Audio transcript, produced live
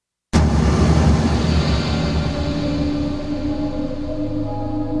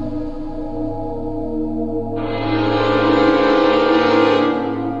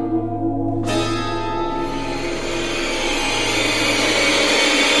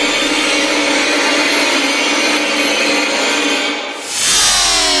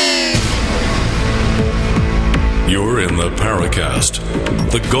broadcast,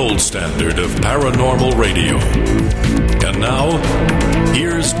 the gold standard of paranormal radio. And now,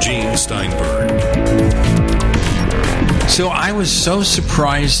 here's Gene Steinberg. So I was so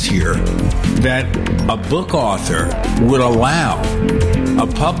surprised here that a book author would allow a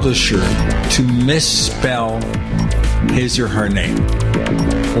publisher to misspell his or her name,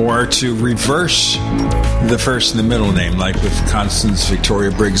 or to reverse the first and the middle name, like with Constance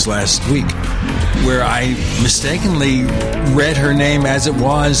Victoria Briggs last week, where I mistakenly read her name as it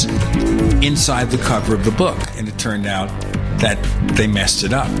was inside the cover of the book, and it turned out that they messed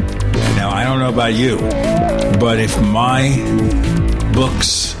it up. Now, I don't know about you, but if my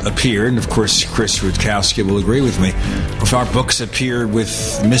books appeared, and of course Chris Rutkowski will agree with me, if our books appeared with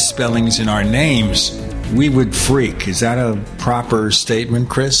misspellings in our names, we would freak. Is that a proper statement,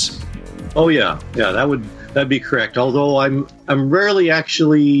 Chris? Oh yeah, that'd be correct. Although I'm rarely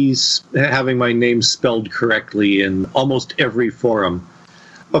actually having my name spelled correctly in almost every forum.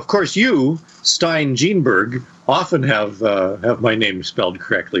 Of course, you, Stein Geenberg, often have my name spelled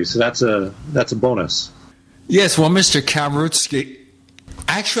correctly, so that's a bonus. Yes, well, Mr. Karutsky,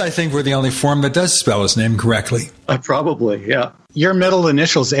 actually, I think we're the only forum that does spell his name correctly. Probably, yeah. Your middle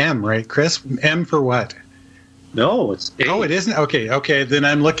initial's M, right, Chris? M for what? No, it's A. Oh, it isn't? Okay. Then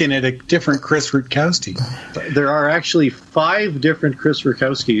I'm looking at a different Chris Rutkowski. There are actually 5 different Chris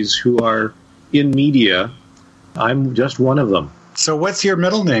Rutkowskis who are in media. I'm just one of them. So what's your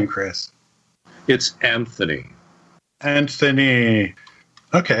middle name, Chris? It's Anthony. Anthony.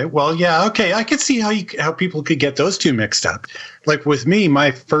 Okay, well, yeah, okay. I could see how people could get those two mixed up. Like with me,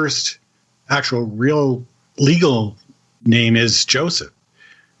 my first actual real legal name is Joseph.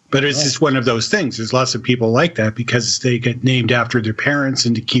 But it's just one of those things. There's lots of people like that because they get named after their parents,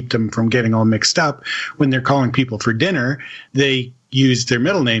 and to keep them from getting all mixed up, when they're calling people for dinner, they use their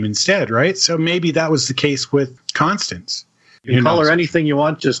middle name instead, right? So maybe that was the case with Constance. You can call her anything you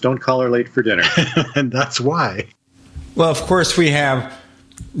want, just don't call her late for dinner. And that's why. Well, of course, we have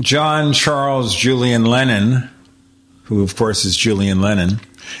John Charles Julian Lennon, who, of course, is Julian Lennon.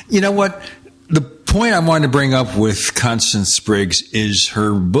 You know what? The point I wanted to bring up with Constance Briggs is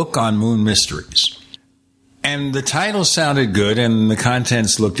her book on moon mysteries. And the title sounded good, and the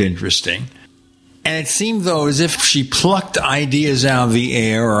contents looked interesting. And it seemed, though, as if she plucked ideas out of the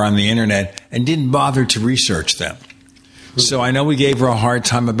air or on the internet and didn't bother to research them. So I know we gave her a hard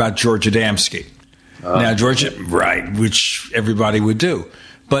time about George Adamski. Now, right, which everybody would do.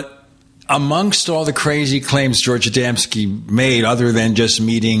 But amongst all the crazy claims George Adamski made, other than just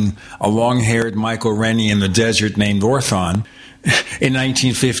meeting a long-haired Michael Rennie in the desert named Orthon in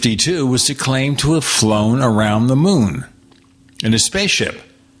 1952, was to claim to have flown around the moon in a spaceship.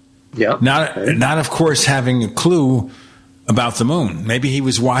 Yeah. Not, of course, having a clue about the moon. Maybe he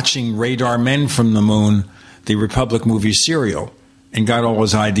was watching Radar Men from the Moon, the Republic movie serial, and got all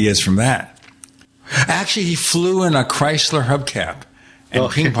his ideas from that. Actually, he flew in a Chrysler hubcap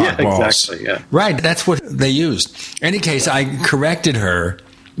and ping pong balls. Exactly, yeah. Right, that's what they used. In any case, I corrected her,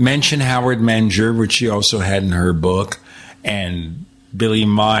 mentioned Howard Menger, which she also had in her book, and Billy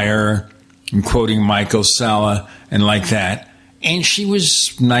Meyer, and quoting Michael Salla, and like that. And she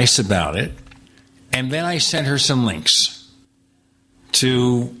was nice about it. And then I sent her some links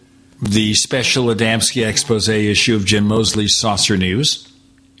to the special Adamski expose issue of Jim Mosley's Saucer News,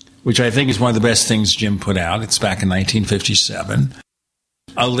 which I think is one of the best things Jim put out. It's back in 1957.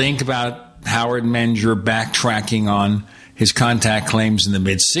 A link about Howard Menger backtracking on his contact claims in the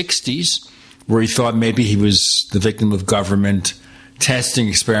mid-'60s, where he thought maybe he was the victim of government testing,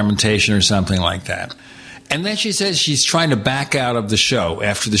 experimentation, or something like that. And then she says she's trying to back out of the show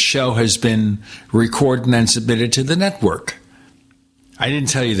after the show has been recorded and then submitted to the network. I didn't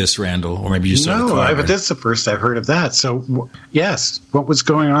tell you this, Randall, or maybe you saw it. No, but this is the first I've heard of that. So, yes, what was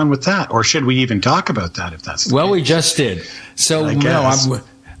going on with that? Or should we even talk about that if that's the case? We just did. So,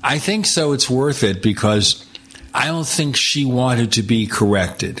 I think so. It's worth it because I don't think she wanted to be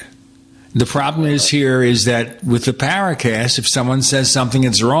corrected. The problem is that with the Paracast, if someone says something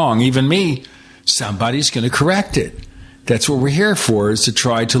that's wrong, even me, somebody's going to correct it. That's what we're here for, is to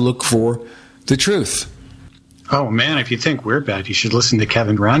try to look for the truth. Oh, man, if you think we're bad, you should listen to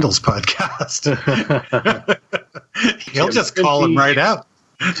Kevin Randall's podcast. He'll just call him right out.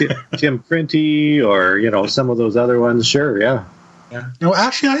 Tim Printy or, some of those other ones. Sure, yeah. No,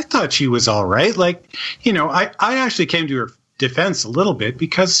 actually, I thought she was all right. Like, I actually came to her defense a little bit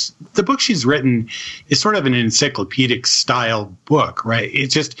because the book she's written is sort of an encyclopedic style book, right? It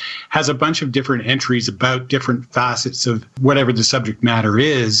just has a bunch of different entries about different facets of whatever the subject matter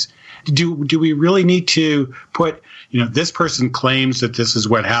is. Do we really need to put, this person claims that this is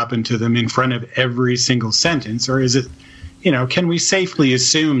what happened to them in front of every single sentence, or is it, can we safely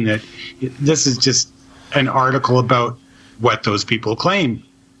assume that this is just an article about what those people claim?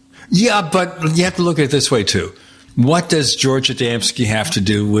 Yeah, but you have to look at it this way, too. What does George Adamski have to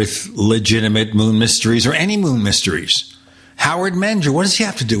do with legitimate moon mysteries or any moon mysteries? Howard Menger, what does he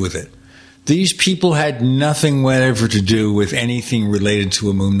have to do with it? These people had nothing whatever to do with anything related to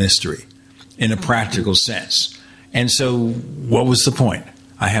a moon mystery in a practical sense. And so what was the point?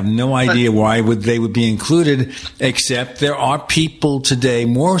 I have no idea why they would be included, except there are people today,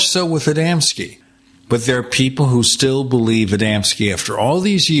 more so with Adamski, but there are people who still believe Adamski. After all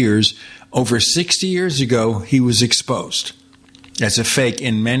these years, over 60 years ago, he was exposed as a fake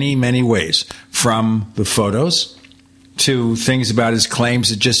in many, many ways, from the photos to things about his claims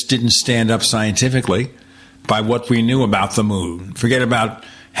that just didn't stand up scientifically by what we knew about the moon. Forget about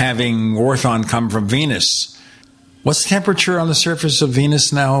having orthon come from Venus. What's the temperature on the surface of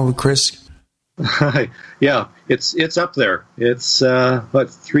Venus now, Chris? Yeah, it's up there. It's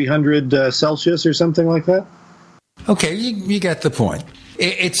 300 Celsius or something like that. Okay, you get the point.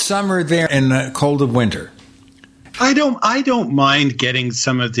 It's summer there and the cold of winter. I don't mind getting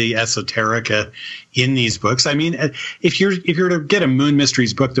some of the esoterica in these books. I mean, if you're to get a Moon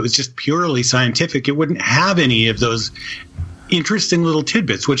Mysteries book that was just purely scientific, it wouldn't have any of those interesting little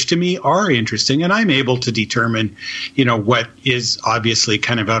tidbits, which to me are interesting, and I'm able to determine, what is obviously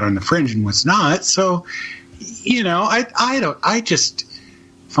kind of out on the fringe and what's not. So, I just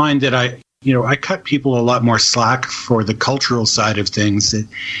find that I cut people a lot more slack for the cultural side of things.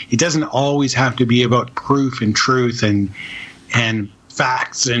 It doesn't always have to be about proof and truth and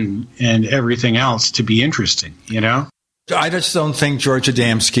facts and everything else to be interesting, I just don't think George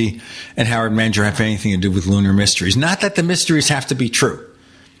Adamski and Howard Menger have anything to do with lunar mysteries. Not that the mysteries have to be true.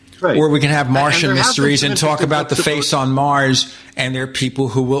 Right. Or we can have Martian mysteries and talk about the face on Mars, and there are people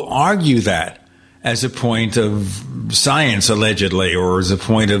who will argue that as a point of science, allegedly, or as a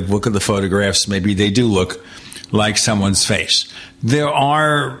point of look at the photographs, maybe they do look like someone's face. There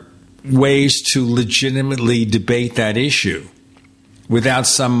are ways to legitimately debate that issue without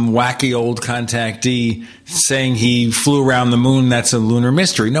some wacky old contactee saying he flew around the moon, that's a lunar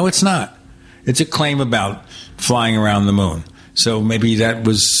mystery. No, it's not. It's a claim about flying around the moon. So maybe that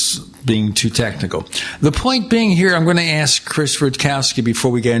was being too technical. The point being here, I'm going to ask Chris Rutkowski before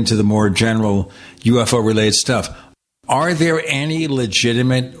we get into the more general UFO-related stuff. Are there any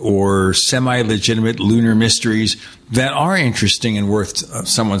legitimate or semi-legitimate lunar mysteries that are interesting and worth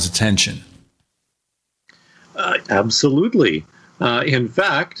someone's attention? Absolutely. In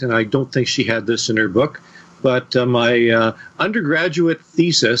fact, and I don't think she had this in her book, but my undergraduate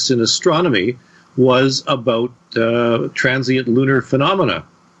thesis in astronomy was about transient lunar phenomena,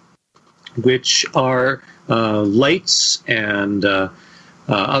 which are lights and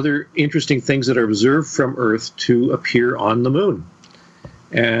other interesting things that are observed from Earth to appear on the moon.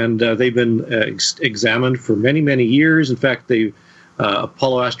 And they've been examined for many, many years. In fact,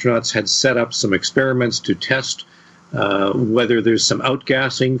 Apollo astronauts had set up some experiments to test whether there's some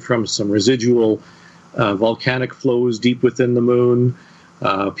outgassing from some residual volcanic flows deep within the moon.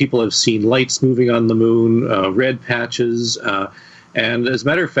 People have seen lights moving on the moon, red patches. And as a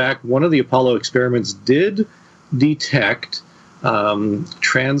matter of fact, one of the Apollo experiments did detect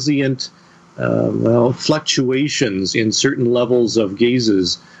transient fluctuations in certain levels of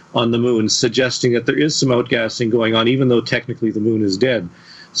gazes on the moon, suggesting that there is some outgassing going on, even though technically the moon is dead.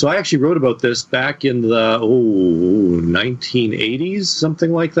 So I actually wrote about this back in the 1980s,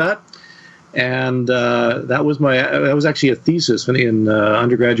 something like that. And that was actually a thesis in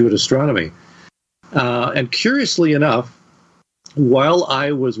undergraduate astronomy. And curiously enough, while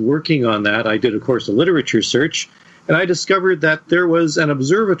I was working on that, I did, of course, a literature search, and I discovered that there was an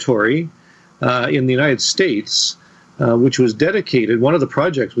observatory in the United States which was dedicated, one of the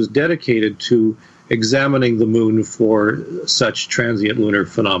projects was dedicated to examining the moon for such transient lunar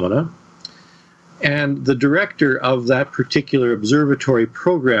phenomena. And the director of that particular observatory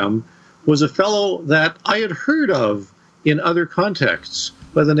program was a fellow that I had heard of in other contexts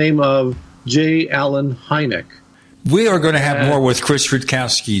by the name of J. Allen Hynek. We are going to have more with Chris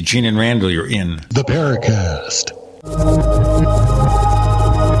Rutkowski. Gene and Randall, you're in the Paracast.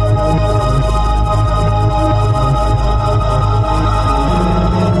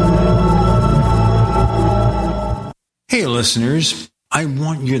 Hey, listeners. I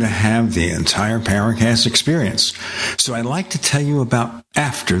want you to have the entire Paracast experience. So I'd like to tell you about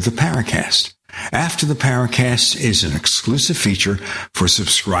After the Paracast. After the Paracast is an exclusive feature for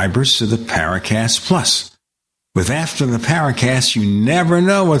subscribers to the Paracast Plus. With After the Paracast, you never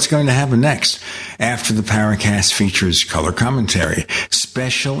know what's going to happen next. After the Paracast features color commentary,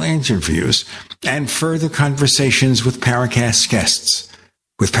 special interviews, and further conversations with Paracast guests.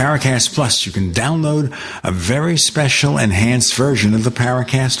 With Paracast Plus, you can download a very special enhanced version of the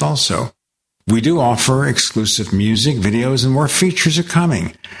Paracast also. We do offer exclusive music, videos, and more features are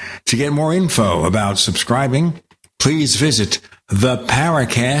coming. To get more info about subscribing, please visit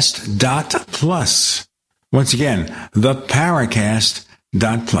theparacast.plus. Once again,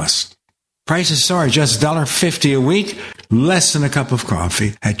 theparacast.plus. Prices are just $1.50 a week, less than a cup of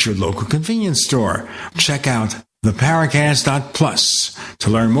coffee at your local convenience store. Check out theparacast.plus to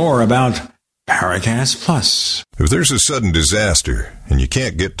learn more about Paracast Plus. If there's a sudden disaster and you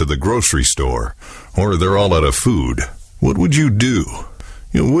can't get to the grocery store, or they're all out of food, what would you do?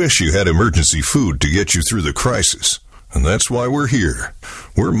 You'll wish you had emergency food to get you through the crisis. And that's why we're here.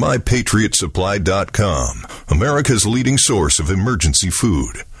 We're MyPatriotSupply.com, America's leading source of emergency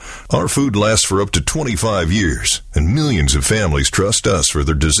food. Our food lasts for up to 25 years, and millions of families trust us for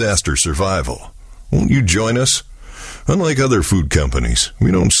their disaster survival. Won't you join us? Unlike other food companies,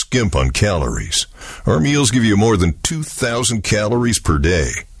 we don't skimp on calories. Our meals give you more than 2,000 calories per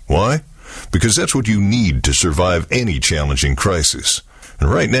day. Why? Because that's what you need to survive any challenging crisis. And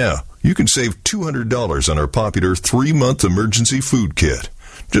right now, you can save $200 on our popular 3-month emergency food kit.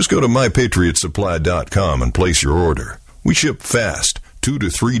 Just go to MyPatriotSupply.com and place your order. We ship fast, 2 to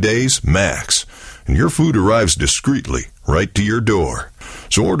 3 days max, and your food arrives discreetly right to your door.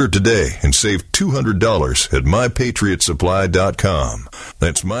 So order today and save $200 at MyPatriotSupply.com.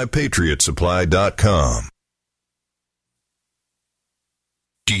 That's MyPatriotSupply.com.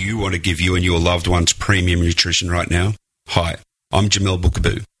 Do you want to give you and your loved ones premium nutrition right now? Hi, I'm Jamel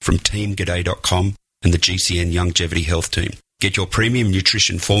Bookaboo from TeamG'day.com and the GCN Longevity Health Team. Get your premium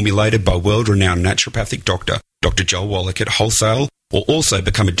nutrition formulated by world-renowned naturopathic doctor, Dr. Joel Wallach at wholesale, or also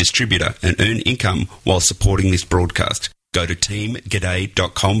become a distributor and earn income while supporting this broadcast. Go to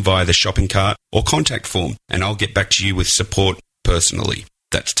TeamG'day.com via the shopping cart or contact form, and I'll get back to you with support personally.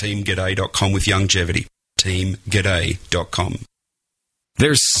 That's TeamG'day.com with longevity. TeamG'day.com.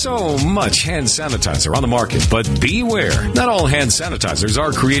 There's so much hand sanitizer on the market, but beware. Not all hand sanitizers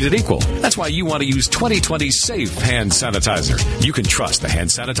are created equal. That's why you want to use 2020 Safe hand sanitizer. You can trust the hand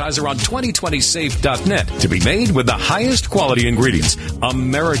sanitizer on 2020safe.net to be made with the highest quality ingredients.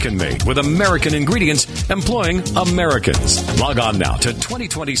 American made with American ingredients employing Americans. Log on now to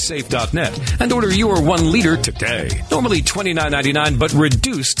 2020safe.net and order your 1 liter today. Normally $29.99, but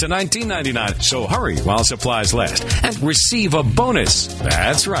reduced to $19.99. So hurry while supplies last and receive a bonus.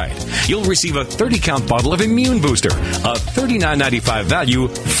 That's right. You'll receive a 30-count bottle of Immune Booster, a $39.95 value,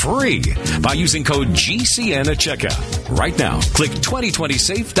 free by using code GCN at checkout. Right now, click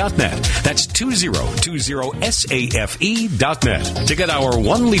 2020safe.net. That's 2020safe.net to get our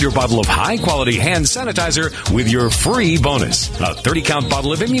 1-liter bottle of high-quality hand sanitizer with your free bonus. A 30-count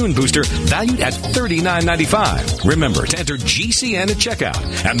bottle of Immune Booster valued at $39.95. Remember to enter GCN at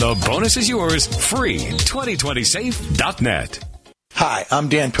checkout, and the bonus is yours free. 2020safe.net. Hi, I'm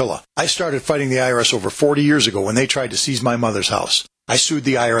Dan Pilla. I started fighting the IRS over 40 years ago when they tried to seize my mother's house. I sued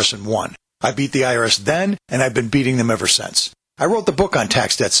the IRS and won. I beat the IRS then, and I've been beating them ever since. I wrote the book on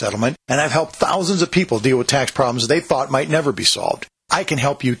tax debt settlement, and I've helped thousands of people deal with tax problems they thought might never be solved. I can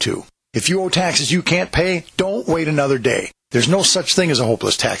help you too. If you owe taxes you can't pay, don't wait another day. There's no such thing as a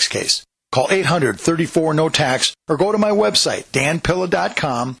hopeless tax case. Call 800-34-NO-TAX or go to my website,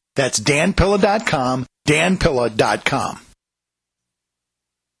 danpilla.com. That's danpilla.com, danpilla.com.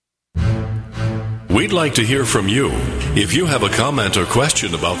 We'd like to hear from you. If you have a comment or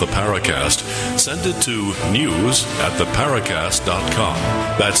question about the Paracast, send it to news@theparacast.com.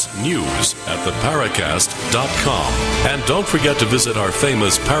 That's news@theparacast.com. And don't forget to visit our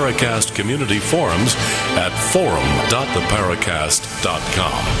famous Paracast community forums at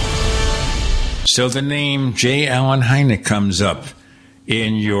forum.theparacast.com. So the name J. Allen Hynek comes up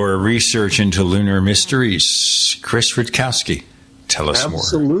in your research into lunar mysteries. Chris Rutkowski. Tell us more.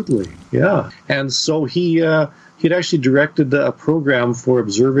 Absolutely, yeah. And so he'd actually directed a program for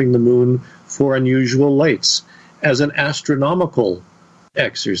observing the moon for unusual lights as an astronomical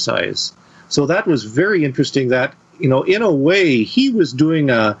exercise. So that was very interesting that, in a way, he was doing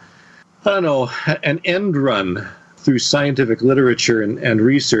an end run through scientific literature and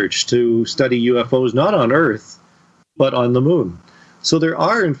research to study UFOs, not on Earth, but on the moon. So there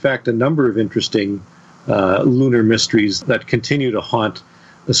are, in fact, a number of interesting lunar mysteries that continue to haunt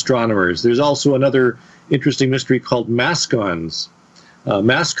astronomers. There's also another interesting mystery called mascons,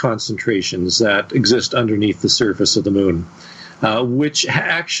 mass concentrations that exist underneath the surface of the moon, which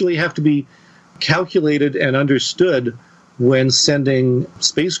actually have to be calculated and understood when sending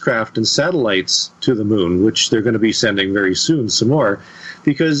spacecraft and satellites to the moon, which they're going to be sending very soon, some more,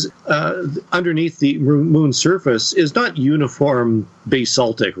 because underneath the moon surface is not uniform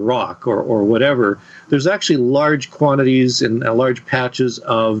basaltic rock or whatever. There's actually large quantities and large patches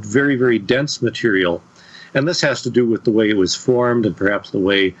of very, very dense material. And this has to do with the way it was formed and perhaps the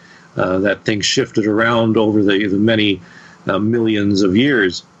way that thing shifted around over the many millions of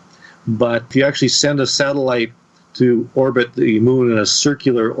years. But if you actually send a satellite to orbit the moon in a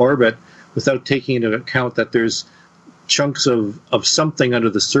circular orbit without taking into account that there's chunks of something under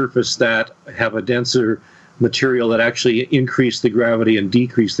the surface that have a denser material that actually increase the gravity and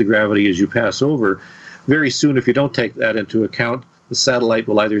decrease the gravity as you pass over, very soon, if you don't take that into account, the satellite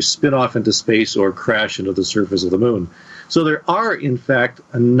will either spin off into space or crash into the surface of the moon. So there are, in fact,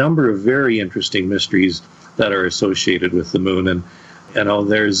 a number of very interesting mysteries that are associated with the moon, and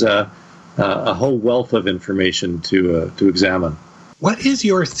there's a whole wealth of information to examine. What is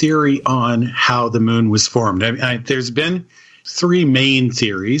your theory on how the moon was formed? There's been three main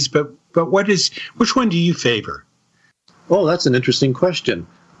theories, but which one do you favor? Oh, that's an interesting question.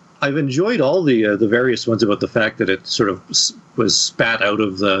 I've enjoyed all the various ones about the fact that it sort of was spat out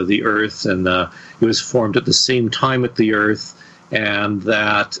of the Earth, and it was formed at the same time at the Earth, and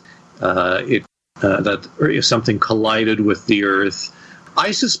that something collided with the Earth.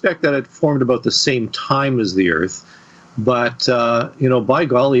 I suspect that it formed about the same time as the Earth, but by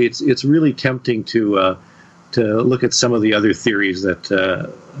golly, it's really tempting to look at some of the other theories that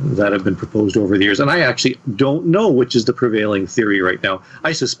have been proposed over the years, and I actually don't know which is the prevailing theory right now.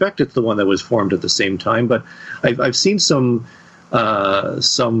 I suspect it's the one that was formed at the same time, but I've seen some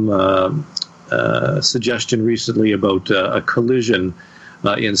suggestion recently about a collision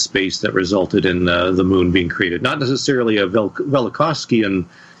in space that resulted in the moon being created. Not necessarily a Velikovskian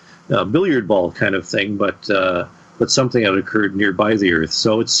billiard ball kind of thing, but something that occurred nearby the Earth.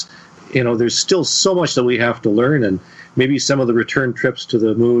 So it's, there's still so much that we have to learn, and maybe some of the return trips to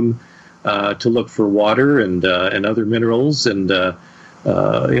the moon to look for water and other minerals and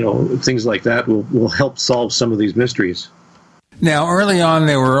things like that will help solve some of these mysteries. Now, early on,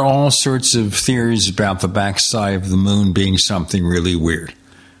 there were all sorts of theories about the backside of the moon being something really weird.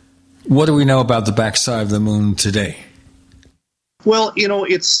 What do we know about the backside of the moon today? Well,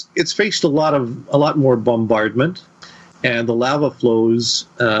 it's faced a lot more bombardment, and the lava flows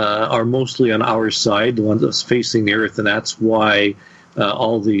are mostly on our side, the ones that's facing the Earth, and that's why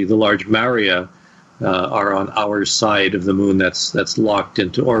all the large maria are on our side of the moon that's locked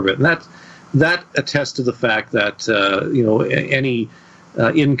into orbit. And that attests to the fact that any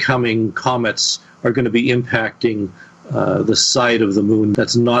incoming comets are going to be impacting the side of the moon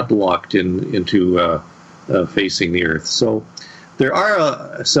that's not locked into facing the Earth. So there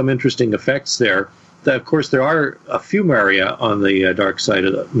are some interesting effects there. Of course, there are a few maria on the dark side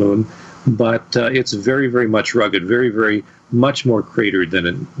of the moon, but it's very, very much rugged, very, very much more cratered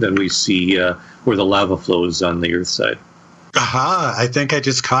than we see where the lava flows on the Earth side. Aha! I think I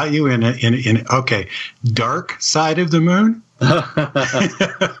just caught you in okay, dark side of the moon.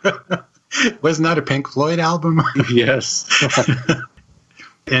 Wasn't that a Pink Floyd album? Yes.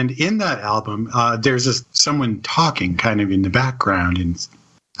 And in that album, there's someone talking kind of in the background, and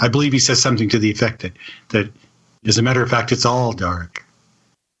I believe he says something to the effect that as a matter of fact, it's all dark.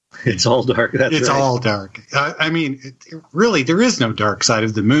 It's all dark. It's right. All dark. Really, there is no dark side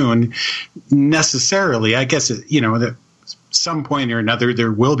of the moon necessarily. I guess at some point or another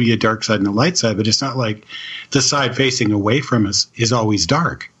there will be a dark side and a light side, but it's not like the side facing away from us is always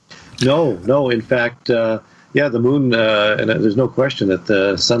dark. No. In fact, the moon, and there's no question that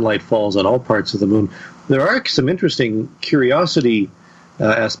the sunlight falls on all parts of the moon. There are some interesting curiosity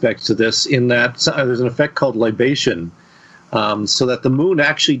aspects to this, in that there's an effect called libation, so that the moon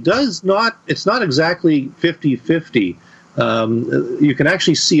actually it's not exactly 50-50. You can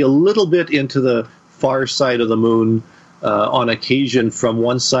actually see a little bit into the far side of the moon on occasion from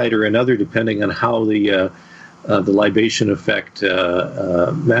one side or another, depending on how the libation effect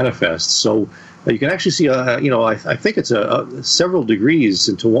manifests. So you can actually see, I think it's several degrees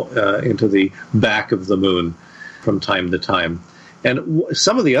into the back of the moon from time to time. And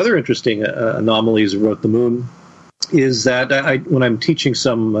some of the other interesting anomalies about the moon is that when I'm teaching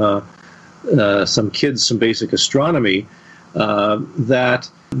some kids some basic astronomy, that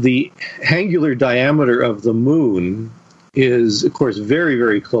the angular diameter of the moon is, of course, very,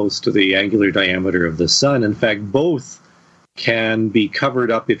 very close to the angular diameter of the sun. In fact, both can be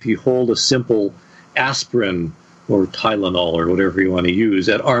covered up if you hold a simple aspirin or Tylenol or whatever you want to use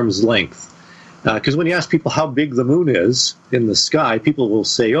at arm's length. Because when you ask people how big the moon is in the sky, people will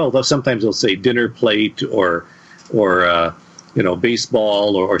say, sometimes they'll say dinner plate or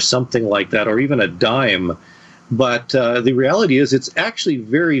baseball or something like that, or even a dime. But the reality is it's actually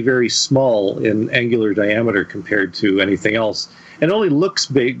very, very small in angular diameter compared to anything else. And only looks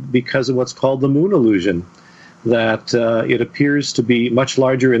big because of what's called the moon illusion, that it appears to be much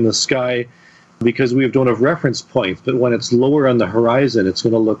larger in the sky because we don't have reference points. But when it's lower on the horizon, it's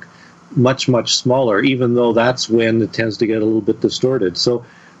going to look much, much smaller, even though that's when it tends to get a little bit distorted. So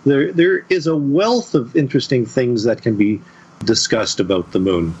there is a wealth of interesting things that can be discussed about the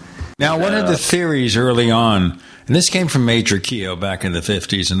moon. Now, one of the theories early on, and this came from Major Keogh back in the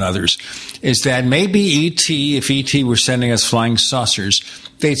 50s and others, is that maybe if ET were sending us flying saucers,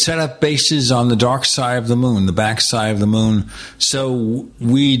 they'd set up bases on the dark side of the moon, the back side of the moon, so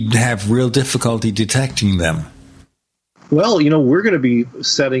we'd have real difficulty detecting them. Well, we're going to be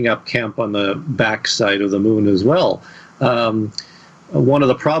setting up camp on the back side of the moon as well. One of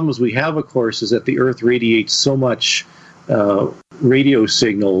the problems we have, of course, is that the Earth radiates so much radio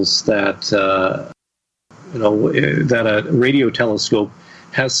signals that that a radio telescope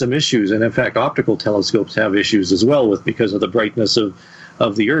has some issues, and in fact, optical telescopes have issues as well because of the brightness of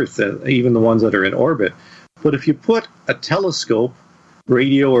the Earth, even the ones that are in orbit. But if you put a telescope,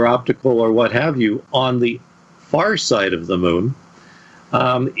 radio or optical or what have you, on the far side of the moon,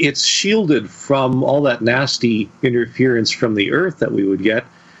 it's shielded from all that nasty interference from the Earth that we would get,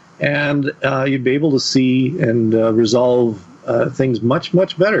 and you'd be able to see and resolve things much,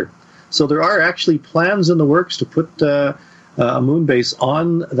 much better. So there are actually plans in the works to put a moon base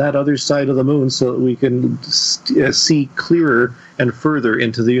on that other side of the moon so that we can see clearer and further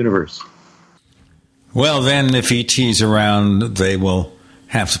into the universe. Well, then, if ET's around, they will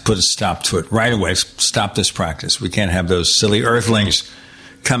have to put a stop to it right away. Stop this practice. We can't have those silly earthlings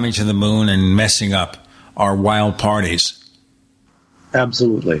coming to the moon and messing up our wild parties.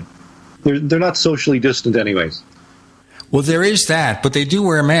 Absolutely. They're not socially distant anyways. Well, there is that, but they do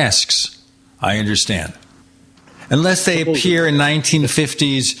wear masks, I understand. Unless they appear in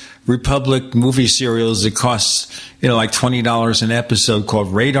 1950s Republic movie serials that cost, like $20 an episode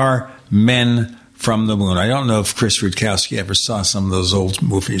called Radar Men from the Moon. I don't know if Chris Rutkowski ever saw some of those old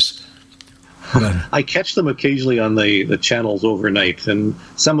movies. But I catch them occasionally on the channels overnight, and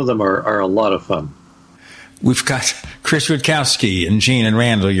some of them are a lot of fun. We've got Chris Rutkowski and Gene and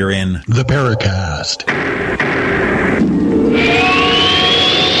Randall. You're in the Paracast.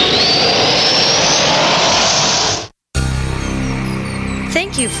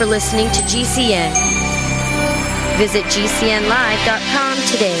 Thank you for listening to GCN. Visit GCNlive.com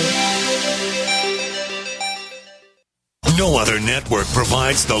today. No other network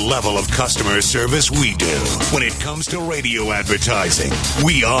provides the level of customer service we do. When it comes to radio advertising,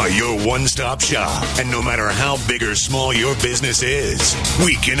 we are your one-stop shop. And no matter how big or small your business is,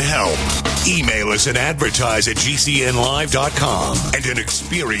 we can help. Email us at advertise@gcnlive.com, and an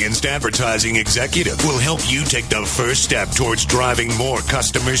experienced advertising executive will help you take the first step towards driving more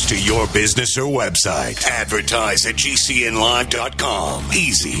customers to your business or website. Advertise@gcnlive.com.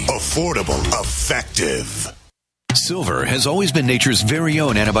 Easy, affordable, effective. Silver has always been nature's very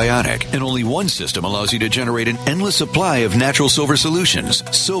own antibiotic, and only one system allows you to generate an endless supply of natural silver solutions.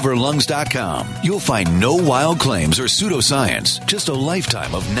 SilverLungs.com. You'll find no wild claims or pseudoscience, just a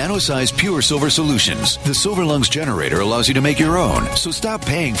lifetime of nano-sized pure silver solutions. The Silver Lungs generator allows you to make your own, so stop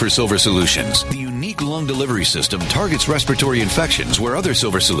paying for silver solutions. The unique lung delivery system targets respiratory infections where other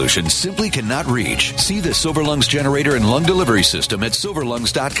silver solutions simply cannot reach. See the Silver Lungs generator and lung delivery system at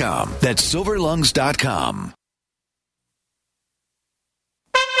SilverLungs.com. That's SilverLungs.com.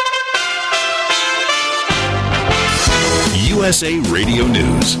 USA Radio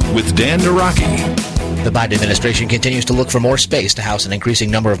News with Dan Naraki. The Biden administration continues to look for more space to house an increasing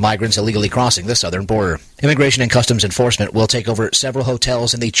number of migrants illegally crossing the southern border. Immigration and Customs Enforcement will take over several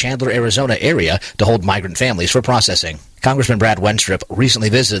hotels in the Chandler, Arizona area to hold migrant families for processing. Congressman Brad Wenstrup recently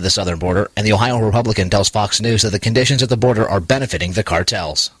visited the southern border, and the Ohio Republican tells Fox News that the conditions at the border are benefiting the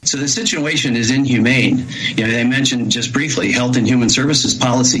cartels. So the situation is inhumane. They mentioned just briefly Health and Human Services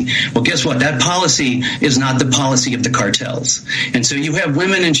policy. Well, guess what? That policy is not the policy of the cartels. And so you have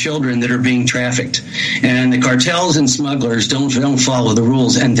women and children that are being trafficked, and the cartels and smugglers don't follow the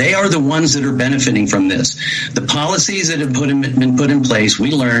rules, and they are the ones that are benefiting from this. The policies that have been put in place, we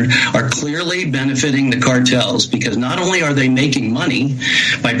learned, are clearly benefiting the cartels, because not only are they making money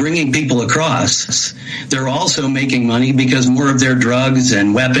by bringing people across, they're also making money because more of their drugs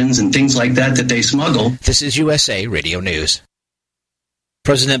and weapons and things like that they smuggle. This is USA Radio News.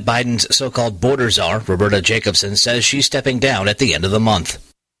 President Biden's so-called border czar, Roberta Jacobson, says she's stepping down at the end of the month.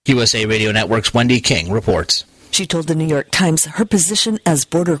 USA Radio Network's Wendy King reports. She told the New York Times her position as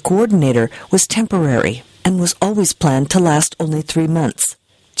border coordinator was temporary and was always planned to last only 3 months.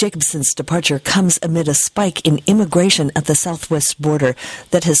 Jacobson's departure comes amid a spike in immigration at the southwest border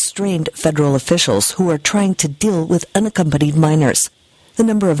that has strained federal officials who are trying to deal with unaccompanied minors. The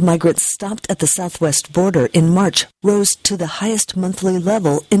number of migrants stopped at the southwest border in March rose to the highest monthly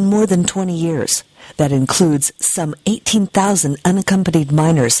level in more than 20 years. That includes some 18,000 unaccompanied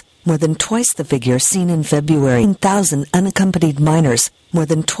minors, more than twice the figure seen in February. 18,000 unaccompanied minors, more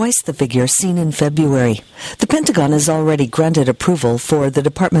than twice the figure seen in February. The Pentagon has already granted approval for the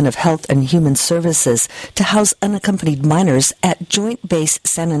Department of Health and Human Services to house unaccompanied minors at Joint Base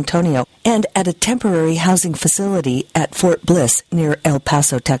San Antonio and at a temporary housing facility at Fort Bliss near El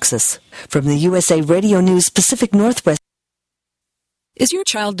Paso, Texas. From the USA Radio News Pacific Northwest. Is your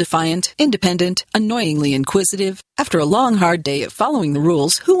child defiant, independent, annoyingly inquisitive? After a long, hard day of following the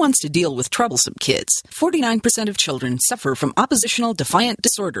rules, who wants to deal with troublesome kids? 49% of children suffer from oppositional defiant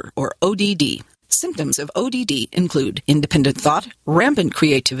disorder, or ODD. Symptoms of ODD include independent thought, rampant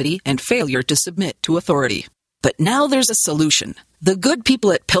creativity, and failure to submit to authority. But now there's a solution. The good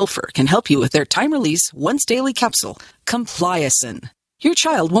people at Pilfer can help you with their time-release, once-daily capsule, Compliacin. Your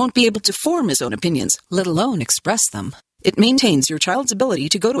child won't be able to form his own opinions, let alone express them. It maintains your child's ability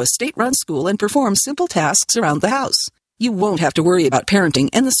to go to a state-run school and perform simple tasks around the house. You won't have to worry about parenting,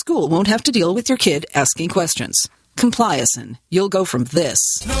 and the school won't have to deal with your kid asking questions. Compliacin. You'll go from this.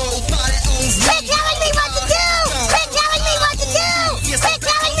 Quit telling me what to do! Quit telling me what to do! Quit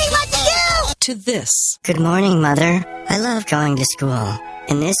telling me what to do! To this. Good morning, Mother. I love going to school.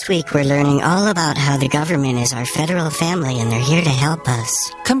 And this week we're learning all about how the government is our federal family and they're here to help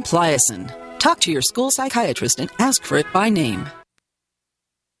us. Compliacin. Talk to your school psychiatrist and ask for it by name.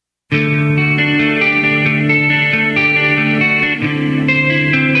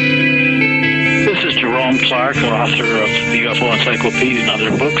 This is Jerome Clark, author of the UFO Encyclopedia and other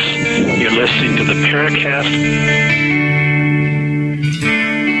books. You're listening to the Paracast.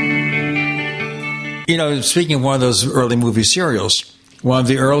 You know, speaking of one of those early movie serials, one of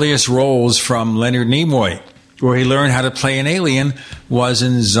the earliest roles from Leonard Nimoy, where he learned how to play an alien, was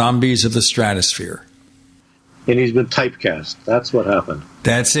in Zombies of the Stratosphere. And he's been typecast. That's what happened.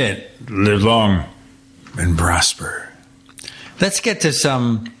 That's it. Live long and prosper. Let's get to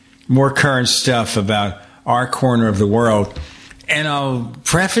some more current stuff about our corner of the world. And I'll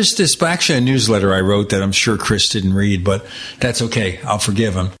preface this by actually a newsletter I wrote that I'm sure Chris didn't read, but that's okay. I'll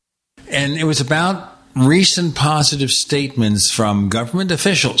forgive him. And it was about recent positive statements from government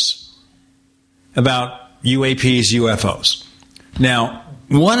officials about UAPs, UFOs. Now,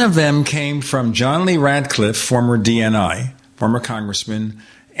 one of them came from John Lee Radcliffe, former DNI, former congressman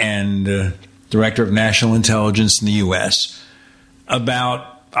and director of national intelligence in the U.S.,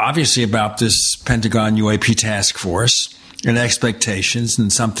 obviously about this Pentagon UAP task force and expectations,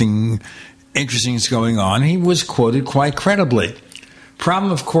 and something interesting is going on. He was quoted quite credibly.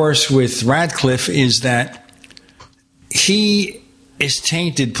 Problem, of course, with Radcliffe is that he is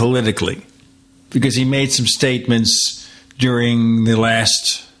tainted politically, because he made some statements during the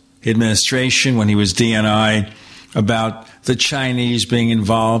last administration when he was DNI about the Chinese being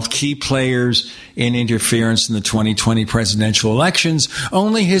involved, key players in interference in the 2020 presidential elections.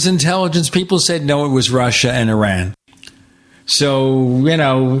 Only his intelligence people said no, it was Russia and Iran. So, you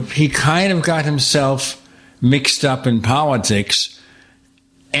know, he kind of got himself mixed up in politics.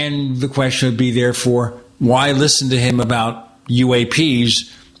 And the question would be, therefore, why listen to him about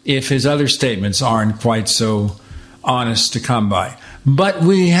UAPs if his other statements aren't quite so honest to come by? But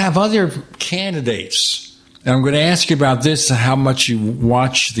we have other candidates. And I'm going to ask you about this, how much you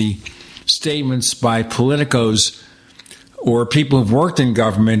watch the statements by politicos or people who've worked in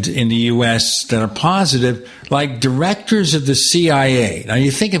government in the U.S. that are positive, like directors of the CIA. Now,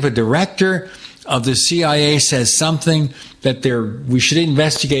 you think if a director of the CIA says something that we should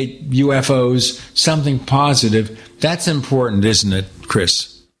investigate UFOs, something positive, that's important, isn't it,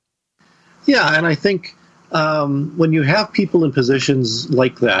 Chris? Yeah, and I think when you have people in positions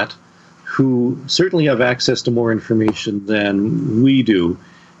like that who certainly have access to more information than we do,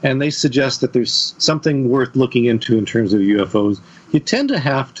 and they suggest that there's something worth looking into in terms of UFOs, you tend to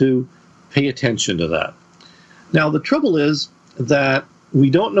have to pay attention to that. Now, the trouble is that we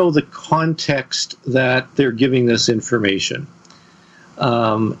don't know the context that they're giving this information.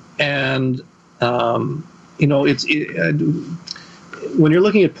 When you're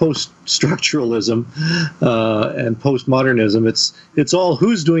looking at post-structuralism and postmodernism, it's all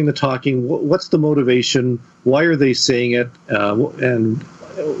who's doing the talking, what's the motivation, why are they saying it, and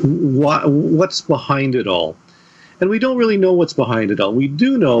what's behind it all. And we don't really know what's behind it all. We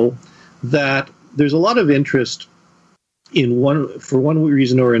do know that there's a lot of interest for one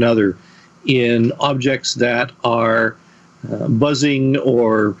reason or another, in objects that are buzzing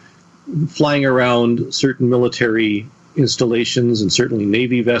or flying around certain military installations and certainly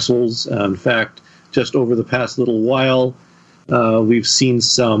Navy vessels. In fact, just over the past little while, we've seen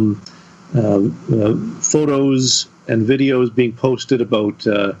some photos and videos being posted about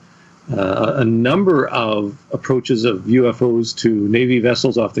a number of approaches of UFOs to Navy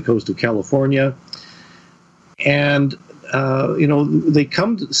vessels off the coast of California. And they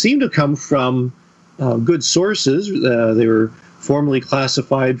seem to come from good sources. They were formally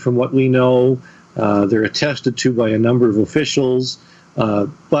classified from what we know. They're attested to by a number of officials,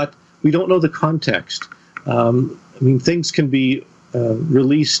 but we don't know the context. Things can be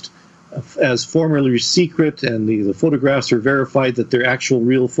released as formerly secret, and the photographs are verified that they're actual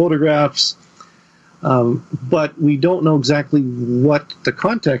real photographs. But we don't know exactly what the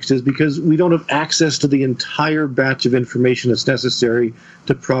context is because we don't have access to the entire batch of information that's necessary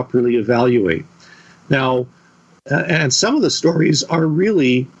to properly evaluate. Now, and some of the stories are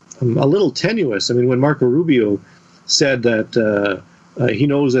really a little tenuous. I mean, when Marco Rubio said that he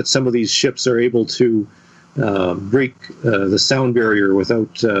knows that some of these ships are able to break the sound barrier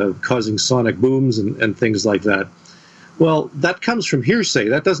without causing sonic booms and things like that. Well, that comes from hearsay.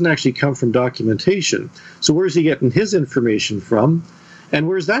 That doesn't actually come from documentation. So where's he getting his information from? And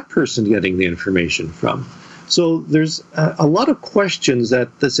where's that person getting the information from? So there's a lot of questions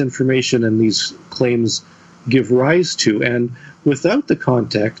that this information and these claims give rise to. And without the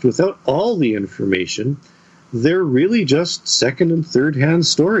context, without all the information, they're really just second and third hand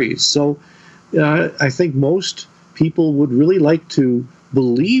stories. So I think most people would really like to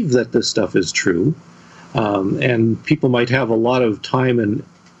believe that this stuff is true. And people might have a lot of time and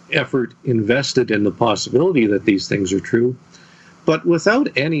effort invested in the possibility that these things are true. But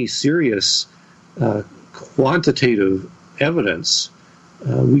without any serious quantitative evidence,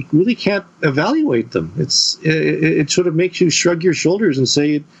 we really can't evaluate them. It sort of makes you shrug your shoulders and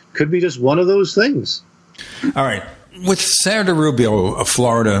say it could be just one of those things. All right. With Senator Rubio, a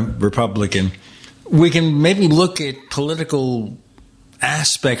Florida Republican, we can maybe look at political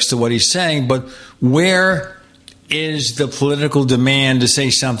aspects to what he's saying, but where is the political demand to say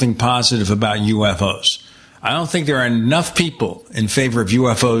something positive about UFOs? I don't think there are enough people in favor of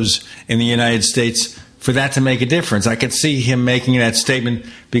UFOs in the United States for that to make a difference. I could see him making that statement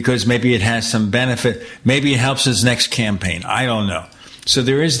because maybe it has some benefit. Maybe it helps his next campaign. I don't know. So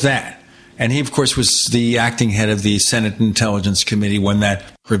there is that. And he, of course, was the acting head of the Senate Intelligence Committee when that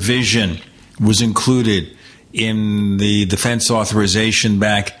provision was included in the defense authorization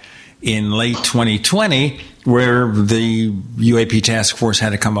back in late 2020, where the UAP task force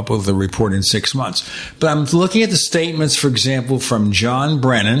had to come up with a report in 6 months. But I'm looking at the statements, for example, from John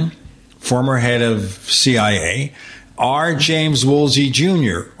Brennan, former head of CIA, R. James Woolsey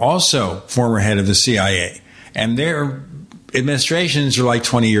Jr., also former head of the CIA. And their administrations are like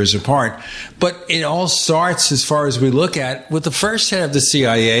 20 years apart. But it all starts, as far as we look at, with the first head of the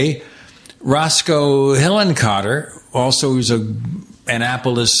CIA, Roscoe Hillenkotter, also who's an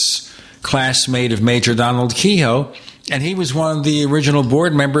Annapolis classmate of Major Donald Kehoe, and he was one of the original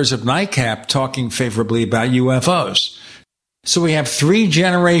board members of NICAP talking favorably about UFOs. So we have 3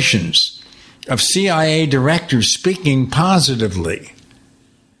 generations of CIA directors speaking positively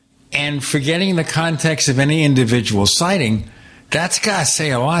and forgetting the context of any individual sighting. That's got to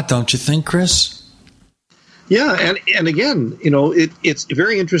say a lot, don't you think, Chris? Yeah, and again, it's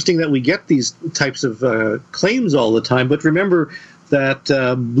very interesting that we get these types of claims all the time. But remember that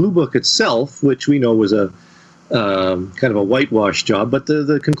Blue Book itself, which we know was a kind of a whitewash job, but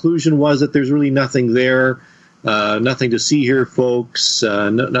the conclusion was that there's really nothing there, nothing to see here, folks,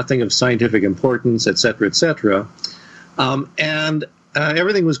 nothing of scientific importance, et cetera, et cetera. And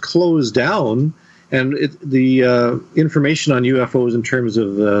everything was closed down, and the information on UFOs in terms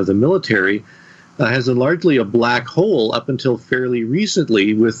of the military has largely a black hole up until fairly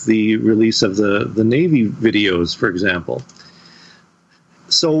recently with the release of the Navy videos, for example.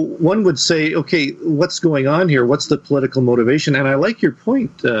 So one would say, okay, what's going on here? What's the political motivation? And I like your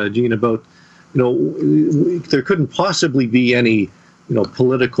point, Gene, about, there couldn't possibly be any,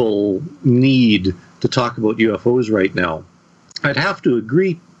 political need to talk about UFOs right now. I'd have to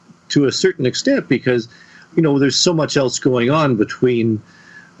agree to a certain extent because, there's so much else going on between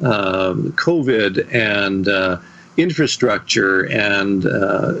COVID and infrastructure and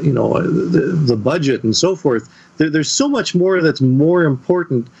the budget and so forth. There's so much more that's more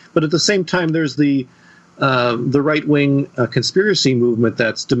important, but at the same time, there's the right-wing conspiracy movement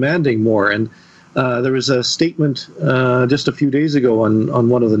that's demanding more. And There was a statement just a few days ago on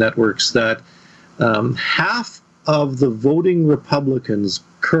one of the networks that half of the voting Republicans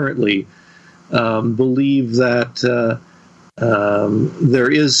currently believe that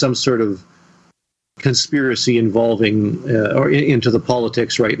there is some sort of conspiracy involving or into the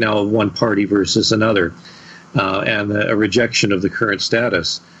politics right now of one party versus another, and a rejection of the current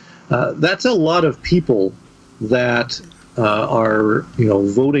status. That's a lot of people that are,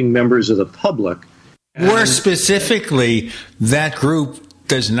 voting members of the public. More specifically, that group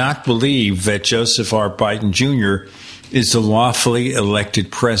does not believe that Joseph R. Biden Jr. is the lawfully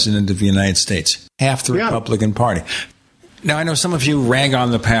elected president of the United States. Half the Republican Party. Now, I know some of you rag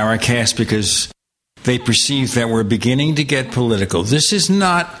on the Paracast because they perceive that we're beginning to get political. This is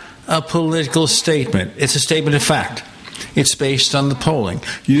not a political statement. It's a statement of fact. It's based on the polling.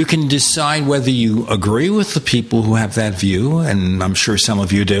 You can decide whether you agree with the people who have that view, and I'm sure some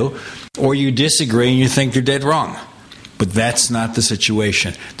of you do, or you disagree and you think they're dead wrong. But that's not the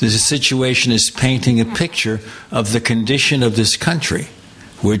situation. The situation is painting a picture of the condition of this country,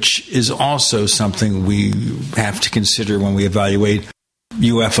 which is also something we have to consider when we evaluate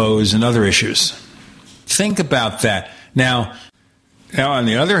UFOs and other issues. Think about that. Now, on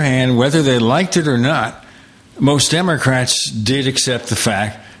the other hand, whether they liked it or not, most Democrats did accept the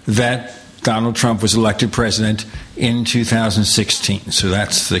fact that Donald Trump was elected president in 2016. So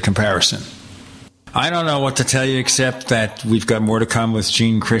that's the comparison. I don't know what to tell you except that we've got more to come with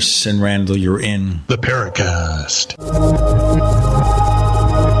Gene, Chris, and Randall. You're in the Paracast.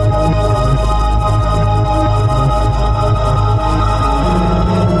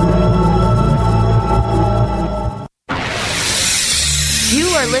 You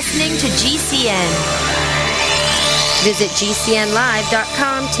are listening to GCN. Visit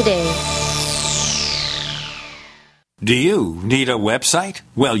GCNlive.com today. Do you need a website?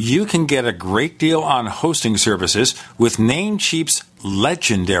 Well, you can get a great deal on hosting services with Namecheap's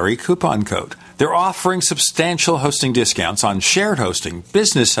legendary coupon code. They're offering substantial hosting discounts on shared hosting,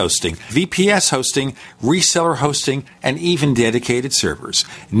 business hosting, VPS hosting, reseller hosting, and even dedicated servers.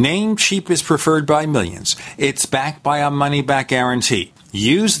 Namecheap is preferred by millions. It's backed by a money-back guarantee.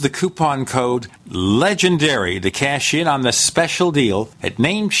 Use the coupon code LEGENDARY to cash in on the special deal at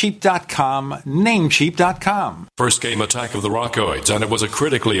Namecheap.com, Namecheap.com. First came Attack of the Rockoids, and it was a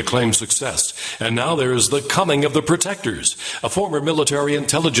critically acclaimed success. And now there's The Coming of the Protectors. A former military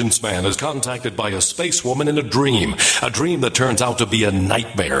intelligence man is contacted by a space woman in a dream that turns out to be a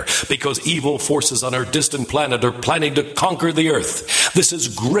nightmare because evil forces on her distant planet are planning to conquer the Earth. This is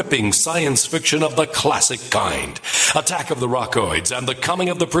gripping science fiction of the classic kind. Attack of the Rockoids and The Coming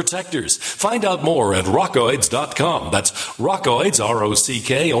of the Protectors. Find out more at rockoids.com. That's rockoids,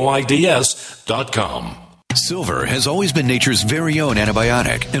 ROCKOIDS.com. Silver has always been nature's very own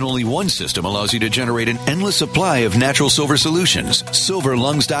antibiotic, and only one system allows you to generate an endless supply of natural silver solutions.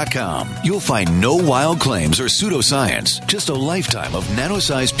 SilverLungs.com. You'll find no wild claims or pseudoscience, just a lifetime of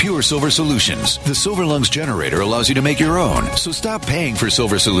nano-sized pure silver solutions. The Silver Lungs generator allows you to make your own, so stop paying for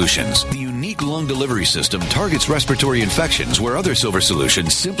silver solutions. The unique lung delivery system targets respiratory infections where other silver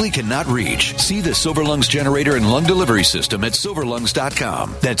solutions simply cannot reach. See the Silver Lungs generator and lung delivery system at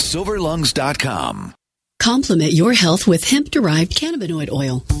SilverLungs.com. That's SilverLungs.com. Complement your health with hemp-derived cannabinoid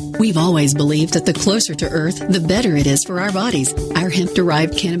oil. We've always believed that the closer to Earth, the better it is for our bodies. Our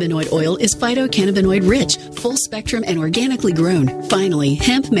hemp-derived cannabinoid oil is phytocannabinoid rich, full spectrum, and organically grown. Finally,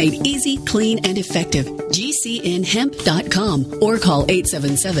 hemp made easy, clean, and effective. GCNhemp.com or call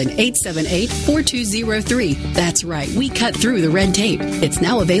 877-878-4203. That's right, we cut through the red tape. It's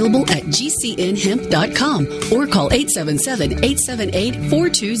now available at GCNhemp.com or call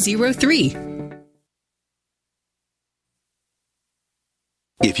 877-878-4203.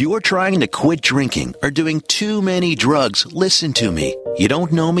 If you are trying to quit drinking or doing too many drugs, listen to me. You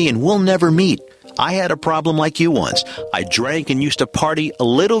don't know me and we'll never meet. I had a problem like you once. I drank and used to party a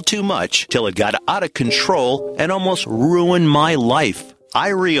little too much till it got out of control and almost ruined my life. I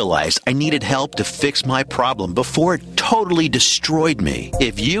realized I needed help to fix my problem before it totally destroyed me.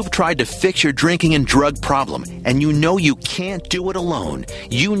 If you've tried to fix your drinking and drug problem and you know you can't do it alone,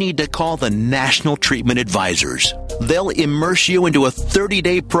 you need to call the National Treatment Advisors. They'll immerse you into a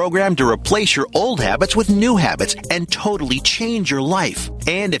 30-day program to replace your old habits with new habits and totally change your life.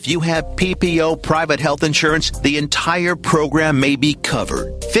 And if you have PPO private health insurance, the entire program may be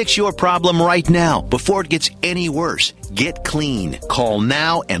covered. Fix your problem right now before it gets any worse. Get clean. Call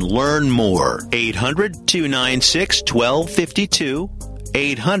now and learn more. 800-296-1252.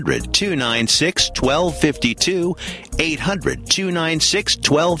 800-296-1252.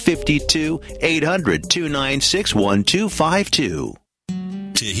 800-296-1252. 800-296-1252.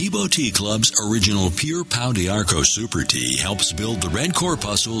 Tahibo Tea Club's original Pure Pau d'Arco Super Tea helps build the red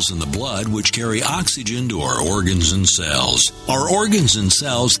corpuscles in the blood which carry oxygen to our organs and cells. Our organs and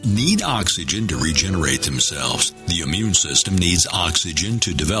cells need oxygen to regenerate themselves. The immune system needs oxygen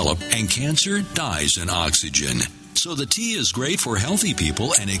to develop, and cancer dies in oxygen. So the tea is great for healthy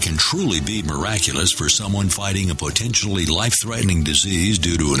people, and it can truly be miraculous for someone fighting a potentially life-threatening disease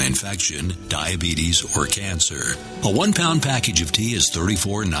due to an infection, diabetes, or cancer. A 1-pound package of tea is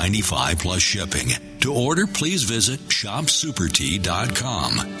 $34.95 plus shipping. To order, please visit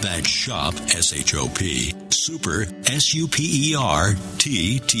shopsupertea.com. That's shop, S-H-O-P, super,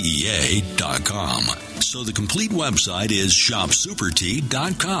 S-U-P-E-R-T-T-E-A.com. So the complete website is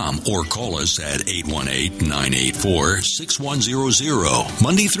shopsupertea.com, or call us at 818-984-6100,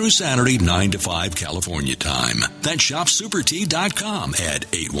 Monday through Saturday, 9 to 5 California time. That's shopsupertea.com at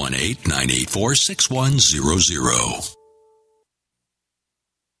 818-984-6100.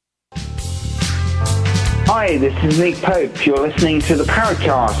 Hi, this is Nick Pope. You're listening to the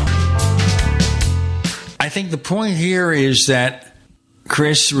Paracast. I think the point here is that,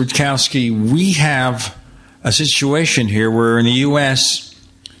 Chris Rutkowski, we have a situation here where in the U.S.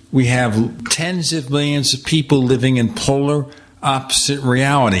 we have tens of millions of people living in polar opposite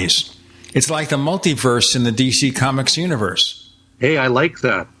realities. It's like the multiverse in the DC Comics universe. Hey, I like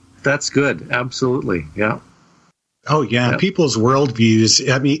that. That's good. Absolutely. Yeah. Oh, yeah. People's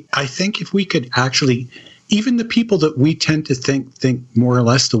worldviews. I mean, I think if we could actually, even the people that we tend to think more or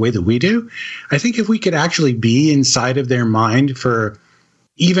less the way that we do, I think if we could actually be inside of their mind for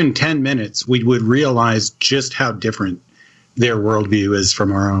even 10 minutes, we would realize just how different their worldview is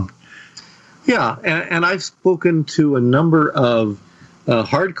from our own. Yeah, and I've spoken to a number of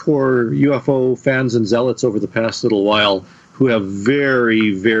hardcore UFO fans and zealots over the past little while who have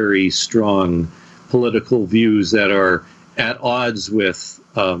very, very strong political views that are at odds with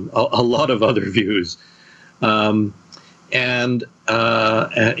a lot of other views. And yet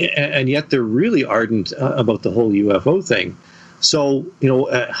they're really ardent about the whole UFO thing. So,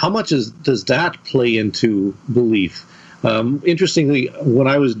 how much does that play into belief? Interestingly, when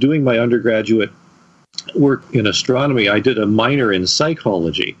I was doing my undergraduate work in astronomy, I did a minor in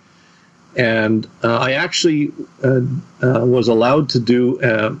psychology. And I actually was allowed to do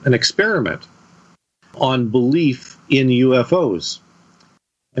an experiment on belief in UFOs.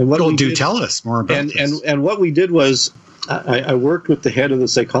 And what tell us more about this. And what we did was I worked with the head of the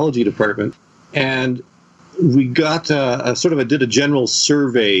psychology department, and we got did a general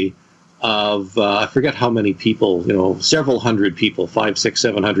survey of I forget how many people, several hundred people, 500,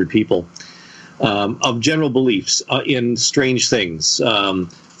 600, 700 people, of general beliefs in strange things,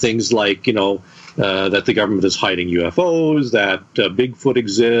 things like that the government is hiding UFOs, that Bigfoot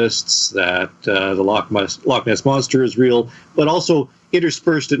exists, that the Loch Ness Monster is real, but also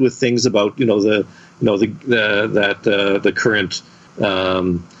interspersed it with things about the current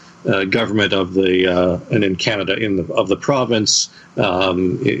government of the and in Canada of the province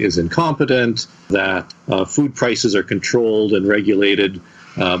is incompetent, that food prices are controlled and regulated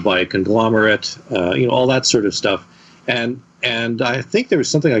by a conglomerate, all that sort of stuff. And I think there was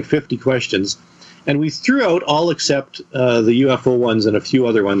something like 50 questions, and we threw out all except the UFO ones and a few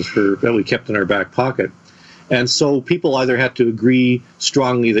other ones that we kept in our back pocket. And so people either had to agree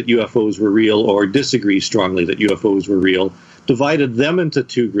strongly that UFOs were real or disagree strongly that UFOs were real, divided them into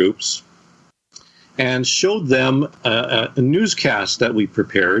two groups, and showed them a newscast that we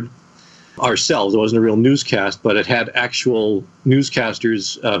prepared ourselves. It wasn't a real newscast, but it had actual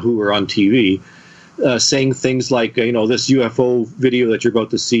newscasters who were on TV saying things like, this UFO video that you're about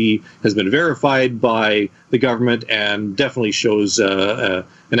to see has been verified by the government and definitely shows an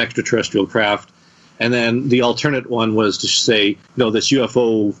extraterrestrial craft. And then the alternate one was to say, this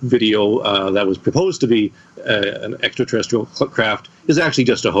UFO video that was proposed to be an extraterrestrial craft is actually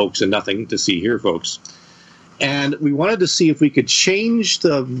just a hoax and nothing to see here, folks. And we wanted to see if we could change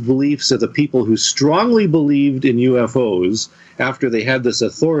the beliefs of the people who strongly believed in UFOs after they had this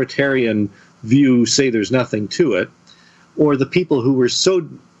authoritarian view say there's nothing to it, or the people who were so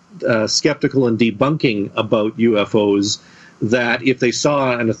skeptical and debunking about UFOs that if they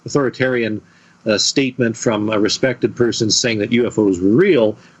saw an authoritarian statement from a respected person saying that UFOs were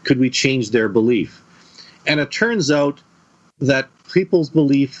real, could we change their belief? And it turns out that people's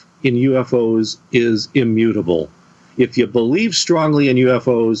belief in UFOs is immutable. If you believe strongly in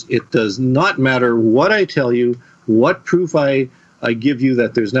UFOs, it does not matter what I tell you, what proof I give you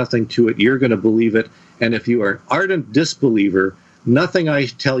that there's nothing to it, you're going to believe it. And if you are an ardent disbeliever, nothing I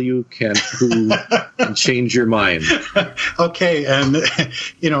tell you can prove and change your mind. Okay, and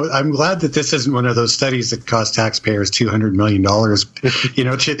I'm glad that this isn't one of those studies that cost taxpayers $200 million.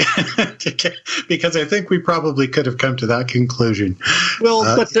 Because I think we probably could have come to that conclusion. Well,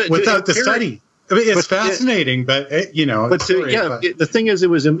 but without the study. I mean, it's fascinating, but the thing is, it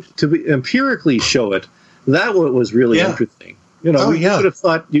was to empirically show it. That was really interesting. We would have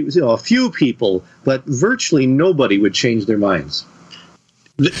thought a few people, but virtually nobody would change their minds.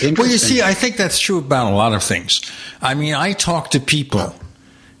 Well, you see, I think that's true about a lot of things. I mean, I talk to people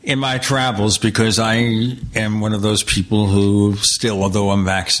in my travels because I am one of those people who still, although I'm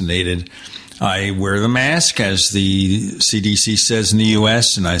vaccinated, I wear the mask, as the CDC says in the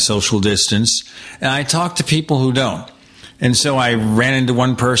U.S., and I social distance. And I talk to people who don't. And so I ran into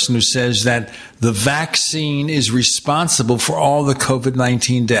one person who says that the vaccine is responsible for all the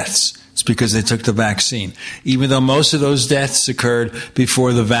COVID-19 deaths. It's because they took the vaccine, even though most of those deaths occurred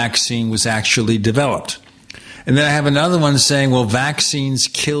before the vaccine was actually developed. And then I have another one saying, well, vaccines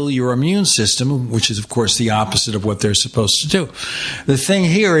kill your immune system, which is, of course, the opposite of what they're supposed to do. The thing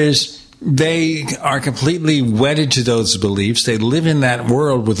here is they are completely wedded to those beliefs. They live in that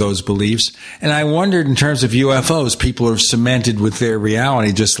world with those beliefs. And I wondered, in terms of UFOs, people are cemented with their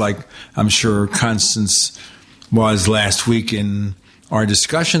reality, just like I'm sure Constance was last week in our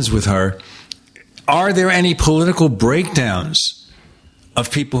discussions with her. Are there any political breakdowns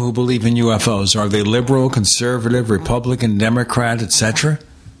of people who believe in UFOs? Are they liberal, conservative, Republican, Democrat, etc.?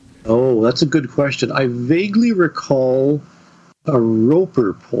 Oh, that's a good question. I vaguely recall a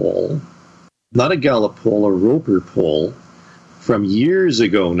Roper poll, not a Gallup poll, a Roper poll from years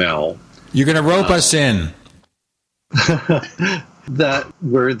ago now. You're going to rope us in. That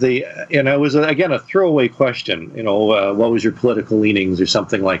where they, and it was again a throwaway question, what was your political leanings or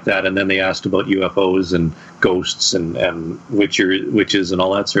something like that, and then they asked about UFOs and ghosts and witches and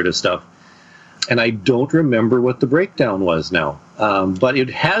all that sort of stuff. And I don't remember what the breakdown was now, but it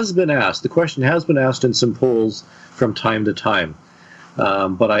has been asked. The question has been asked in some polls from time to time,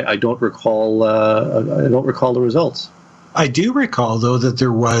 but I don't recall. I don't recall the results. I do recall, though, that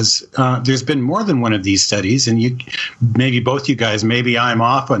there's been more than one of these studies, and maybe both you guys, maybe I'm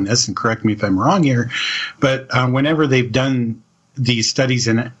off on this, and correct me if I'm wrong here, but whenever they've done these studies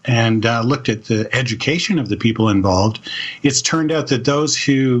and looked at the education of the people involved, it's turned out that those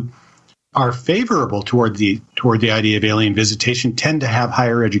who are favorable toward the idea of alien visitation tend to have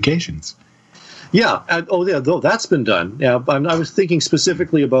higher educations. Yeah. Though that's been done. Yeah. I was thinking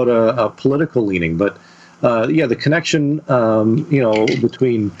specifically about a political leaning, but the connection,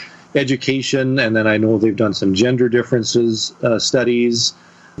 between education, and then I know they've done some gender differences studies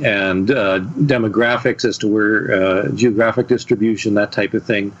and demographics as to where geographic distribution, that type of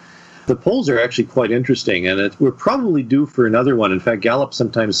thing. The polls are actually quite interesting, and we're probably due for another one. In fact, Gallup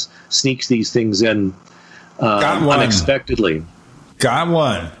sometimes sneaks these things in unexpectedly. Got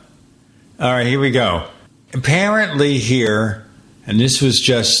one. All right, here we go. Apparently here, and this was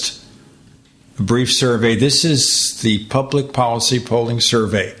just a brief survey, this is the Public Policy Polling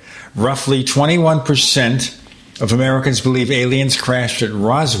Survey. Roughly 21% of Americans believe aliens crashed at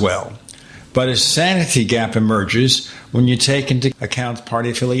Roswell, but a sanity gap emerges when you take into account party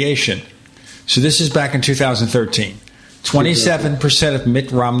affiliation. So this is back in 2013. 27% of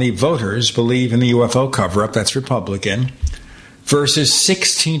Mitt Romney voters believe in the UFO cover-up, that's Republican, versus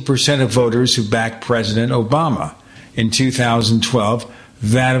 16% of voters who backed President Obama in 2012.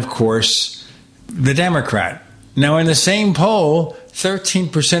 That, of course, the Democrat. Now, in the same poll,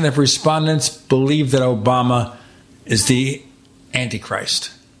 13% of respondents believe that Obama is the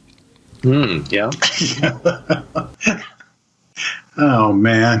Antichrist. Yeah. Oh,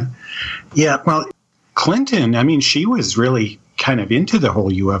 man. Yeah, well, Clinton, I mean, she was really kind of into the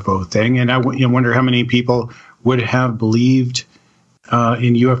whole UFO thing, and I wonder how many people would have believed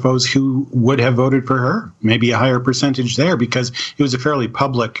in UFOs who would have voted for her. Maybe a higher percentage there, because it was a fairly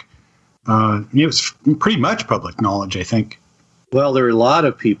public, it was pretty much public knowledge, I think. Well, there are a lot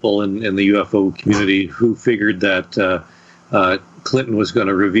of people in the UFO community who figured that Clinton was going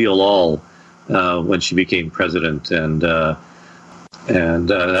to reveal all when she became president, and that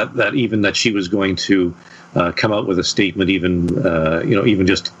even that she was going to come out with a statement, even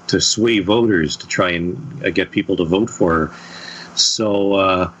just to sway voters to try and get people to vote for her.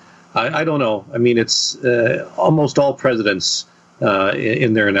 So I don't know. I mean, it's almost all presidents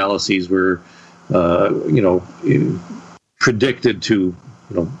in their analyses were predicted to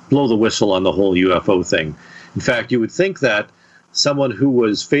blow the whistle on the whole UFO thing. In fact, you would think that someone who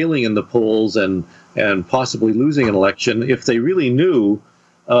was failing in the polls and possibly losing an election, if they really knew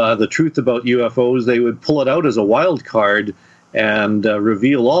the truth about UFOs, they would pull it out as a wild card and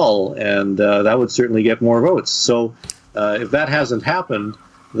reveal all, and that would certainly get more votes. So if that hasn't happened,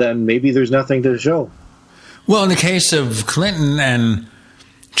 then maybe there's nothing to show. Well, in the case of Clinton and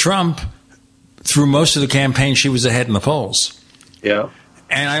Trump, through most of the campaign, she was ahead in the polls. Yeah.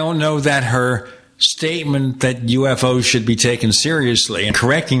 And I don't know that her statement that UFOs should be taken seriously and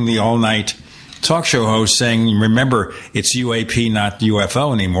correcting the all-night talk show host saying, remember, it's UAP, not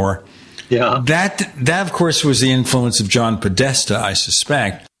UFO anymore. Yeah. That of course, was the influence of John Podesta, I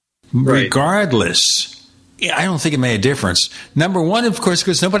suspect. Right. Regardless, I don't think it made a difference. Number one, of course,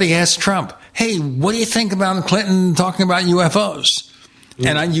 because nobody asked Trump, hey, what do you think about Clinton talking about UFOs?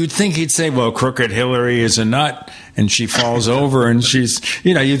 And you'd think he'd say, well, crooked Hillary is a nut, and she falls over, and she's,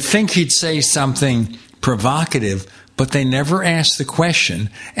 you'd think he'd say something provocative, but they never asked the question.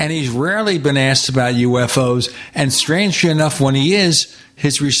 And he's rarely been asked about UFOs. And strangely enough, when he is,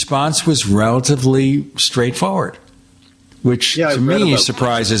 his response was relatively straightforward, which to me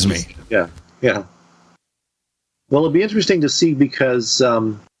surprises me. Yeah. Well, it'll be interesting to see because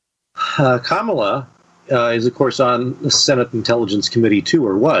Kamala is, of course, on the Senate Intelligence Committee, too,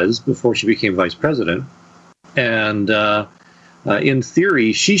 or was, before she became vice president. And in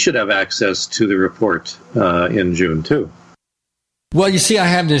theory, she should have access to the report in June, too. Well, you see, I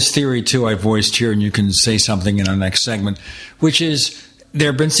have this theory, too, I voiced here, and you can say something in our next segment, which is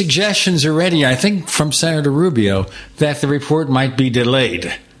there have been suggestions already, I think, from Senator Rubio, that the report might be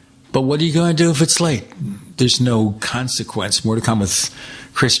delayed. But what are you going to do if it's late? There's no consequence. More to come with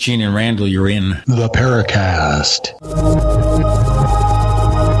Chris, Gene, and Randall. You're in the Paracast.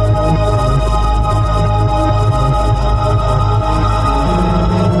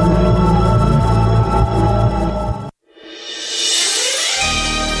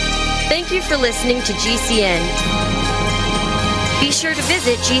 Thank you for listening to GCN. Be sure to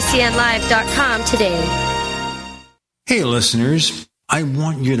visit GCNlive.com today. Hey, listeners. I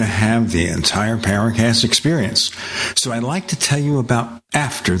want you to have the entire Paracast experience. So I'd like to tell you about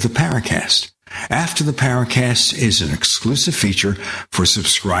After the Paracast. After the Paracast is an exclusive feature for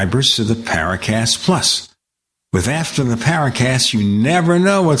subscribers to the Paracast Plus. With After the Paracast, you never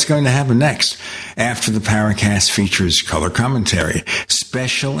know what's going to happen next. After the Paracast features color commentary,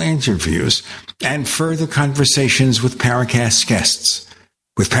 special interviews, and further conversations with Paracast guests.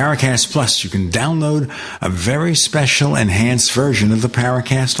 With Paracast Plus, you can download a very special enhanced version of the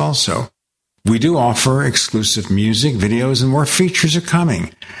Paracast also. We do offer exclusive music, videos, and more features are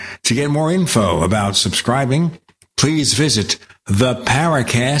coming. To get more info about subscribing, please visit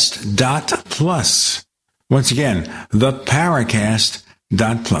theparacast.plus. Once again,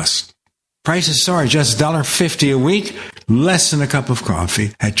 theparacast.plus. Prices are just $1.50 a week, less than a cup of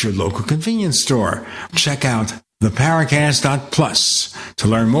coffee at your local convenience store. Check out theparacast.plus to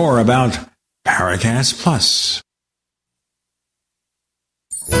learn more about Paracast Plus.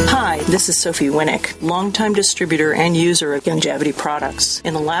 Hi, this is Sophie Winnick, longtime distributor and user of Longevity products.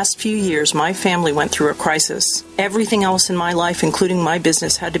 In the last few years, my family went through a crisis. Everything else in my life, including my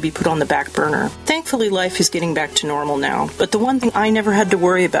business, had to be put on the back burner. Thankfully, life is getting back to normal now. But the one thing I never had to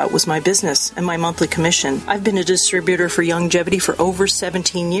worry about was my business and my monthly commission. I've been a distributor for Longevity for over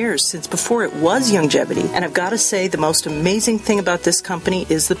 17 years, since before it was Longevity. And I've got to say, the most amazing thing about this company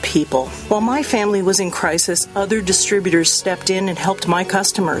is the people. While my family was in crisis, other distributors stepped in and helped my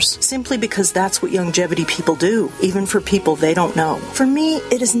customers, simply because that's what Longevity people do, even for people they don't know. For me,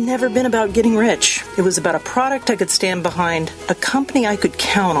 it has never been about getting rich. It was about a product I could stand behind, a company I could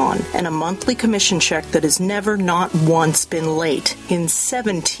count on, and a monthly commission check that has never, not once, been late in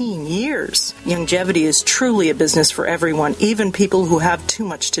 17 years. Longevity is truly a business for everyone, even people who have too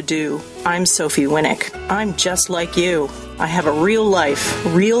much to do. I'm Sophie Winnick. I'm just like you. I have a real life,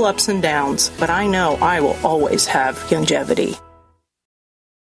 real ups and downs, but I know I will always have Longevity.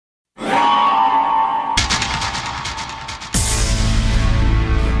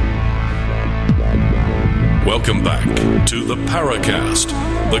 Welcome back to the Paracast,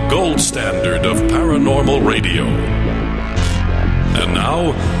 the gold standard of paranormal radio. And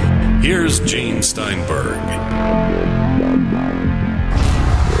now, here's Gene Steinberg.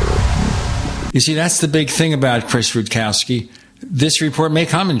 You see, that's the big thing about Chris Rutkowski. This report may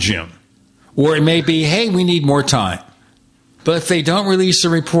come in June. Or it may be, hey, we need more time. But if they don't release the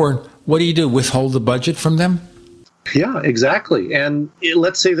report, what do? Withhold the budget from them? Yeah, exactly. And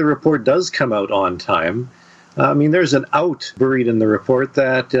let's say the report does come out on time. I mean, there's an out buried in the report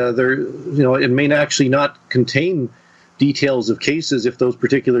that it may actually not contain details of cases if those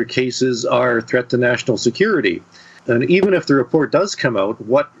particular cases are a threat to national security. And even if the report does come out,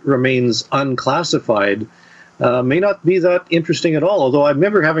 what remains unclassified may not be that interesting at all. Although I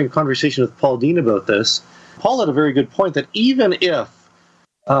remember having a conversation with Paul Dean about this. Paul had a very good point that even if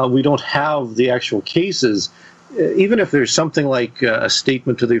we don't have the actual cases, even if there's something like a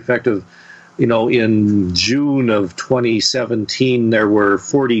statement to the effect of, in June of 2017, there were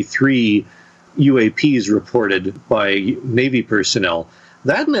 43 UAPs reported by Navy personnel.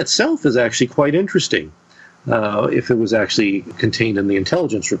 That in itself is actually quite interesting, if it was actually contained in the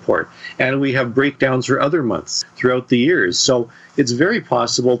intelligence report. And we have breakdowns for other months throughout the years. So it's very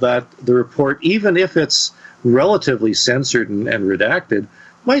possible that the report, even if it's relatively censored and redacted,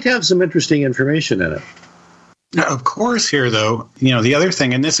 might have some interesting information in it. Now, of course, here, though, the other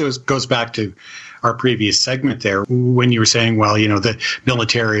thing, and this goes back to our previous segment there, when you were saying, well, the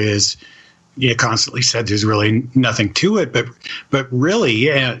military is, you constantly said there's really nothing to it, but really,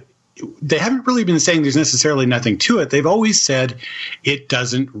 they haven't really been saying there's necessarily nothing to it. They've always said it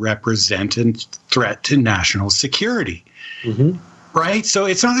doesn't represent a threat to national security. Mm-hmm. Right? So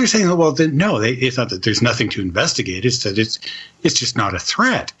it's not they're saying, it's not that there's nothing to investigate. It's that it's just not a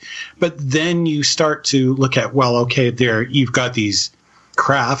threat. But then you start to look at, you've got these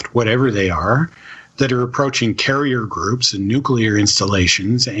craft, whatever they are, that are approaching carrier groups and nuclear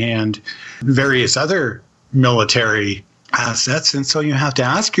installations and various other military assets. And so you have to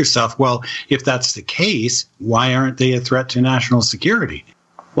ask yourself, well, if that's the case, why aren't they a threat to national security?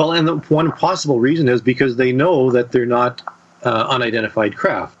 Well, and the one possible reason is because they know that they're not unidentified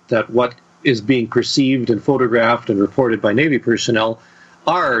craft, that what is being perceived and photographed and reported by Navy personnel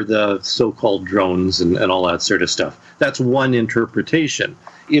are the so-called drones and all that sort of stuff. That's one interpretation.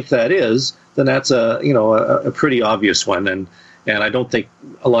 If that is, then that's a pretty obvious one, and I don't think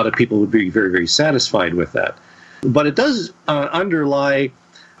a lot of people would be very, very satisfied with that. But it does underlie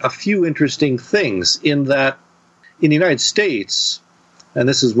a few interesting things in that in the United States, and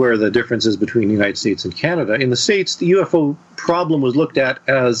this is where the difference is between the United States and Canada. In the States, the UFO problem was looked at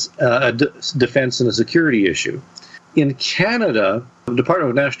as a defense and a security issue. In Canada, the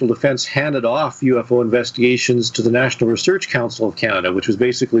Department of National Defense handed off UFO investigations to the National Research Council of Canada, which was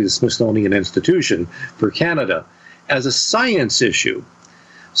basically the Smithsonian Institution for Canada, as a science issue.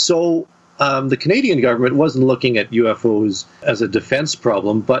 So the Canadian government wasn't looking at UFOs as a defense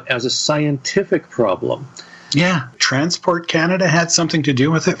problem, but as a scientific problem. Yeah, Transport Canada had something to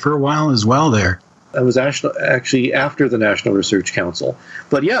do with it for a while as well there. It was actually after the National Research Council.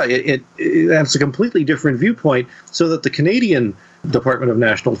 But yeah, it's a completely different viewpoint, so that the Canadian Department of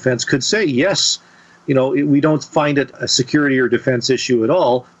National Defense could say, yes, we don't find it a security or defense issue at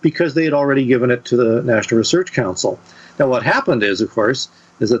all, because they had already given it to the National Research Council. Now, what happened is, of course,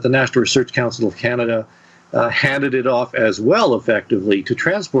 is that the National Research Council of Canada handed it off as well, effectively, to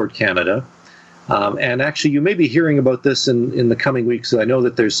Transport Canada. And actually, you may be hearing about this in the coming weeks. I know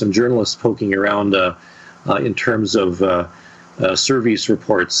that there's some journalists poking around in terms of service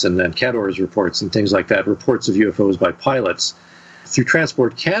reports and then CADOR's reports and things like that, reports of UFOs by pilots. Through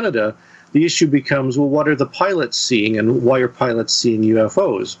Transport Canada, the issue becomes, well, what are the pilots seeing and why are pilots seeing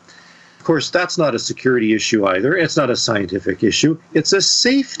UFOs? Of course, that's not a security issue either. It's not a scientific issue. It's a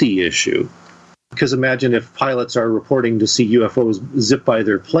safety issue. Because imagine if pilots are reporting to see UFOs zip by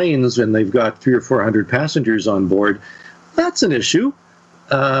their planes and they've got 300 or 400 passengers on board. That's an issue.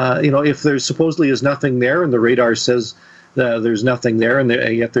 If there supposedly is nothing there and the radar says there's nothing there and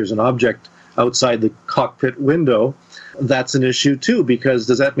yet there's an object outside the cockpit window, that's an issue too, because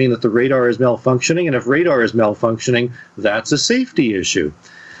does that mean that the radar is malfunctioning? And if radar is malfunctioning, that's a safety issue.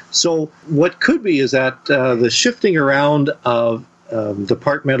 So what could be is that the shifting around of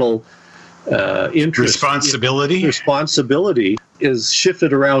departmental responsibility is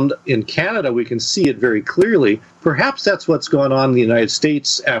shifted around in Canada. We can see it very clearly. Perhaps that's what's going on in the United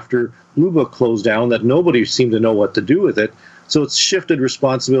States after Blue Book closed down, that nobody seemed to know what to do with it. So it's shifted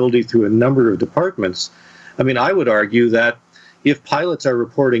responsibility through a number of departments. I mean, I would argue that if pilots are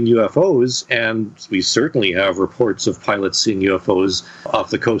reporting UFOs, and we certainly have reports of pilots seeing UFOs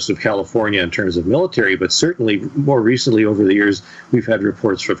off the coast of California in terms of military, but certainly more recently over the years, we've had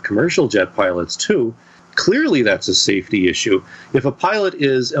reports from commercial jet pilots too. Clearly, that's a safety issue. If a pilot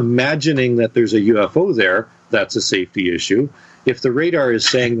is imagining that there's a UFO there, that's a safety issue. If the radar is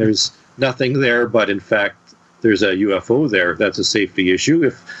saying there's nothing there, but in fact there's a UFO there, that's a safety issue.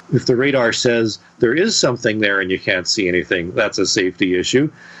 If the radar says there is something there and you can't see anything, that's a safety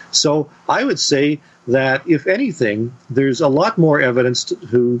issue. So I would say that, if anything, there's a lot more evidence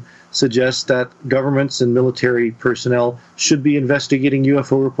to suggest that governments and military personnel should be investigating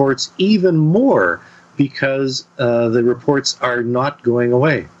UFO reports even more, because the reports are not going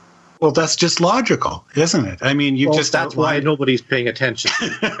away. Well, that's just logical, isn't it? I mean, that's why nobody's paying attention to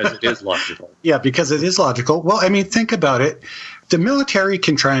it, because it is logical. Yeah, because it is logical. Well, I mean, think about it. the military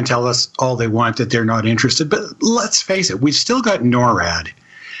can try and tell us all they want that they're not interested, but let's face it, we've still got NORAD.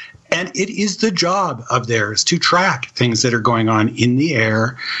 And it is the job of theirs to track things that are going on in the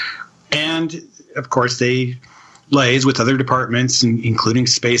air. And, of course, they liaise with other departments, including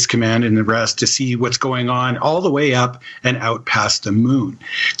Space Command and the rest, to see what's going on all the way up and out past the moon.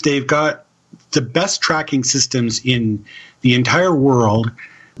 They've got the best tracking systems in the entire world,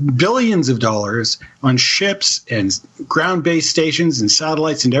 billions of dollars on ships and ground-based stations and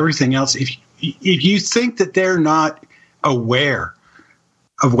satellites and everything else. If you think that they're not aware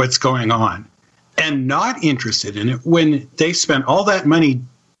of what's going on and not interested in it when they spent all that money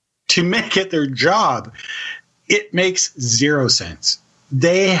to make it their job, it makes zero sense.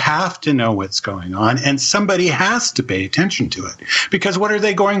 They have to know what's going on, and somebody has to pay attention to it. Because what are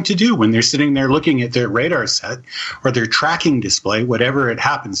they going to do when they're sitting there looking at their radar set or their tracking display, whatever it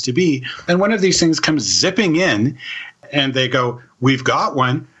happens to be, and one of these things comes zipping in and they go, "We've got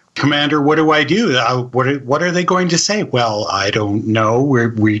one. Commander, what do I do?" What are they going to say? Well, I don't know.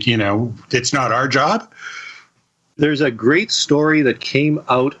 We it's not our job. There's a great story that came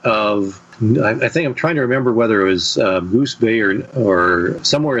out of, I think I'm trying to remember whether it was Goose Bay or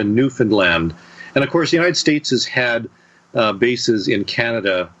somewhere in Newfoundland. And of course, the United States has had bases in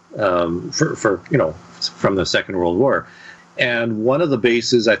Canada for from the Second World War. And one of the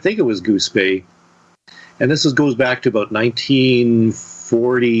bases, I think it was Goose Bay, and this goes back to about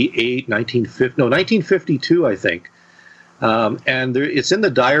 1952, I think. And it's in the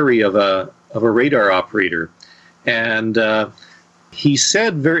diary of a radar operator. And he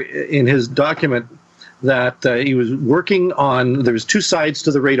said in his document that he was working on, there was two sides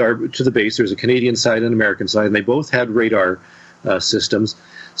to the radar, to the base. There's a Canadian side and an American side, and they both had radar systems.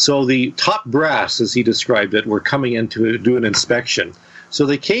 So the top brass, as he described it, were coming in to do an inspection. So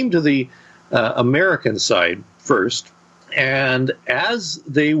they came to the American side first, and as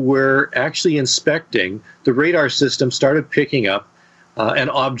they were actually inspecting, the radar system started picking up an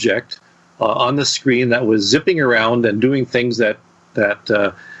object on the screen that was zipping around and doing things that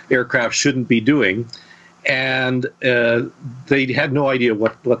aircraft shouldn't be doing. And they had no idea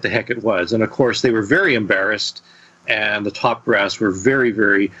what the heck it was. And of course, they were very embarrassed, and the top brass were very,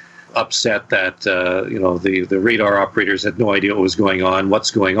 very upset that the radar operators had no idea what was going on, what's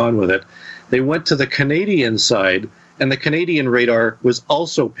going on with it. They went to the Canadian side, and the Canadian radar was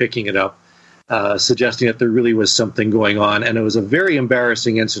also picking it up, suggesting that there really was something going on. And it was a very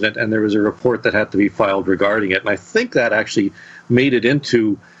embarrassing incident, and there was a report that had to be filed regarding it. And I think that actually made it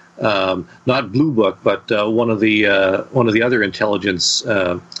into not Blue Book, but one of the other intelligence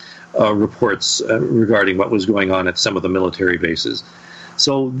reports regarding what was going on at some of the military bases.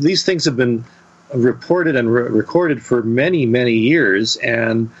 So these things have been reported and recorded for many, many years,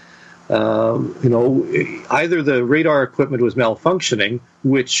 and either the radar equipment was malfunctioning,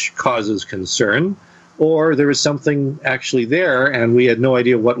 which causes concern, or there was something actually there and we had no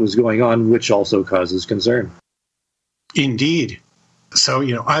idea what was going on, which also causes concern. Indeed. So,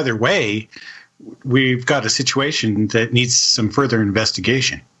 either way, we've got a situation that needs some further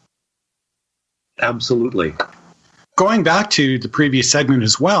investigation. Absolutely. Going back to the previous segment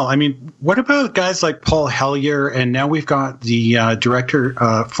as well, I mean, what about guys like Paul Hellyer, and now we've got the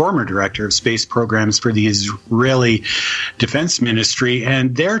former director of space programs for the Israeli Defense Ministry,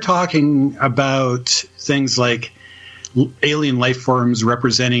 and they're talking about things like alien life forms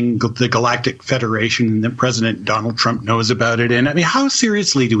representing the Galactic Federation, and that President Donald Trump knows about it. And I mean, how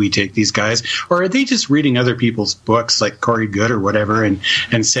seriously do we take these guys? Or are they just reading other people's books like Corey Good or whatever and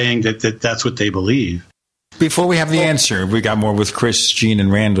saying that that's what they believe? Before we have the answer, we got more with Chris, Gene, and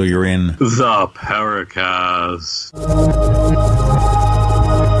Randall. You're in the Paracast.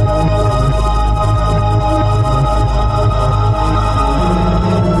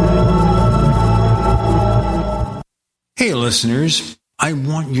 Hey, listeners. I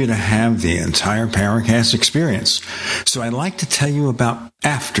want you to have the entire Paracast experience. So I'd like to tell you about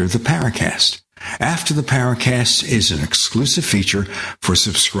After the Paracast. After the Paracast is an exclusive feature for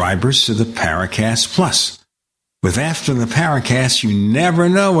subscribers to the Paracast Plus. With After the Paracast, you never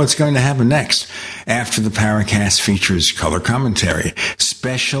know what's going to happen next. After the Paracast features color commentary,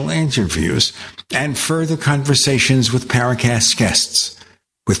 special interviews, and further conversations with Paracast guests.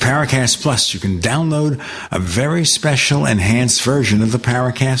 With Paracast Plus, you can download a very special enhanced version of the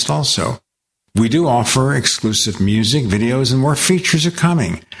Paracast also. We do offer exclusive music, videos, and more features are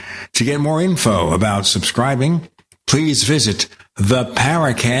coming. To get more info about subscribing, please visit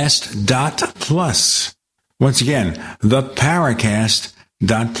theparacast.plus. Once again,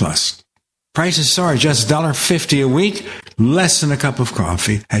 theparacast.plus. Prices are just $1.50 a week, less than a cup of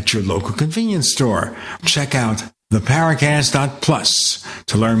coffee at your local convenience store. Check out theparacast.plus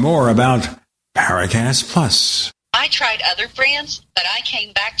to learn more about Paracast Plus. I tried other brands, but I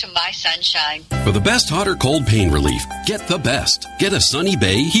came back to my Sunshine. For the best hot or cold pain relief, get the best. Get a Sunny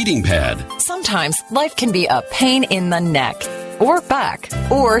Bay heating pad. Sometimes life can be a pain in the neck, or back,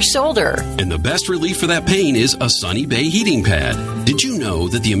 or shoulder. And the best relief for that pain is a Sunny Bay heating pad. Did you know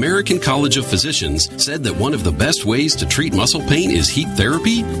that the American College of Physicians said that one of the best ways to treat muscle pain is heat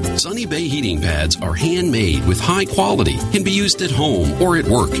therapy? Sunny Bay heating pads are handmade with high quality, can be used at home or at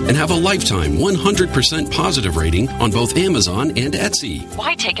work, and have a lifetime 100% positive rating on both Amazon and Etsy.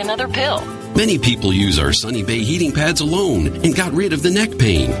 Why take another pill? Many people use our Sunny Bay heating pads alone and got rid of the neck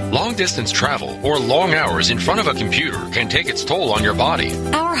pain. Long-distance travel or long hours in front of a computer can take its toll on your body.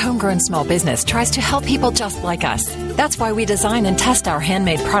 Our homegrown small business tries to help people just like us. That's why we design and test our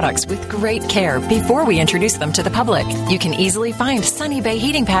handmade products with great care before we introduce them to the public. You can easily find Sunny Bay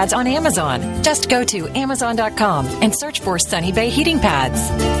heating pads on Amazon. Just go to Amazon.com and search for Sunny Bay heating pads.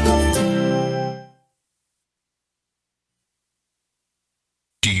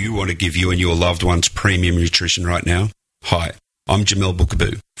 Do you want to give you and your loved ones premium nutrition right now? Hi, I'm Jamel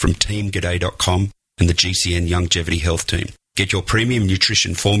Bookaboo from TeamGaday.com and the GCN Longevity Health Team. Get your premium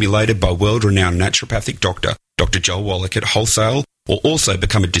nutrition formulated by world-renowned naturopathic doctor, Dr. Joel Wallach at wholesale, or also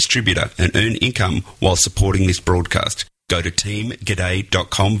become a distributor and earn income while supporting this broadcast. Go to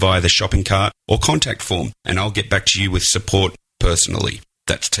TeamGaday.com via the shopping cart or contact form, and I'll get back to you with support personally.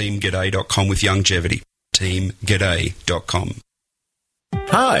 That's TeamGaday.com with longevity. TeamGaday.com.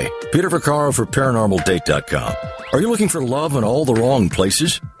 Hi, Peter Vaccaro for ParanormalDate.com. Are you looking for love in all the wrong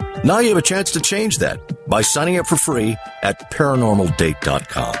places? Now you have a chance to change that by signing up for free at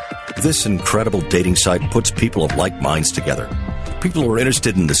ParanormalDate.com. This incredible dating site puts people of like minds together. People who are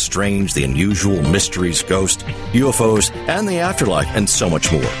interested in the strange, the unusual, mysteries, ghosts, UFOs, and the afterlife, and so much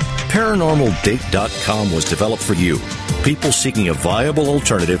more. ParanormalDate.com was developed for you, people seeking a viable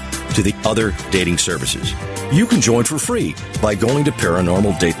alternative to the other dating services. You can join for free by going to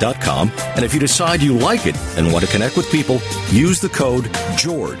ParanormalDate.com, and if you decide you like it and want to connect with people, use the code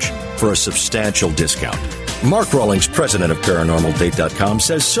GEORGE for a substantial discount. Mark Rawlings, president of ParanormalDate.com,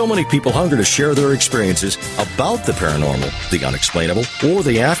 says so many people hunger to share their experiences about the paranormal, the unexplainable, or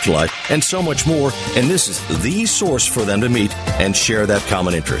the afterlife, and so much more, and this is the source for them to meet and share that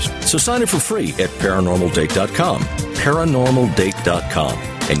common interest. So sign up for free at ParanormalDate.com, ParanormalDate.com,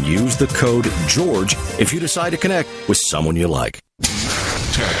 and use the code GEORGE if you decide to connect with someone you like.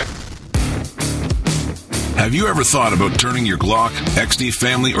 Have you ever thought about turning your Glock, XD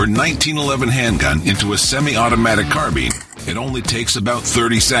Family, or 1911 handgun into a semi-automatic carbine? It only takes about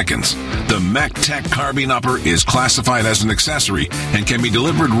 30 seconds. The MacTech Carbine Upper is classified as an accessory and can be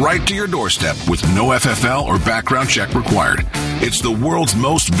delivered right to your doorstep with no FFL or background check required. It's the world's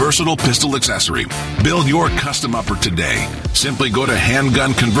most versatile pistol accessory. Build your custom upper today. Simply go to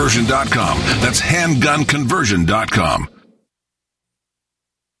handgunconversion.com. That's handgunconversion.com.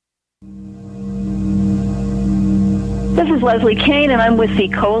 This is Leslie Kane, and I'm with the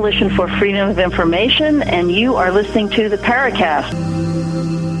Coalition for Freedom of Information, and you are listening to the Paracast.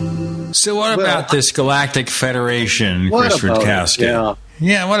 So what about this Galactic Federation, Chris Rutkowski?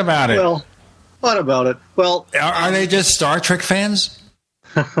 Yeah, what about it? Well, what about it? Well, are they just Star Trek fans?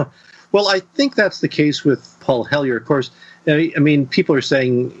 Well, I think that's the case with Paul Hellyer. Of course, I mean, people are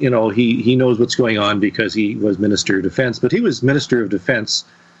saying, you know, he knows what's going on because he was Minister of Defense, but he was Minister of Defense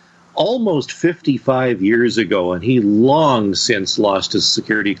almost 55 years ago, and he long since lost his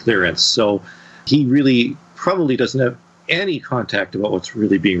security clearance. So he really probably doesn't have any contact about what's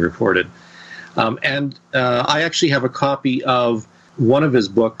really being reported. And I actually have a copy of one of his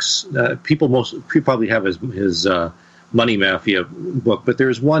books. People probably have his Money Mafia book, but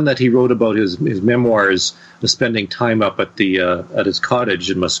there's one that he wrote about his memoirs of spending time up at his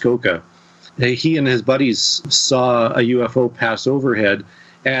cottage in Muskoka. He and his buddies saw a UFO pass overhead,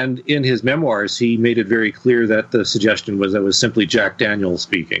 and in his memoirs, he made it very clear that the suggestion was that it was simply Jack Daniels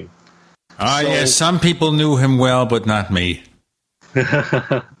speaking. Yes, some people knew him well, but not me.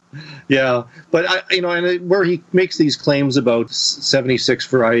 Yeah, but and where he makes these claims about 76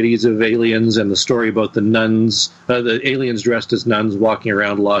 varieties of aliens and the story about the nuns, the aliens dressed as nuns walking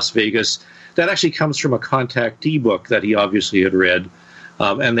around Las Vegas, that actually comes from a contactee book that he obviously had read.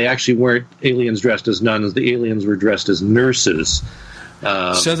 And they actually weren't aliens dressed as nuns; the aliens were dressed as nurses.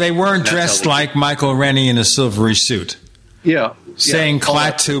 So they weren't dressed like Michael Rennie in a silvery suit. Yeah. Saying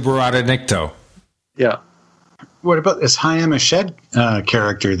Klaatu Barada Nikto. Yeah. What about this Hayam Ashed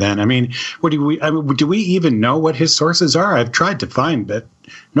character then? I mean, do we even know what his sources are? I've tried to find, but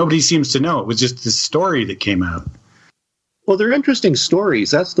nobody seems to know. It was just this story that came out. Well, they're interesting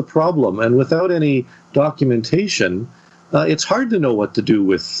stories. That's the problem. And without any documentation, it's hard to know what to do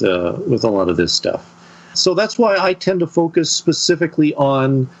with a lot of this stuff. So that's why I tend to focus specifically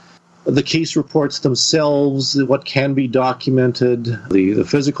on the case reports themselves, what can be documented, the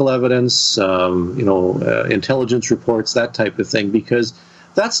physical evidence, intelligence reports, that type of thing, because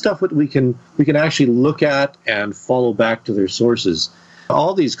that's stuff that we can actually look at and follow back to their sources.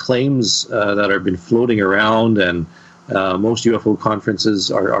 All these claims that have been floating around, and most UFO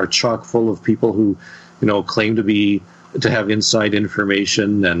conferences are chock full of people who, claim to have inside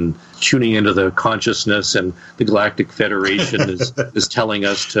information and tuning into the consciousness, and the Galactic Federation is telling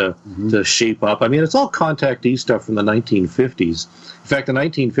us to shape up. I mean, it's all contactee stuff from the 1950s. In fact, the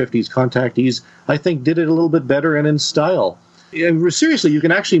 1950s contactees, I think, did it a little bit better and in style. And seriously, you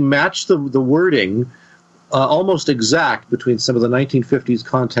can actually match the wording almost exact between some of the 1950s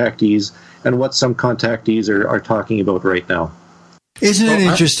contactees and what some contactees are talking about right now. Isn't it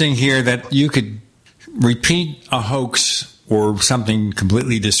interesting here that you could repeat a hoax or something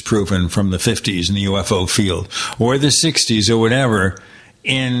completely disproven from the 50s in the UFO field, or the 60s or whatever,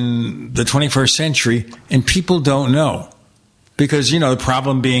 in the 21st century, and people don't know? Because, the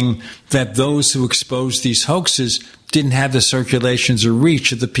problem being that those who exposed these hoaxes didn't have the circulations or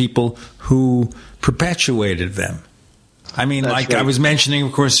reach of the people who perpetuated them. I mean, that's right. I was mentioning,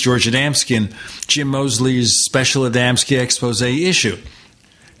 of course, George Adamski and Jim Moseley's special Adamski expose issue.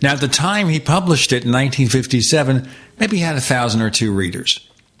 Now, at the time he published it in 1957, maybe he had 1,000 or 2 readers.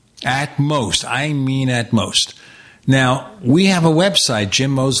 At most. I mean at most. Now, we have a website,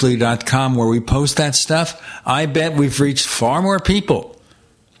 jimmoseley.com, where we post that stuff. I bet we've reached far more people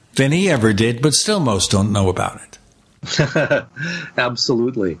than he ever did, but still most don't know about it.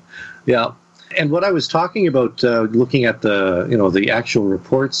 Absolutely. Yeah. And what I was talking about, looking at the actual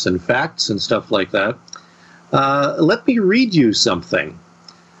reports and facts and stuff like that, let me read you something.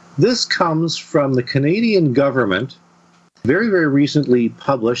 This comes from the Canadian government, very, very recently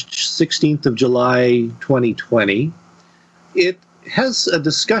published, 16th of July, 2020. It has a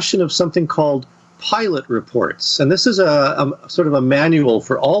discussion of something called pilot reports. And this is a sort of a manual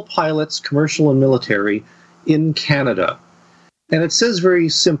for all pilots, commercial and military, in Canada. And it says very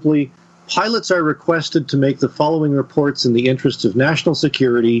simply, pilots are requested to make the following reports in the interest of national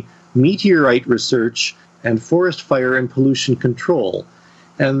security, meteorite research, and forest fire and pollution control.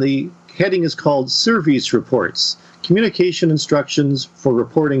 And the heading is called Service Reports, Communication Instructions for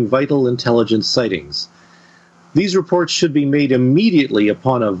Reporting Vital Intelligence Sightings. These reports should be made immediately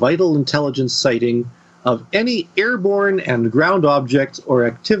upon a vital intelligence sighting of any airborne and ground objects or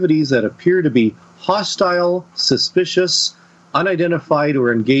activities that appear to be hostile, suspicious, unidentified,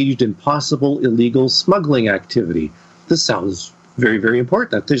 or engaged in possible illegal smuggling activity. This sounds very, very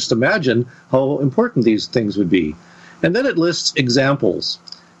important. Just imagine how important these things would be. And then it lists examples.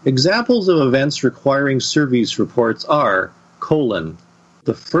 Examples of events requiring service reports are,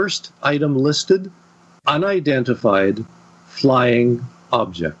 the first item listed, unidentified flying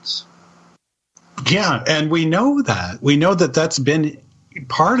objects. Yeah, and we know that. We know that that's been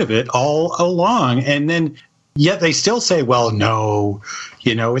part of it all along. And then yet they still say, well, no,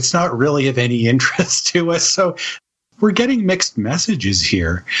 it's not really of any interest to us. So we're getting mixed messages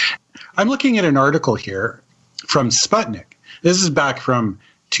here. I'm looking at an article here from Sputnik. This is back from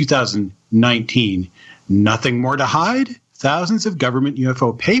 2019. Nothing more to hide? Thousands of government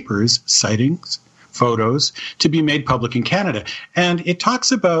UFO papers, sightings, photos to be made public in Canada. And it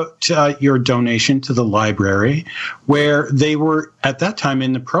talks about your donation to the library, where they were at that time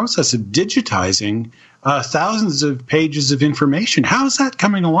in the process of digitizing thousands of pages of information. How's that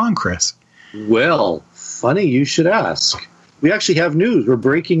coming along, Chris? Well, funny you should ask. We actually have news. We're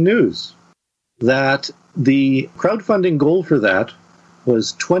breaking news that the crowdfunding goal for that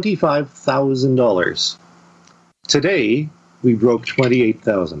was $25,000. Today, we broke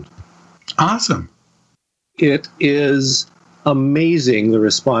 $28,000. Awesome. It is amazing the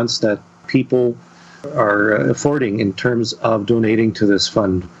response that people are affording in terms of donating to this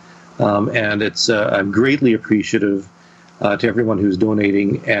fund. And it's I'm greatly appreciative to everyone who's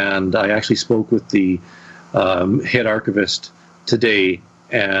donating. And I actually spoke with the head archivist today,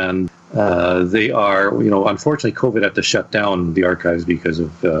 and they are, unfortunately, COVID had to shut down the archives because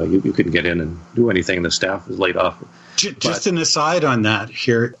of you couldn't get in and do anything. The staff was laid off. Just an aside on that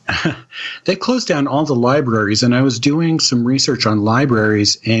here, they closed down all the libraries, and I was doing some research on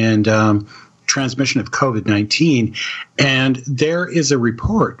libraries and transmission of COVID-19, and there is a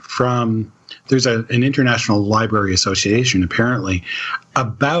report from, there's an International Library Association, apparently,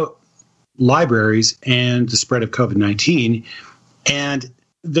 about libraries and the spread of COVID-19, and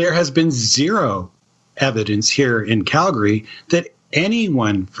there has been zero evidence here in Calgary that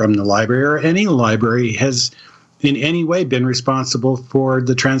anyone from the library or any library has in any way been responsible for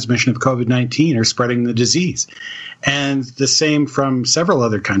the transmission of COVID-19 or spreading the disease. And the same from several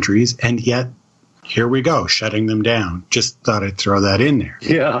other countries, and yet here we go, shutting them down. Just thought I'd throw that in there.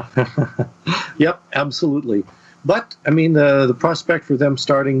 Yeah. Yep, absolutely. But, I mean, the prospect for them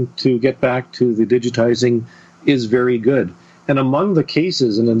starting to get back to the digitizing is very good. And among the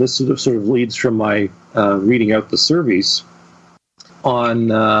cases, and then this sort of leads from my reading out the surveys, on,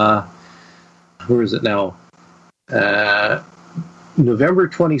 where is it now? November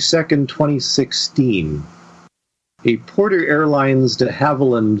 22nd, 2016, a Porter Airlines de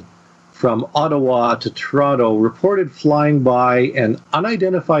Havilland from Ottawa to Toronto reported flying by an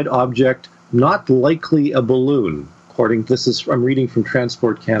unidentified object, not likely a balloon. I'm reading from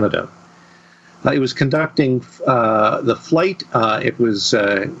Transport Canada. It was conducting the flight. It was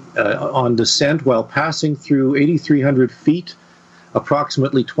on descent while passing through 8,300 feet,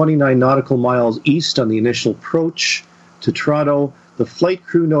 approximately 29 nautical miles east on the initial approach to Toronto. The flight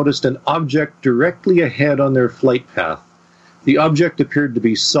crew noticed an object directly ahead on their flight path. The object appeared to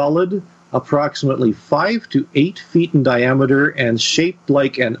be solid, approximately 5 to 8 feet in diameter and shaped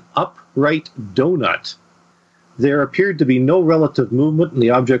like an upright donut. There appeared to be no relative movement, and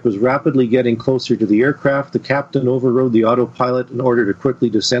the object was rapidly getting closer to the aircraft. The captain overrode the autopilot in order to quickly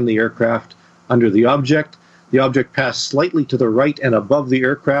descend the aircraft under the object. The object passed slightly to the right and above the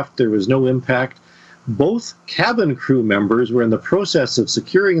aircraft. There was no impact. Both cabin crew members were in the process of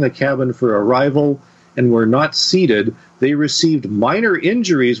securing the cabin for arrival and were not seated. They received minor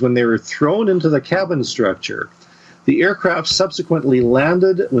injuries when they were thrown into the cabin structure. The aircraft subsequently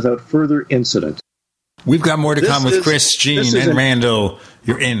landed without further incident. We've got more to come with Chris, Gene, and Randall.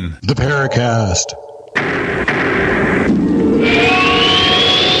 You're in the Paracast.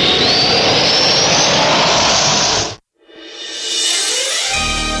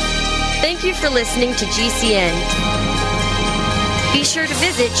 Thank you for listening to GCN. Be sure to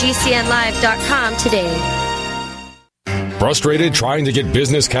visit GCNlive.com today. Frustrated trying to get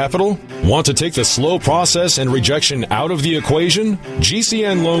business capital? Want to take the slow process and rejection out of the equation?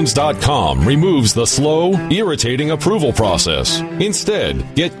 GCNloans.com removes the slow, irritating approval process.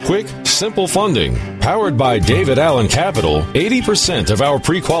 Instead, get quick, simple funding. Powered by David Allen Capital, 80% of our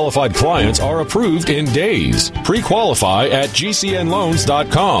pre-qualified clients are approved in days. Pre-qualify at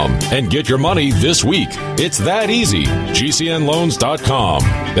GCNloans.com and get your money this week. It's that easy. GCNloans.com.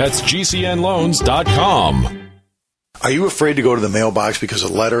 That's GCNloans.com. Are you afraid to go to the mailbox because of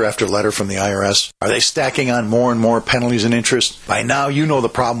letter after letter from the IRS? Are they stacking on more and more penalties and interest? By now, you know the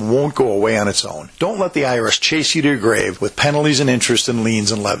problem won't go away on its own. Don't let the IRS chase you to your grave with penalties and interest and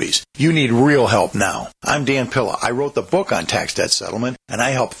liens and levies. You need real help now. I'm Dan Pilla. I wrote the book on tax debt settlement, and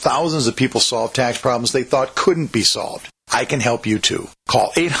I help thousands of people solve tax problems they thought couldn't be solved. I can help you too.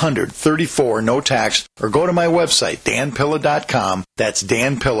 Call 800-34-NO-TAX or go to my website, danpilla.com. That's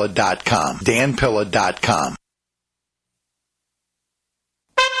danpilla.com. danpilla.com.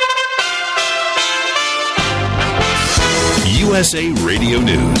 USA Radio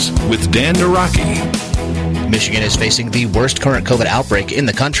News with Dan Naraki. Michigan is facing the worst current COVID outbreak in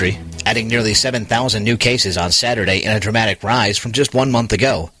the country, adding nearly 7,000 new cases on Saturday in a dramatic rise from just 1 month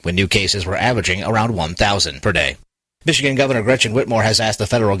ago, when new cases were averaging around 1,000 per day. Michigan Governor Gretchen Whitmer has asked the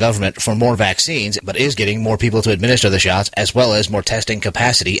federal government for more vaccines, but is getting more people to administer the shots, as well as more testing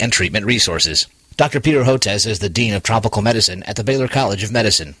capacity and treatment resources. Dr. Peter Hotez is the Dean of Tropical Medicine at the Baylor College of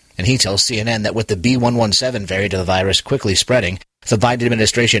Medicine, and he tells CNN that with the B117 variant of the virus quickly spreading, the Biden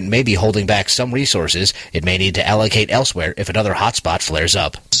administration may be holding back some resources it may need to allocate elsewhere if another hotspot flares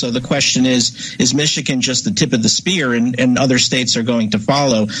up. So the question is Michigan just the tip of the spear and other states are going to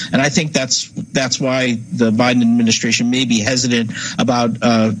follow? And I think that's why the Biden administration may be hesitant about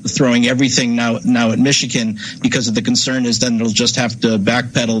throwing everything now at Michigan, because of the concern is then they'll just have to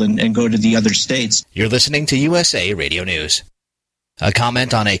backpedal and go to the other states. You're listening to USA Radio News. A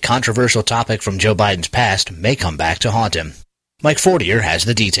comment on a controversial topic from Joe Biden's past may come back to haunt him. Mike Fortier has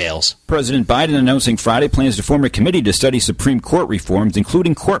the details. President Biden announcing Friday plans to form a committee to study Supreme Court reforms,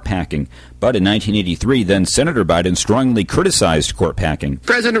 including court packing. But in 1983, then Senator Biden strongly criticized court packing.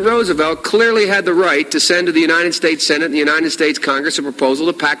 President Roosevelt clearly had the right to send to the United States Senate and the United States Congress a proposal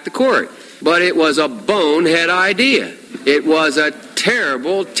to pack the court. But it was a bonehead idea. It was a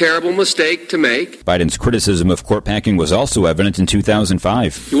terrible, terrible mistake to make. Biden's criticism of court packing was also evident in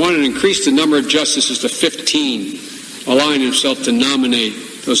 2005. He wanted to increase the number of justices to 15. Allowing himself to nominate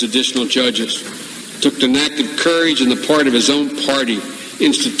those additional judges. Took an act of courage on the part of his own party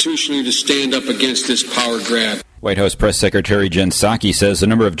institutionally to stand up against this power grab. White House Press Secretary Jen Psaki says the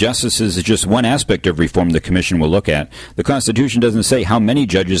number of justices is just one aspect of reform the commission will look at. The Constitution doesn't say how many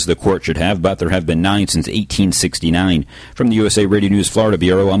judges the court should have, but there have been 9 since 1869. From the USA Radio News Florida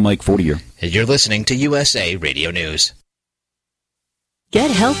Bureau, I'm Mike Fortier. You're listening to USA Radio News.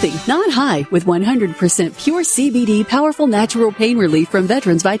 Get healthy, not high, with 100% pure CBD powerful natural pain relief from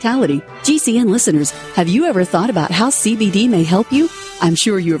Veterans Vitality. GCN listeners, have you ever thought about how CBD may help you? I'm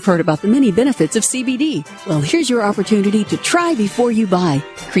sure you have heard about the many benefits of CBD. Well, here's your opportunity to try before you buy.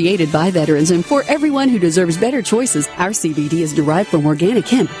 Created by veterans and for everyone who deserves better choices, our CBD is derived from organic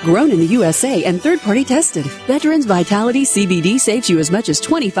hemp, grown in the USA and third-party tested. Veterans Vitality CBD saves you as much as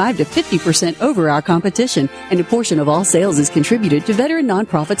 25 to 50% over our competition, and a portion of all sales is contributed to veteran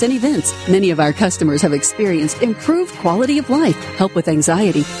nonprofits and events. Many of our customers have experienced improved quality of life, help with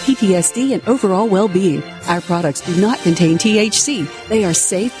anxiety, PTSD, and overall well-being. Our products do not contain THC. They are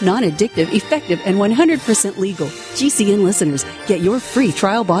safe, non-addictive, effective, and 100% legal. GCN listeners, get your free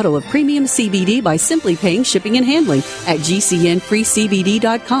trial bottle of premium CBD by simply paying shipping and handling at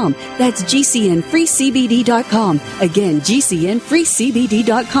GCNFreeCBD.com. That's GCNFreeCBD.com. Again,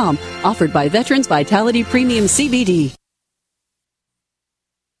 GCNFreeCBD.com. Offered by Veterans Vitality Premium CBD.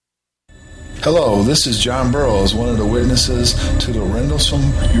 Hello, this is John Burroughs, one of the witnesses to the Rendlesham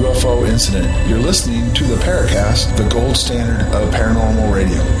UFO incident. You're listening to the Paracast, the gold standard of paranormal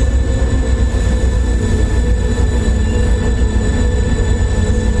radio.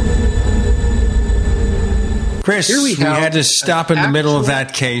 Chris, we had to stop in the middle of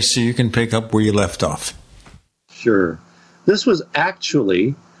that case so you can pick up where you left off. Sure. This was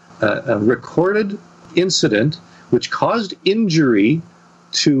actually a recorded incident which caused injury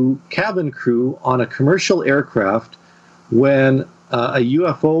to cabin crew on a commercial aircraft when a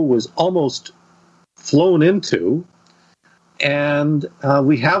UFO was almost flown into. And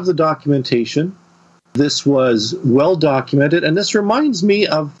we have the documentation. This was well documented, and this reminds me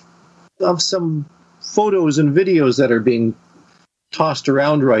of some photos and videos that are being tossed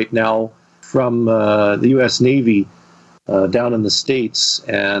around right now from the U.S. Navy down in the States,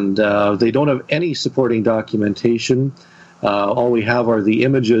 and they don't have any supporting documentation. All we have are the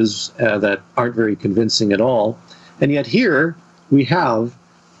images that aren't very convincing at all. And yet here we have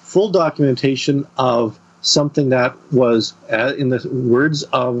full documentation of something that was, in the words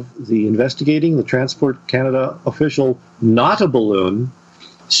of the Transport Canada official, not a balloon,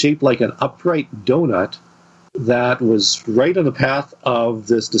 shaped like an upright donut that was right on the path of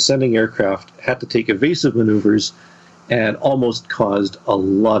this descending aircraft, had to take evasive maneuvers, and almost caused a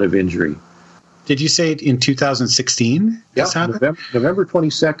lot of injury. Did you say it in 2016? Yeah, November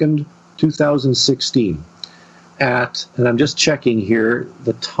 22nd, 2016. And I'm just checking here,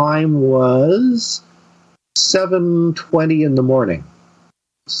 the time was 7:20 in the morning.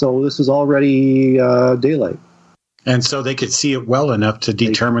 So this is already daylight. And so they could see it well enough to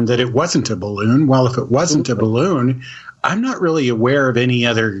determine that it wasn't a balloon. Well, if it wasn't a balloon, I'm not really aware of any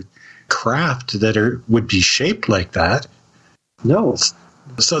other craft that would be shaped like that. No.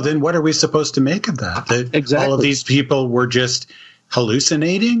 So then what are we supposed to make of that? That exactly. All of these people were just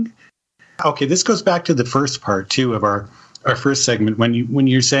hallucinating? Okay, this goes back to the first part, too, of our first segment, when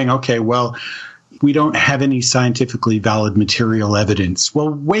you're saying, okay, well, we don't have any scientifically valid material evidence. Well,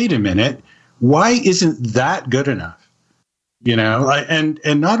 wait a minute. Why isn't that good enough? You know, and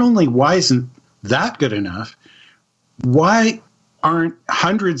not only why isn't that good enough, why aren't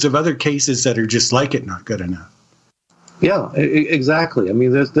hundreds of other cases that are just like it not good enough? Yeah, exactly. I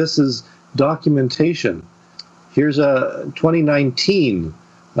mean, this is documentation. Here's a 2019,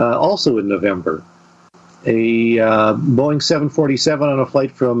 also in November, a Boeing 747 on a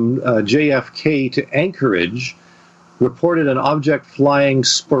flight from JFK to Anchorage reported an object flying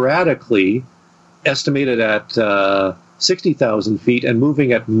sporadically, estimated at 60,000 feet and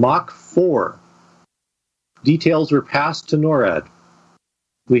moving at Mach 4. Details were passed to NORAD.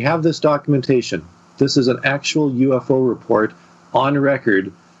 We have this documentation. This is an actual UFO report on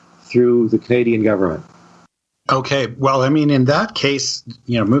record through the Canadian government. Okay, well, I mean, in that case,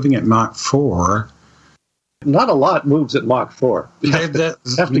 moving at Mach 4... Not a lot moves at Mach 4. You have to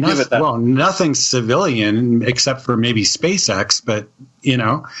give it that. Well, nothing civilian except for maybe SpaceX, but,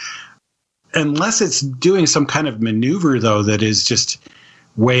 unless it's doing some kind of maneuver, though, that is just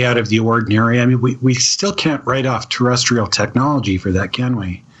way out of the ordinary. I mean, we still can't write off terrestrial technology for that, can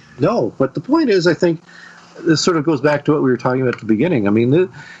we? No, but the point is, I think this sort of goes back to what we were talking about at the beginning. I mean,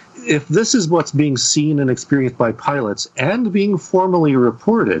 if this is what's being seen and experienced by pilots and being formally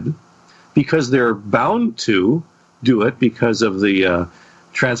reported, because they're bound to do it because of the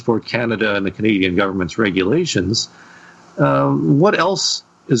Transport Canada and the Canadian government's regulations, what else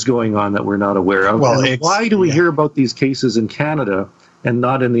is going on that we're not aware of? Well, why do we hear about these cases in Canada and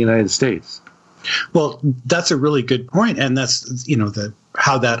not in the United States? Well, that's a really good point, and that's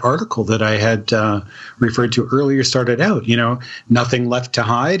how that article that I had referred to earlier started out. Nothing left to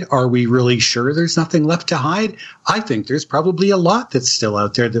hide. Are we really sure there's nothing left to hide? I think there's probably a lot that's still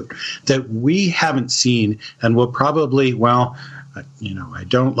out there that we haven't seen, and will probably. Well, I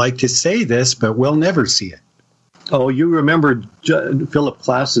don't like to say this, but we'll never see it. Oh, you remember Philip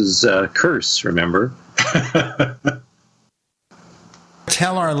Klass's curse? Remember?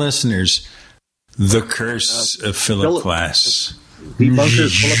 Tell our listeners. The curse of Philip Klass.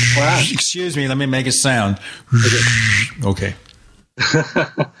 Debunkers Philip Klass. Excuse me, let me make a sound. Okay.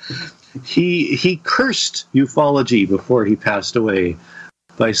 He cursed ufology before he passed away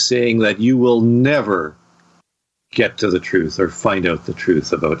by saying that you will never get to the truth or find out the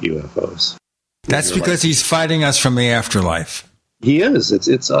truth about UFOs. That's because he's fighting us from the afterlife. He is.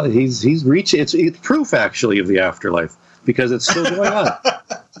 He's reaching. It's proof actually of the afterlife because it's still going on.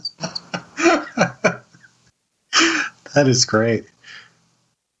 That is great.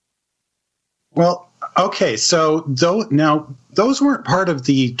 Well, okay, so those weren't part of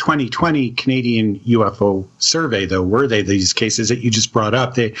the 2020 Canadian UFO survey, though, were they? These cases that you just brought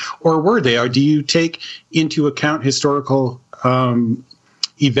up, were they? Or do you take into account historical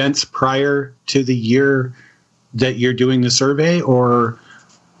events prior to the year that you're doing the survey, or?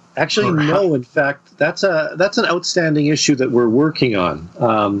 Actually, no. In fact, that's an outstanding issue that we're working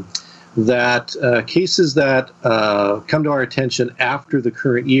on. That cases that come to our attention after the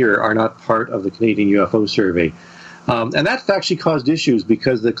current year are not part of the Canadian UFO Survey. And that's actually caused issues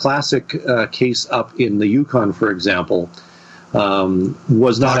because the classic case up in the Yukon, for example,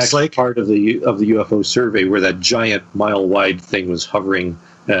 was not actually part of the UFO Survey, where that giant mile-wide thing was hovering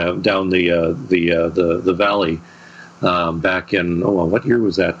down the valley back in, what year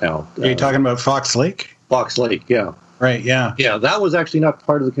was that now? Are you talking about Fox Lake? Fox Lake, yeah. Right, yeah. Yeah, that was actually not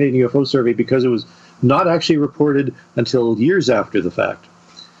part of the Canadian UFO Survey because it was not actually reported until years after the fact.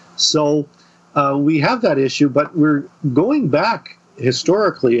 So we have that issue, but we're going back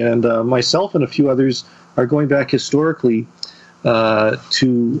historically, and myself and a few others are going back historically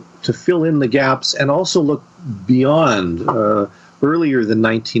to fill in the gaps and also look beyond earlier than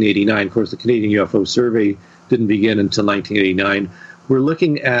 1989. Of course, the Canadian UFO Survey didn't begin until 1989. We're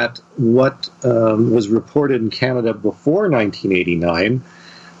looking at what was reported in Canada before 1989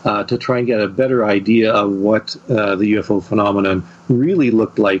 to try and get a better idea of what the UFO phenomenon really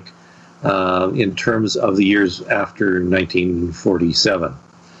looked like in terms of the years after 1947.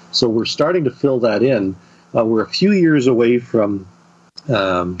 So we're starting to fill that in. We're a few years away from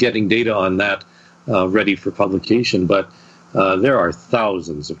getting data on that ready for publication, but there are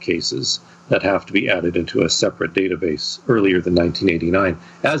thousands of cases that have to be added into a separate database earlier than 1989.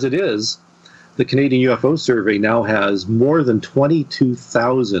 As it is, the Canadian UFO Survey now has more than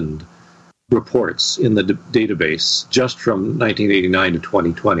 22,000 reports in the database just from 1989 to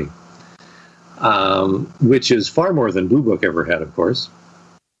 2020, which is far more than Blue Book ever had, of course.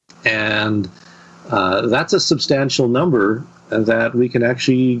 And that's a substantial number that we can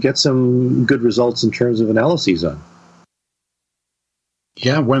actually get some good results in terms of analyses on.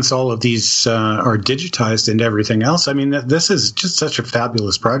 Yeah, once all of these are digitized and everything else, I mean, this is just such a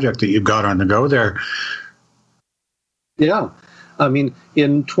fabulous project that you've got on the go there. Yeah. I mean,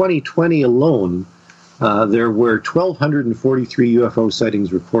 in 2020 alone, there were 1,243 UFO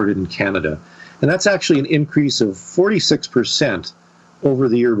sightings reported in Canada. And that's actually an increase of 46% over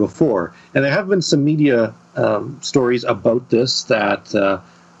the year before. And there have been some media stories about this that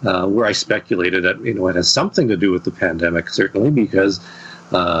where I speculated that it has something to do with the pandemic, certainly, because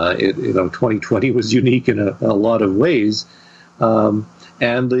 2020 was unique in a lot of ways, and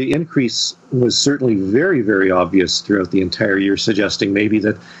the increase was certainly very, very obvious throughout the entire year, suggesting maybe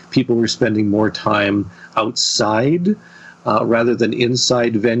that people were spending more time outside rather than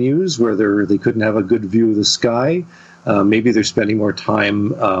inside venues where they couldn't have a good view of the sky. Maybe they're spending more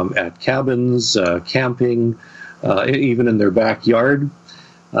time at cabins, camping, even in their backyard.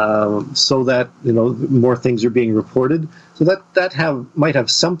 So that more things are being reported, so that might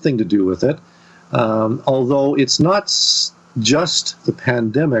have something to do with it. Although it's not just the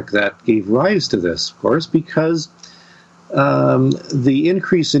pandemic that gave rise to this, of course, because the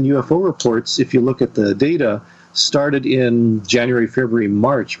increase in UFO reports, if you look at the data, started in January, February,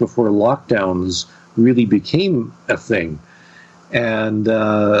 March, before lockdowns really became a thing. And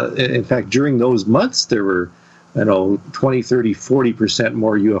in fact, during those months, there were 20, 30, 40%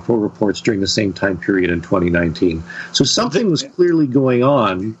 more UFO reports during the same time period in 2019. So something was clearly going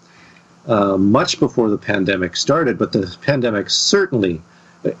on much before the pandemic started, but the pandemic certainly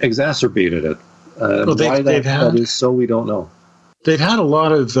exacerbated it. Why that is so, we don't know. They've had a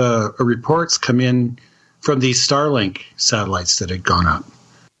lot of reports come in from these Starlink satellites that had gone up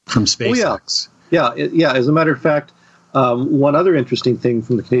from SpaceX. Yeah. As a matter of fact, one other interesting thing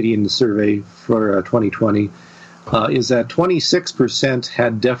from the Canadian survey for 2020 is that 26%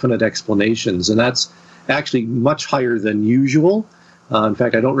 had definite explanations, and that's actually much higher than usual. In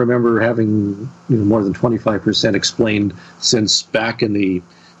fact, I don't remember having more than 25% explained since back in the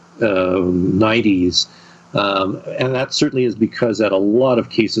 90s. And that certainly is because that a lot of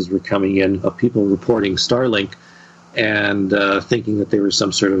cases were coming in of people reporting Starlink and thinking that they were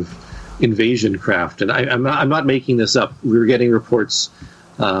some sort of invasion craft. And I'm not making this up. We were getting reports,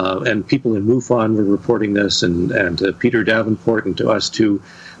 and people in MUFON were reporting this, and to Peter Davenport and to us too,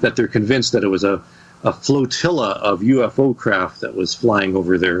 that they're convinced that it was a flotilla of UFO craft that was flying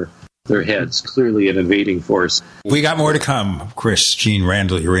over their heads, clearly an invading force. We got more to come. Chris, Gene,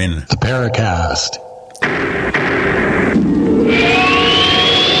 Randall, you're in the Paracast.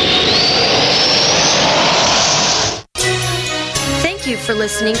 Thank you for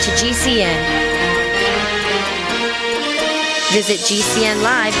listening to GCN. Visit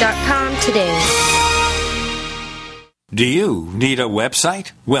GCNlive.com today. Do you need a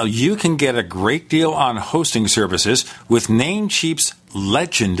website? Well, you can get a great deal on hosting services with Namecheap's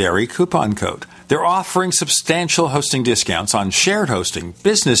legendary coupon code. They're offering substantial hosting discounts on shared hosting,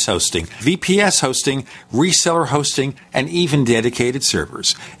 business hosting, VPS hosting, reseller hosting, and even dedicated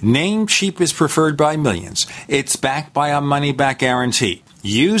servers. Namecheap is preferred by millions. It's backed by a money-back guarantee.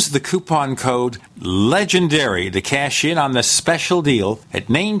 Use the coupon code LEGENDARY to cash in on the special deal at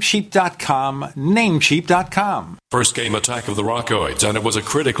Namecheap.com, Namecheap.com. First came Attack of the Rockoids, and it was a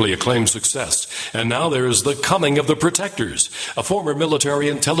critically acclaimed success. And now there is The Coming of the Protectors. A former military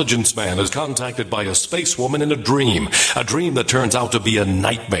intelligence man is contacted by a space woman in a dream that turns out to be a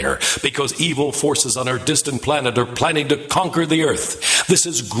nightmare because evil forces on her distant planet are planning to conquer the Earth. This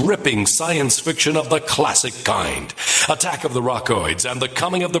is gripping science fiction of the classic kind. Attack of the Rockoids and The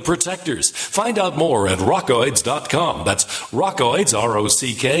Coming of the Protectors. Find out more at rockoids.com. That's Rockoids,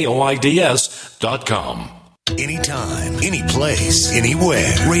 ROCKOIDS.com. Anytime, any place,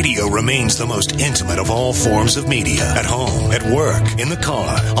 anywhere. Radio remains the most intimate of all forms of media. At home, at work, in the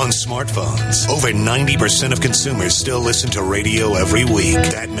car, on smartphones. Over 90% of consumers still listen to radio every week.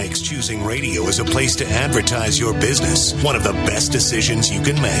 That makes choosing radio as a place to advertise your business one of the best decisions you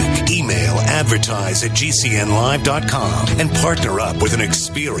can make. Email advertise@gcnlive.com and partner up with an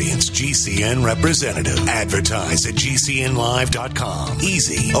experienced GCN representative. Advertise@gcnlive.com.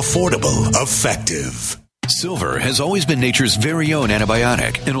 Easy, affordable, effective. Silver has always been nature's very own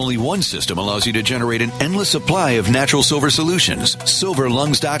antibiotic, and only one system allows you to generate an endless supply of natural silver solutions.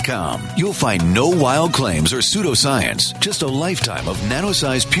 SilverLungs.com. You'll find no wild claims or pseudoscience, just a lifetime of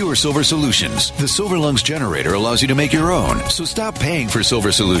nano-sized pure silver solutions. The Silver Lungs generator allows you to make your own, so stop paying for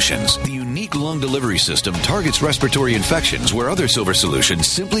silver solutions. The unique lung delivery system targets respiratory infections where other silver solutions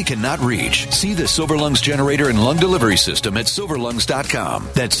simply cannot reach. See the Silver Lungs generator and lung delivery system at SilverLungs.com.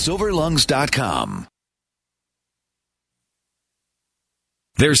 That's SilverLungs.com.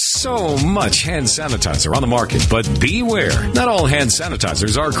 There's so much hand sanitizer on the market, but beware. Not all hand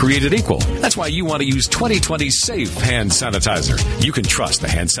sanitizers are created equal. That's why you want to use 2020 Safe hand sanitizer. You can trust the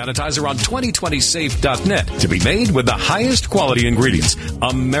hand sanitizer on 2020safe.net to be made with the highest quality ingredients.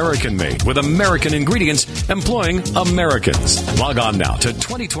 American made with American ingredients employing Americans. Log on now to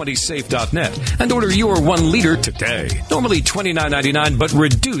 2020safe.net and order your 1 liter today. Normally $29.99, but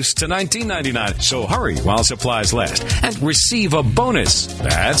reduced to $19.99. So hurry while supplies last and receive a bonus.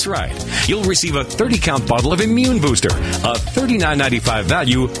 That's right. You'll receive a 30-count bottle of Immune Booster, a $39.95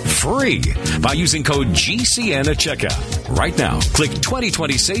 value, free by using code GCN at checkout. Right now, click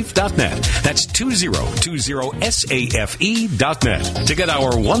 2020safe.net. That's 2020safe.net to get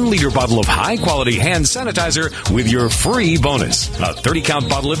our 1-liter bottle of high-quality hand sanitizer with your free bonus. A 30-count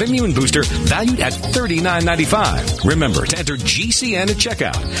bottle of Immune Booster valued at $39.95. Remember to enter GCN at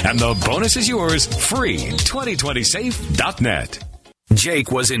checkout, and the bonus is yours free. 2020safe.net.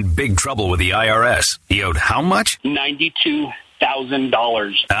 Jake was in big trouble with the IRS. He owed how much?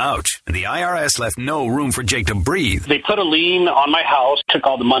 $92,000. Ouch. And the IRS left no room for Jake to breathe. They put a lien on my house, took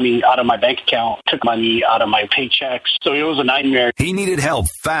all the money out of my bank account, took money out of my paychecks. So it was a nightmare. He needed help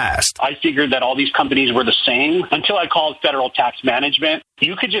fast. I figured that all these companies were the same until I called Federal Tax Management.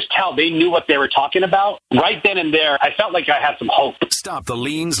 you could just tell they knew what they were talking about. Right then and there, I felt like I had some hope. Stop the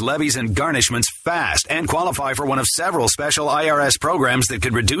liens, levies, and garnishments fast and qualify for one of several special IRS programs that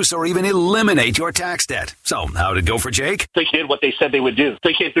could reduce or even eliminate your tax debt. So, how'd it go for Jake? They did what they said they would do.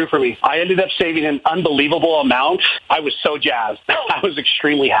 They came through for me. I ended up saving an unbelievable amount. I was so jazzed. I was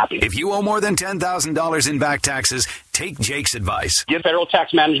extremely happy. If you owe more than $10,000 in back taxes, take Jake's advice. Give Federal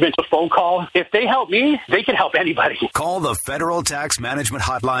Tax Management a phone call. If they help me, they can help anybody. Call the Federal Tax Management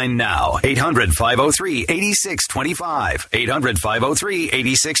Hotline now. 800-503-8625.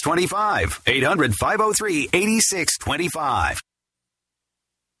 800-503-8625. 800-503-8625.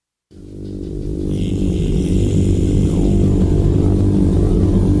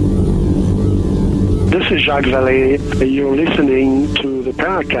 This is Jacques Vallée. You're listening to the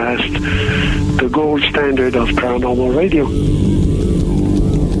Paracast, the gold standard of paranormal radio.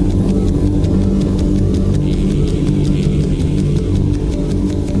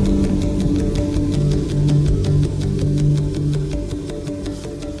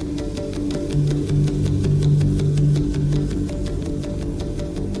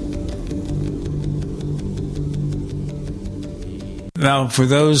 Now, for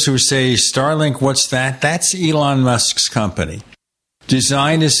those who say, Starlink, what's that? That's Elon Musk's company.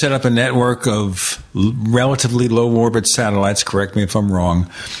 Designed to set up a network of relatively low-orbit satellites, correct me if I'm wrong,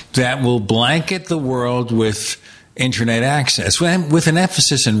 that will blanket the world with internet access, with an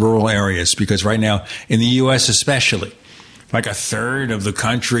emphasis in rural areas, because right now, in the U.S. especially, like a third of the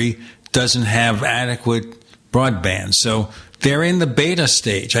country doesn't have adequate broadband. So they're in the beta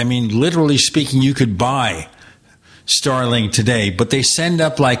stage. I mean, literally speaking, you could buy Starlink today, but they send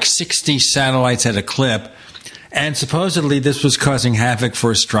up like 60 satellites at a clip, and supposedly this was causing havoc for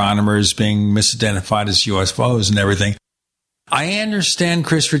astronomers, being misidentified as UFOs and everything. I understand,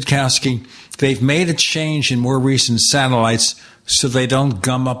 Chris Rutkowski, they've made a change in more recent satellites so they don't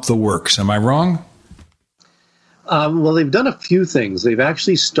gum up the works. Am I wrong? Well, they've done a few things. They've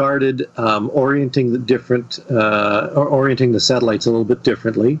actually started orienting the satellites a little bit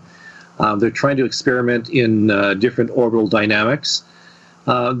differently. They're trying to experiment in different orbital dynamics.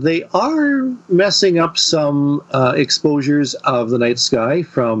 They are messing up some exposures of the night sky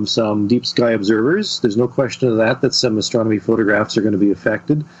from some deep sky observers. There's no question of that some astronomy photographs are going to be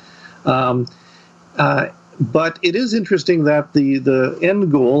affected. But it is interesting that the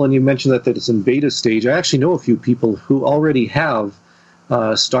end goal, and you mentioned that it's in beta stage. I actually know a few people who already have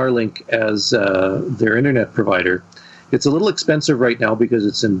Starlink as their internet provider. It's a little expensive right now because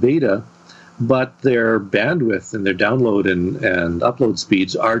it's in beta, but their bandwidth and their download and upload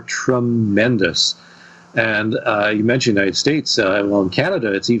speeds are tremendous. And you mentioned the United States. Well, in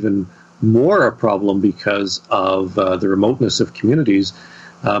Canada, it's even more a problem because of the remoteness of communities.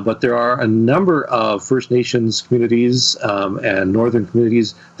 But there are a number of First Nations communities and northern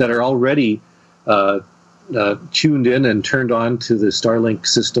communities that are already tuned in and turned on to the Starlink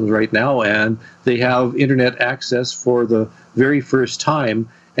systems right now, and they have internet access for the very first time,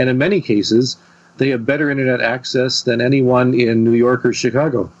 and in many cases they have better internet access than anyone in New York or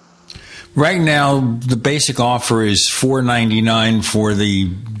Chicago. Right now the basic offer is $4.99 for the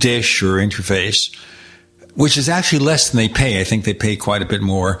dish or interface, which is actually less than they pay. I think they pay quite a bit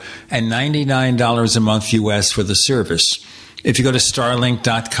more, and $99 a month US for the service. If you go to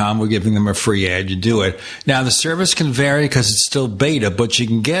Starlink.com, we're giving them a free ad. You do it. Now, the service can vary because it's still beta, but you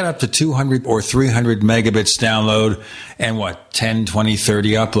can get up to 200 or 300 megabits download and 10, 20,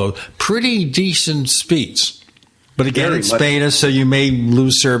 30 upload. Pretty decent speeds. But again, it's beta, so you may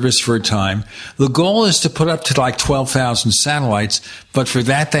lose service for a time. The goal is to put up to like 12,000 satellites, but for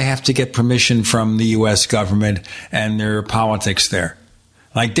that they have to get permission from the U.S. government and their politics there.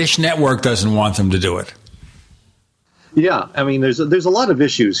 Like Dish Network doesn't want them to do it. Yeah, I mean, there's a lot of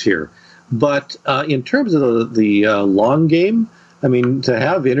issues here, but in terms of the long game, I mean, to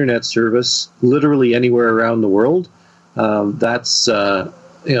have internet service literally anywhere around the world, that's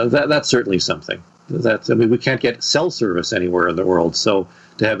certainly something. We can't get cell service anywhere in the world, so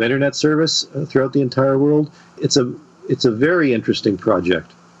to have internet service throughout the entire world, it's a very interesting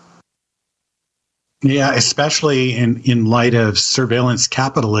project. Yeah, especially in light of surveillance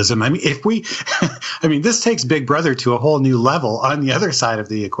capitalism. I mean, this takes Big Brother to a whole new level on the other side of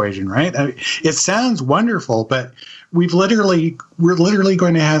the equation, right? I mean, it sounds wonderful, but we're literally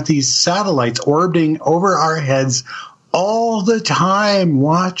going to have these satellites orbiting over our heads all the time,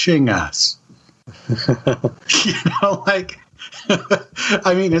 watching us.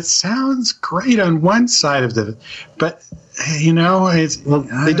 I mean, it sounds great on one side of but they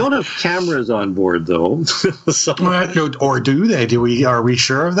don't have cameras on board though. Or do they? Are we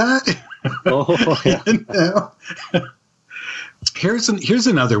sure of that? Oh, yeah. Here's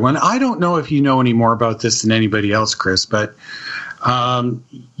another one. I don't know if you know any more about this than anybody else, Chris, but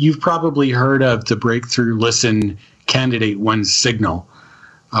you've probably heard of the Breakthrough Listen Candidate 1 signal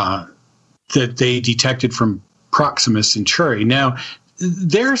that they detected from Proxima Centauri. Now,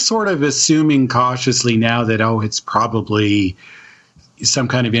 they're sort of assuming cautiously now that, it's probably some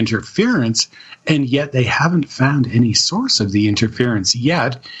kind of interference, and yet they haven't found any source of the interference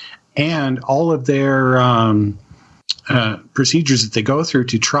yet. And all of their procedures that they go through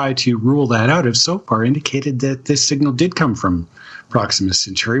to try to rule that out have so far indicated that this signal did come from Proxima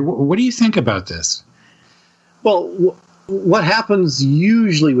Centauri. What do you think about this? Well, what happens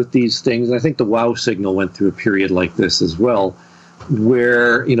usually with these things, and I think the WOW signal went through a period like this as well,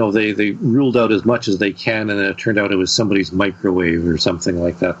 where they ruled out as much as they can, and it turned out it was somebody's microwave or something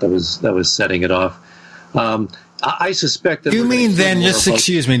like that was setting it off. I suspect that. Do you mean then?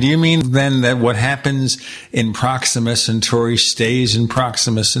 Excuse me. Do you mean then that what happens in Proxima Centauri stays in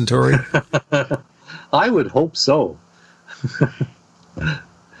Proxima Centauri? I would hope so.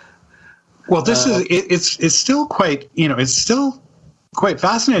 Well, this it's still quite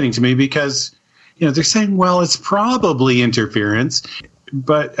fascinating to me because they're saying, well, it's probably interference,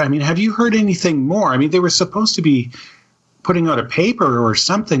 but I mean, have you heard anything more? I mean, they were supposed to be putting out a paper or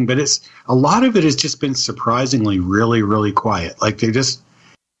something, but a lot of it has just been surprisingly really, really quiet. Like they just,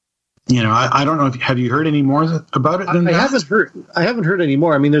 I don't know. Have you heard any more about it than that? I haven't heard any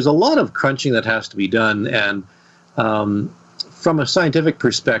more. I mean, there's a lot of crunching that has to be done, and from a scientific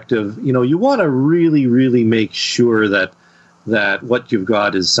perspective, you want to really, really make sure that what you've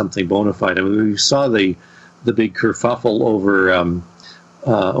got is something bona fide. I mean, we saw the big kerfuffle over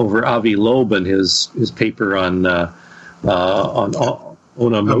Avi Loeb and his paper on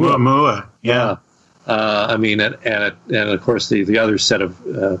Oumuamua. Yeah. I mean, and of course the other set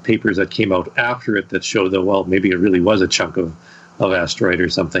of papers that came out after it that showed that, well, maybe it really was a chunk of asteroid or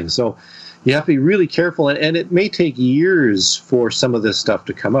something. So you have to be really careful, and it may take years for some of this stuff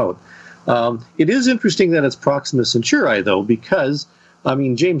to come out. It is interesting that it's Proxima Centauri, though, because, I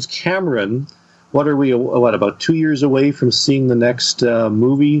mean, James Cameron, what are we, about 2 years away from seeing the next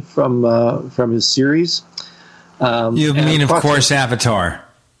movie from his series? You mean, of course, Avatar.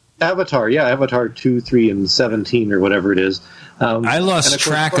 Avatar, yeah, Avatar 2, 3, and 17, or whatever it is. I lost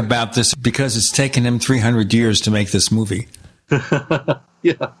track about this because it's taken him 300 years to make this movie.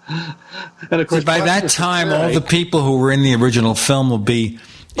 Yeah. And of course, by that time, all the people who were in the original film will be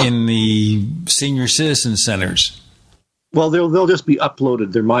in the senior citizen centers. Well, they'll just be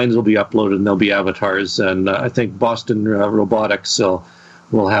uploaded. Their minds will be uploaded, and they'll be avatars. And I think Boston Robotics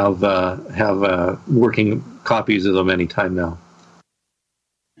will have working copies of them anytime now.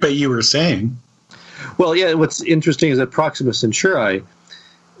 But you were saying, well, yeah. What's interesting is that Proxima Centauri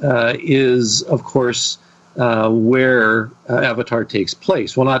is, of course, where Avatar takes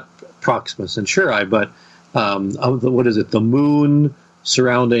place. Well, not Proxima Centauri, but what is it? The moon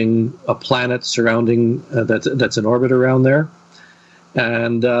surrounding a planet surrounding that's in orbit around there.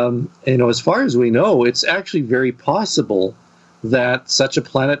 And as far as we know, it's actually very possible that such a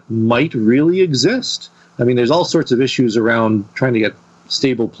planet might really exist. I mean, there's all sorts of issues around trying to get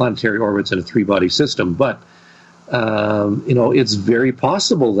stable planetary orbits in a three-body system, but it's very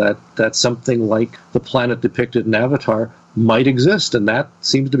possible that something like the planet depicted in Avatar might exist, and that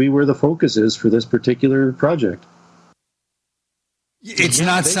seems to be where the focus is for this particular project. It's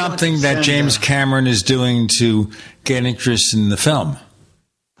not something that James Cameron is doing to get interest in the film.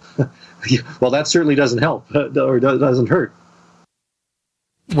 Well, that certainly doesn't help, or doesn't hurt.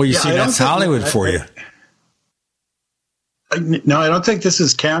 Well, you see, that's Hollywood for you. No, I don't think this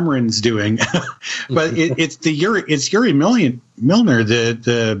is Cameron's doing, but it's Yuri Milner,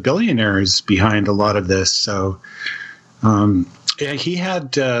 the billionaire, is behind a lot of this. So, he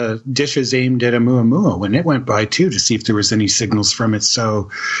had dishes aimed at Oumuamua when it went by too, to see if there was any signals from it. So,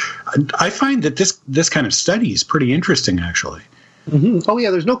 I find that this kind of study is pretty interesting, actually. Mm-hmm. Oh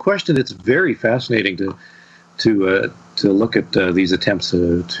yeah, there's no question. It's very fascinating to look at these attempts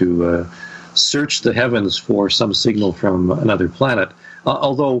to search the heavens for some signal from another planet.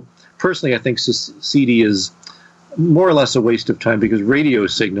 Although, personally, I think CD is more or less a waste of time because radio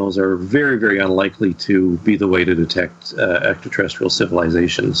signals are very, very unlikely to be the way to detect extraterrestrial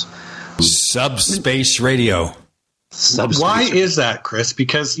civilizations. Subspace radio. Why is that, Chris?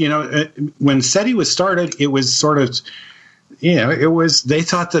 Because, when SETI was started, it was sort of... they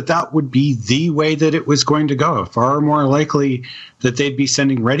thought that would be the way that it was going to go. Far more likely that they'd be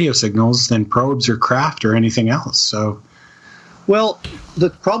sending radio signals than probes or craft or anything else. So, well, the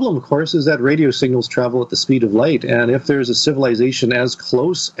problem, of course, is that radio signals travel at the speed of light. And if there's a civilization as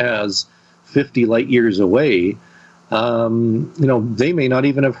close as 50 light years away, they may not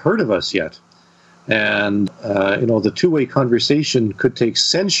even have heard of us yet. And, the two-way conversation could take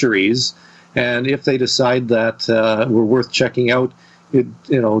centuries. And if they decide that we're worth checking out,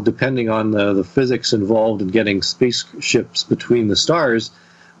 depending on the physics involved in getting spaceships between the stars,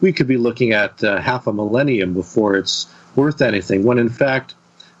 we could be looking at half a millennium before it's worth anything, when in fact,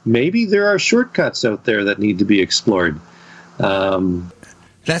 maybe there are shortcuts out there that need to be explored.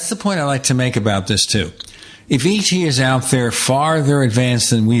 That's the point I like to make about this, too. If ET is out there farther advanced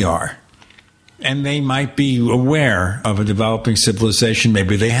than we are, and they might be aware of a developing civilization,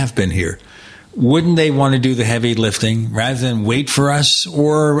 maybe they have been here, wouldn't they want to do the heavy lifting rather than wait for us?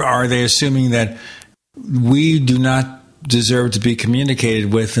 Or are they assuming that we do not deserve to be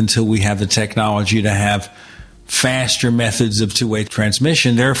communicated with until we have the technology to have faster methods of two-way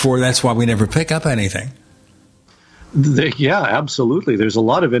transmission? Therefore, that's why we never pick up anything. Yeah, absolutely. There's a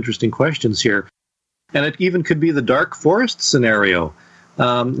lot of interesting questions here. And it even could be the dark forest scenario.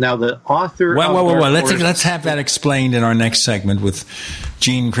 Now, the author... Let's have that explained in our next segment with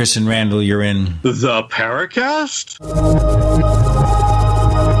Gene, Chris, and Randall. You're in... The Paracast?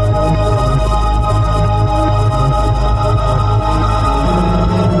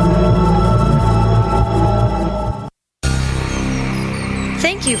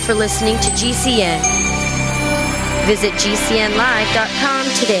 Thank you for listening to GCN. Visit GCNlive.com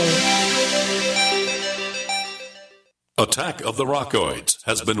today. Attack of the Rockoids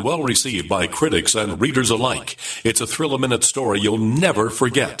has been well received by critics and readers alike. It's a thrill-a-minute story you'll never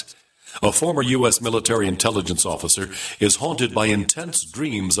forget. A former U.S. military intelligence officer is haunted by intense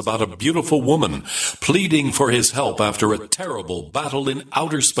dreams about a beautiful woman pleading for his help after a terrible battle in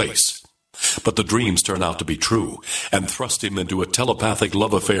outer space. But the dreams turn out to be true and thrust him into a telepathic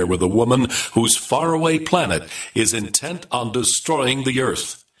love affair with a woman whose faraway planet is intent on destroying the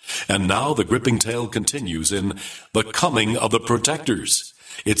Earth. And now the gripping tale continues in The Coming of the Protectors.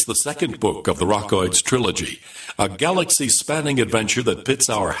 It's the second book of the Rockoids trilogy, a galaxy-spanning adventure that pits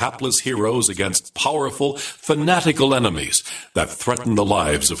our hapless heroes against powerful, fanatical enemies that threaten the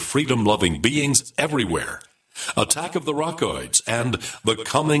lives of freedom-loving beings everywhere. Attack of the Rockoids and The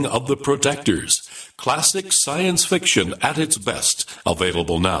Coming of the Protectors. Classic science fiction at its best,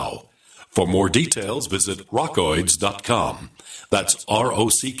 available now. For more details, visit rockoids.com. That's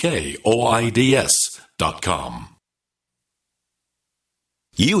ROCKOIDS.com.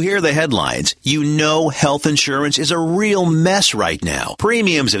 You hear the headlines. You know health insurance is a real mess right now.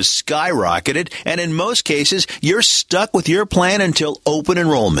 Premiums have skyrocketed, and in most cases, you're stuck with your plan until open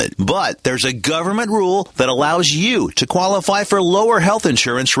enrollment. But there's a government rule that allows you to qualify for lower health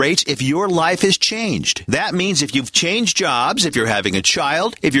insurance rates if your life has changed. That means if you've changed jobs, if you're having a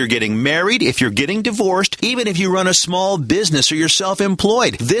child, if you're getting married, if you're getting divorced, even if you run a small business or you're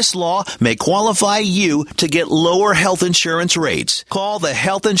self-employed, this law may qualify you to get lower health insurance rates. Call the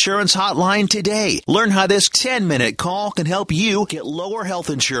Health Insurance Hotline today. Learn how this 10-minute call can help you get lower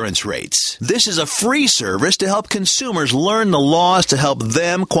health insurance rates. This is a free service to help consumers learn the laws to help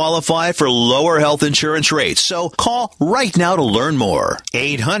them qualify for lower health insurance rates. So call right now to learn more.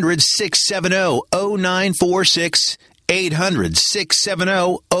 800-670-0946.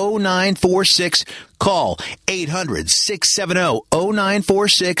 800-670-0946. Call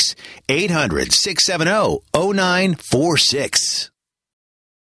 800-670-0946. 800-670-0946.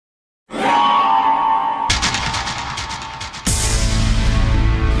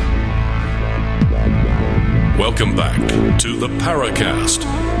 Welcome back to the Paracast,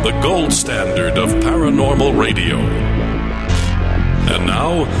 the gold standard of paranormal radio. And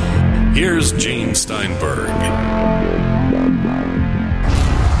now, here's Gene Steinberg.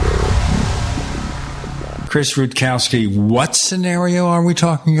 Chris Rutkowski, what scenario are we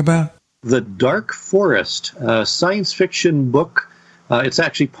talking about? The Dark Forest, a science fiction book. It's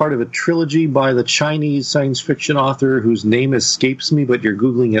actually part of a trilogy by the Chinese science fiction author whose name escapes me, but you're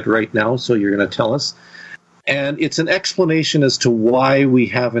Googling it right now, so you're going to tell us. And it's an explanation as to why we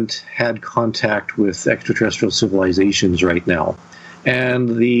haven't had contact with extraterrestrial civilizations right now.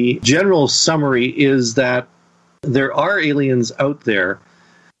 And the general summary is that there are aliens out there,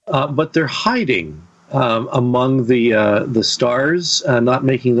 but they're hiding among the stars, not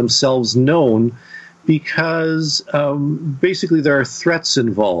making themselves known, because basically there are threats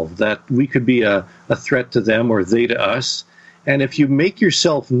involved, that we could be a threat to them or they to us. And if you make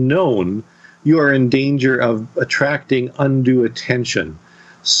yourself known, you are in danger of attracting undue attention.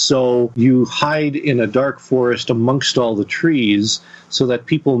 So you hide in a dark forest amongst all the trees so that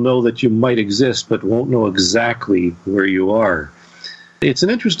people know that you might exist but won't know exactly where you are. It's an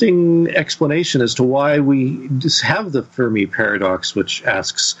interesting explanation as to why we just have the Fermi paradox, which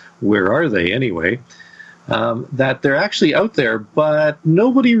asks, where are they anyway? that they're actually out there, but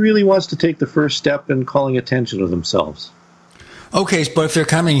nobody really wants to take the first step in calling attention to themselves. Okay, but if they're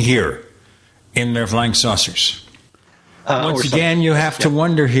coming here in their flying saucers, once again, you have to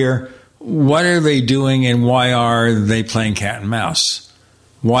wonder here, what are they doing and why are they playing cat and mouse?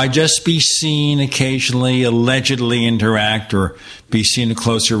 Why just be seen occasionally, allegedly interact, or be seen at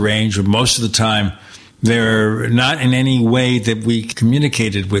closer range, but most of the time they're not in any way that we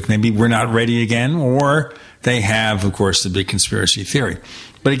communicated with. Maybe we're not ready again, or they have, of course, the big conspiracy theory.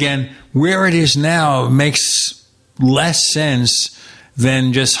 But again, where it is now makes less sense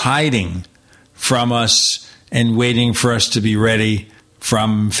than just hiding from us and waiting for us to be ready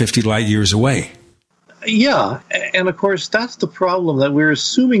from 50 light years away. Yeah, and of course, that's the problem, that we're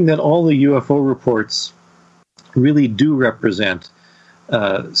assuming that all the UFO reports really do represent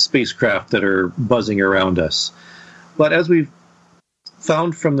spacecraft that are buzzing around us. But as we've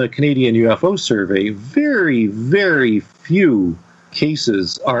found from the Canadian UFO Survey, very, very few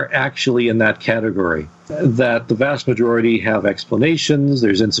cases are actually in that category. That the vast majority have explanations,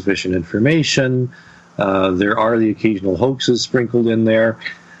 there's insufficient information, there are the occasional hoaxes sprinkled in there.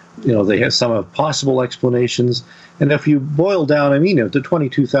 They have some of possible explanations. And if you boil down, to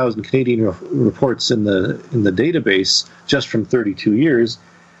 22,000 Canadian reports in the database just from 32 years,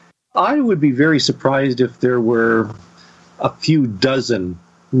 I would be very surprised if there were a few dozen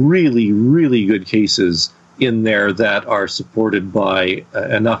really, really good cases in there that are supported by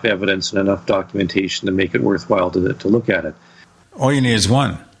enough evidence and enough documentation to make it worthwhile to look at it. All you need is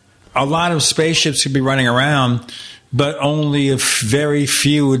one. A lot of spaceships could be running around, but only a very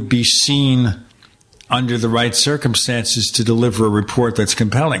few would be seen under the right circumstances to deliver a report that's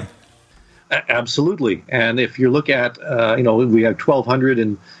compelling. Absolutely. And if you look at, we have 1,200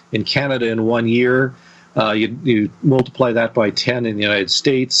 in Canada in 1 year. You multiply that by 10 in the United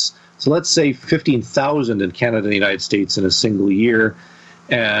States. So let's say 15,000 in Canada and the United States in a single year.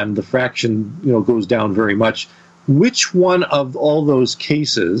 And the fraction, goes down very much. Which one of all those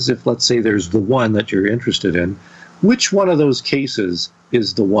cases, if let's say there's the one that you're interested in, which one of those cases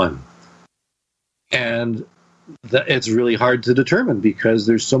is the one? And it's really hard to determine because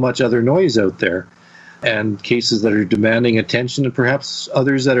there's so much other noise out there, and cases that are demanding attention, and perhaps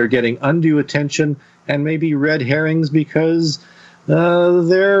others that are getting undue attention and maybe red herrings because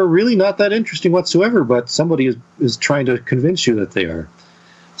they're really not that interesting whatsoever, but somebody is trying to convince you that they are.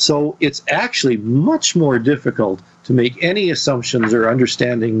 So it's actually much more difficult to make any assumptions or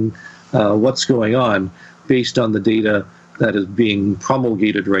understanding what's going on based on the data that is being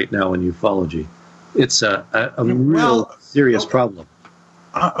promulgated right now in ufology. It's a real serious problem.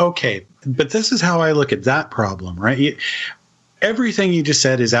 Okay, but this is how I look at that problem, right? Everything you just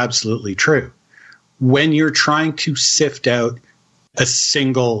said is absolutely true. When you're trying to sift out a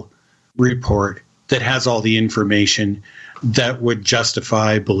single report that has all the information that would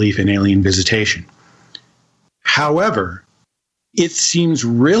justify belief in alien visitation. However, it seems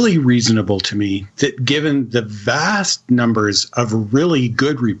really reasonable to me that given the vast numbers of really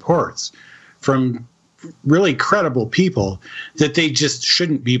good reports from really credible people, that they just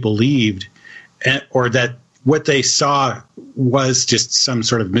shouldn't be believed, or that what they saw was just some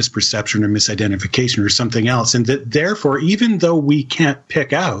sort of misperception or misidentification or something else. And that therefore, even though we can't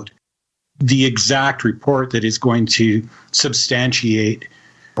pick out the exact report that is going to substantiate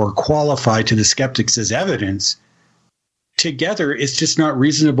or qualify to the skeptics as evidence, together it's just not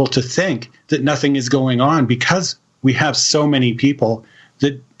reasonable to think that nothing is going on because we have so many people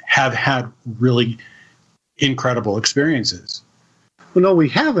that have had really incredible experiences. Well, no, we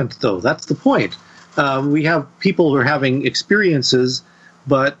haven't, though. That's the point. We have people who are having experiences,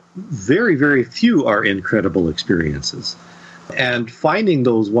 but very, very few are incredible experiences. And finding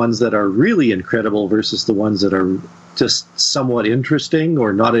those ones that are really incredible versus the ones that are just somewhat interesting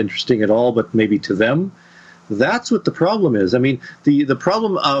or not interesting at all, but maybe to them, that's what the problem is. The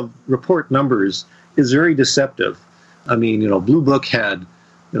problem of report numbers is very deceptive. Blue Book had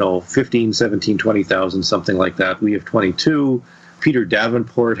 15, 17, 20,000, something like that. We have 22. Peter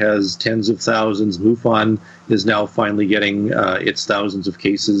Davenport has tens of thousands. MUFON is now finally getting its thousands of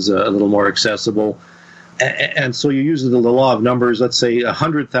cases a little more accessible. And so you use the law of numbers, let's say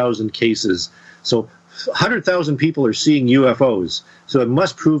 100,000 cases. So 100,000 people are seeing UFOs. So it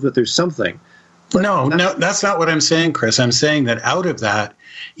must prove that there's something. No, that's not what I'm saying, Chris. I'm saying that out of that,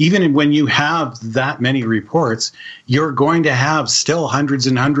 even when you have that many reports, you're going to have still hundreds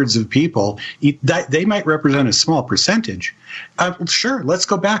and hundreds of people. They might represent a small percentage. Sure, let's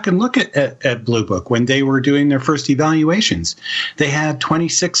go back and look at Blue Book when they were doing their first evaluations. They had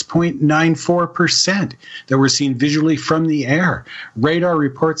 26.94% that were seen visually from the air. Radar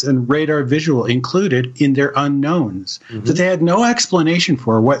reports and radar visual included in their unknowns that they had no explanation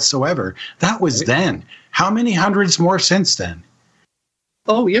for whatsoever. That was then. How many hundreds more since then?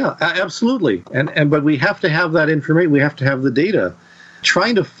 Oh, yeah, absolutely. But we have to have that information. We have to have the data.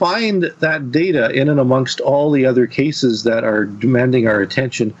 Trying to find that data in and amongst all the other cases that are demanding our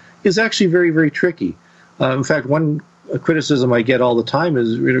attention is actually very, very tricky. In fact, one criticism I get all the time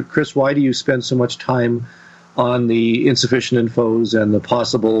is, Chris, why do you spend so much time on the insufficient infos and the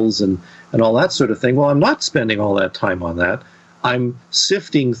possibles and all that sort of thing? Well, I'm not spending all that time on that. I'm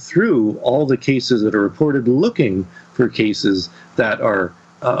sifting through all the cases that are reported, looking for cases that are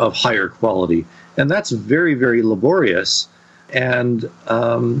of higher quality. And that's very, very laborious. And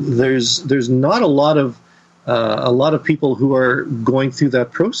there's not a lot of people who are going through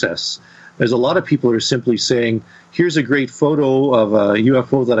that process. There's a lot of people who are simply saying, here's a great photo of a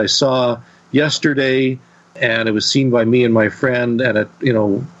UFO that I saw yesterday, and it was seen by me and my friend, and it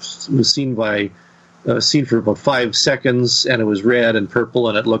was seen for about 5 seconds, and it was red and purple,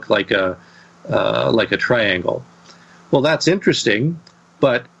 and it looked like a triangle. Well, that's interesting,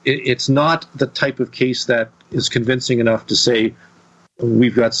 but it's not the type of case that is convincing enough to say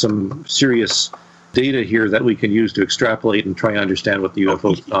we've got some serious data here that we can use to extrapolate and try and understand what the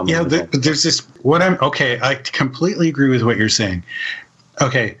UFO phenomenon is. There's this. I completely agree with what you're saying.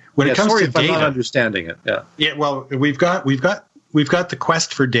 Okay, when it comes to data, I'm not understanding it. Yeah. Well, we've got the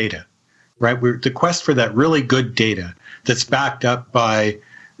quest for data, right? The quest for that really good data that's backed up by,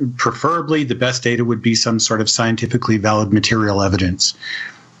 preferably, the best data would be some sort of scientifically valid material evidence.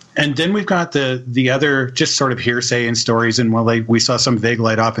 And then we've got the other just sort of hearsay and stories, and we saw some vague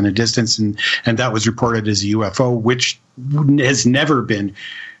light off in the distance, and that was reported as a UFO, which has never been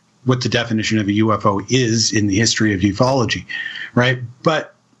what the definition of a UFO is in the history of ufology, right?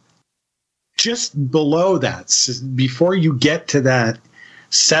 But just below that, before you get to that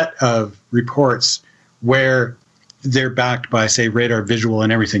set of reports where they're backed by, say, radar visual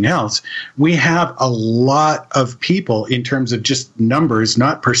and everything else, we have a lot of people in terms of just numbers,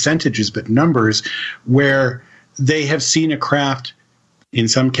 not percentages, but numbers, where they have seen a craft, in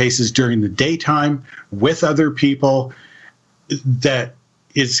some cases during the daytime, with other people, that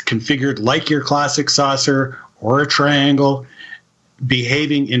is configured like your classic saucer or a triangle,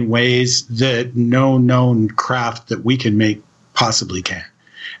 behaving in ways that no known craft that we can make possibly can.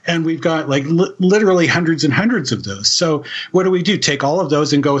 And we've got literally hundreds and hundreds of those. So what do? Take all of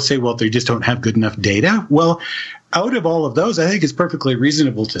those and go say, well, they just don't have good enough data? Well, out of all of those, I think it's perfectly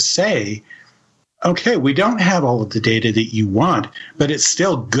reasonable to say, okay, we don't have all of the data that you want, but it's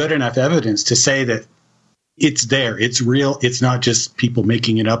still good enough evidence to say that it's there, it's real, it's not just people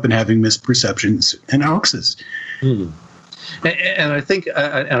making it up and having misperceptions and hoaxes. And I think,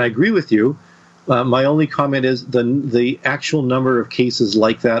 and I agree with you, my only comment is the actual number of cases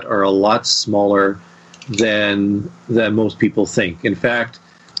like that are a lot smaller than most people think. In fact,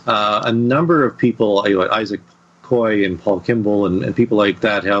 a number of people, Isaac Coy and Paul Kimball and people like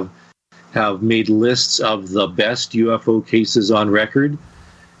that, have made lists of the best UFO cases on record.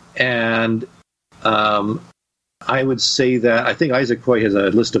 And I would say that I think Isaac Coy has a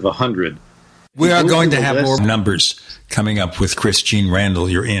list of 100. We are going to have more numbers coming up with Chris Gene Randall.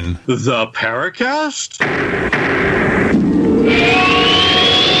 You're in the Paracast.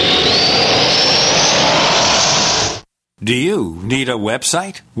 Do you need a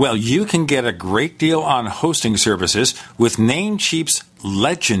website? Well, you can get a great deal on hosting services with Namecheap's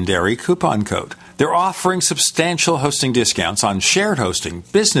legendary coupon code. They're offering substantial hosting discounts on shared hosting,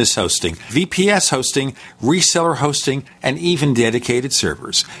 business hosting, VPS hosting, reseller hosting, and even dedicated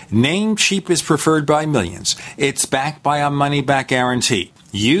servers. Namecheap is preferred by millions. It's backed by a money-back guarantee.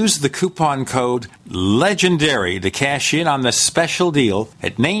 Use the coupon code LEGENDARY to cash in on the special deal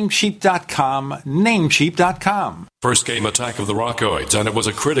at Namecheap.com, Namecheap.com. First came Attack of the Rockoids, and it was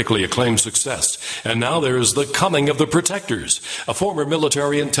a critically acclaimed success. And now there's The Coming of the Protectors. A former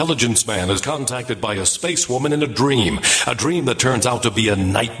military intelligence man is contacted by a space woman in a dream that turns out to be a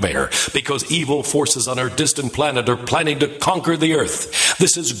nightmare because evil forces on her distant planet are planning to conquer the Earth.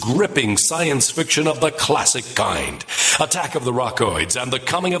 This is gripping science fiction of the classic kind. Attack of the Rockoids and The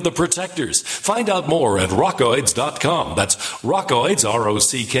Coming of the Protectors. Find out more at rockoids.com. That's Rockoids,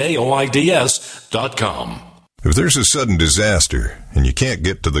 ROCKOIDS.com. If there's a sudden disaster and you can't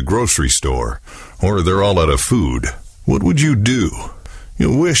get to the grocery store, or they're all out of food, what would you do?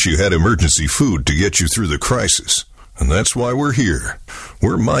 You'll wish you had emergency food to get you through the crisis. And that's why we're here.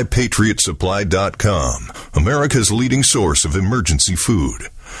 We're MyPatriotSupply.com, America's leading source of emergency food.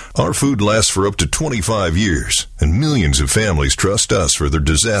 Our food lasts for up to 25 years, and millions of families trust us for their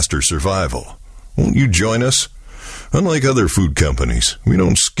disaster survival. Won't you join us? Unlike other food companies, we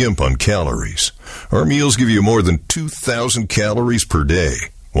don't skimp on calories. Our meals give you more than 2,000 calories per day.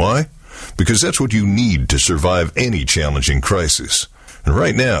 Why? Because that's what you need to survive any challenging crisis. And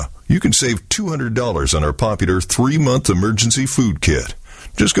right now, you can save $200 on our popular 3-month emergency food kit.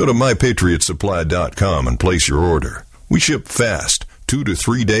 Just go to MyPatriotSupply.com and place your order. We ship fast, 2 to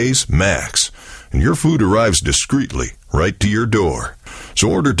 3 days max, and your food arrives discreetly right to your door. So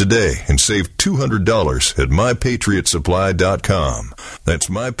order today and save $200 at MyPatriotSupply.com. That's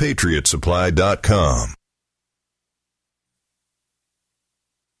MyPatriotSupply.com.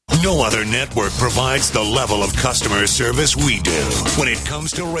 No other network provides the level of customer service we do. When it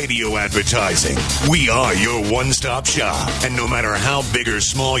comes to radio advertising, we are your one-stop shop. And no matter how big or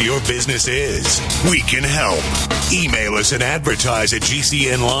small your business is, we can help. Email us at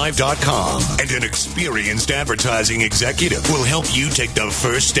advertise@gcnlive.com, and an experienced advertising executive will help you take the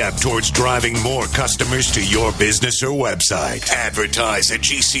first step towards driving more customers to your business or website.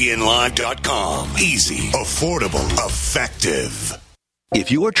 Advertise@gcnlive.com. Easy, affordable, effective. If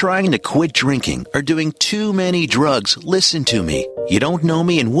you are trying to quit drinking or doing too many drugs, listen to me. You don't know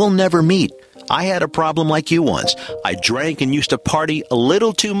me and we'll never meet. I had a problem like you once. I drank and used to party a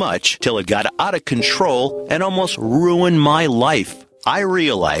little too much till it got out of control and almost ruined my life. I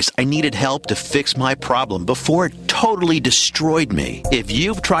realized I needed help to fix my problem before it totally destroyed me. If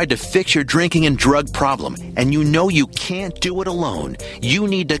you've tried to fix your drinking and drug problem and you know you can't do it alone, you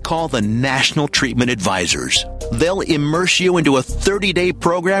need to call the National Treatment Advisors. They'll immerse you into a 30-day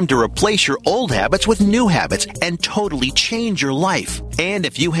program to replace your old habits with new habits and totally change your life. And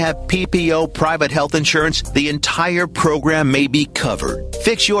if you have PPO private health insurance, the entire program may be covered.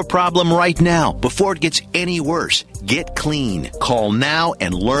 Fix your problem right now before it gets any worse. Get clean. Call now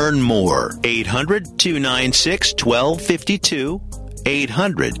and learn more. 800-296-1252.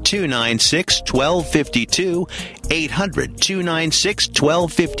 800-296-1252.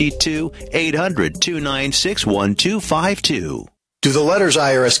 800-296-1252. 800-296-1252. Do the letters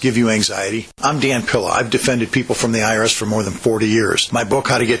IRS give you anxiety? I'm Dan Pilla. I've defended people from the IRS for more than 40 years. My book,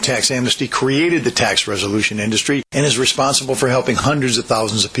 How to Get Tax Amnesty, created the tax resolution industry and is responsible for helping hundreds of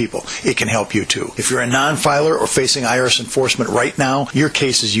thousands of people. It can help you too. If you're a non-filer or facing IRS enforcement right now, your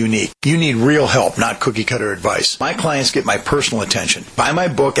case is unique. You need real help, not cookie-cutter advice. My clients get my personal attention. Buy my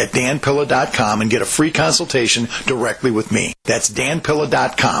book at danpilla.com and get a free consultation directly with me. That's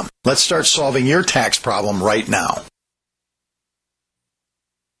danpilla.com. Let's start solving your tax problem right now.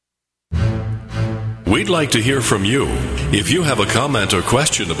 We'd like to hear from you. If you have a comment or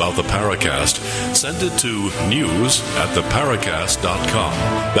question about the Paracast, send it to news@theparacast.com.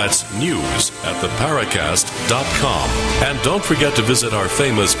 That's news@theparacast.com. And don't forget to visit our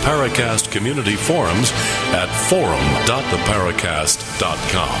famous Paracast community forums at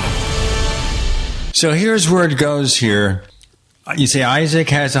forum.theparacast.com. So here's where it goes here. You say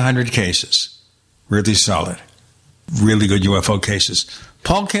Isaac has 100 cases. Really solid. Really good UFO cases.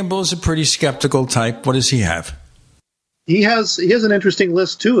 Paul Kimball is a pretty skeptical type. What does he have? He has an interesting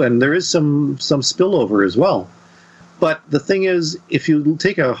list too, and there is some spillover as well. But the thing is, if you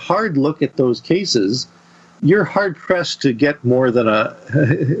take a hard look at those cases, you're hard pressed to get more than I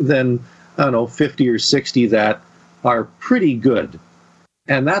don't know, 50 or 60 that are pretty good,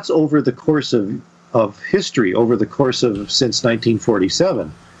 and that's over the course of history, over the course of since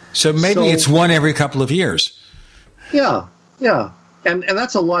 1947. So maybe it's one every couple of years. Yeah. And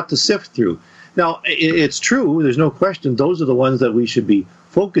that's a lot to sift through. Now, it's true, there's no question, those are the ones that we should be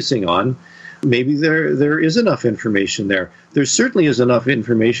focusing on. Maybe there is enough information there. There certainly is enough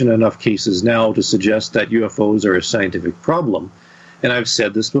information, enough cases now to suggest that UFOs are a scientific problem. And I've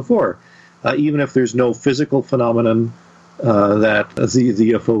said this before. Even if there's no physical phenomenon that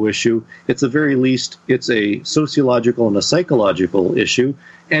the UFO issue, at the very least, it's a sociological and a psychological issue.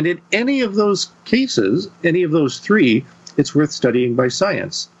 And in any of those cases, any of those three, it's worth studying by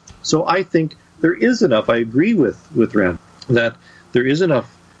science. So I think there is enough. I agree with Rand that there is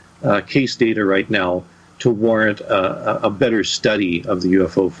enough case data right now to warrant a better study of the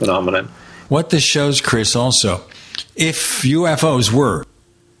UFO phenomenon. What this shows, Chris, also, if UFOs were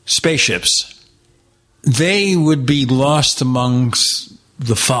spaceships, they would be lost amongst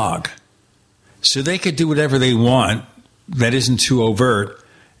the fog. So they could do whatever they want that isn't too overt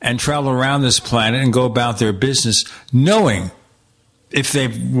and travel around this planet and go about their business, knowing, if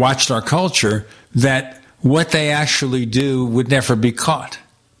they've watched our culture, that what they actually do would never be caught.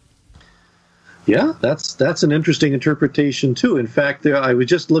 Yeah, that's an interesting interpretation, too. In fact, I was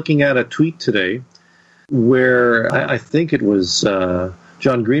just looking at a tweet today where I think it was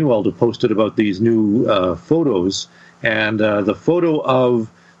John Greenwald who posted about these new photos, and the photo of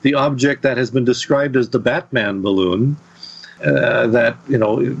the object that has been described as the Batman balloon, that,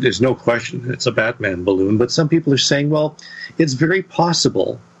 there's no question it's a Batman balloon, but some people are saying, well, it's very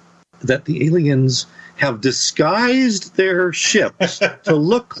possible that the aliens have disguised their ships to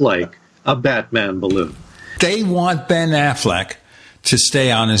look like a Batman balloon. They want Ben Affleck to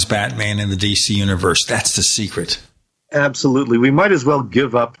stay on as Batman in the DC universe. That's the secret. Absolutely. We might as well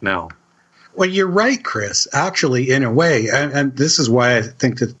give up now. Well, you're right, Chris. Actually, in a way, and this is why I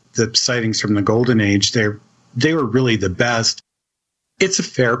think that the sightings from the Golden Age, they were really the best. It's a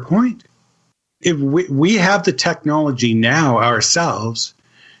fair point. If we have the technology now ourselves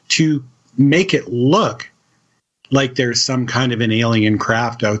to make it look like there's some kind of an alien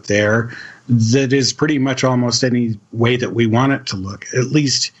craft out there that is pretty much almost any way that we want it to look, at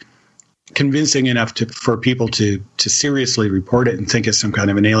least convincing enough for people to seriously report it and think it's some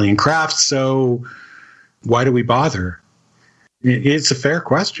kind of an alien craft. So why do we bother? It's a fair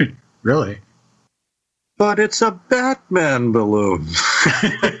question, really. But it's a Batman balloon.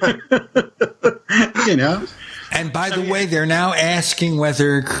 And by the way, they're now asking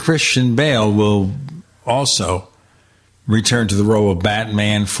whether Christian Bale will also return to the role of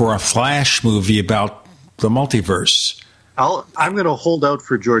Batman for a Flash movie about the multiverse. I'm going to hold out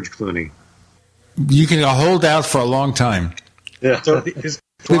for George Clooney. You can hold out for a long time. Yeah. So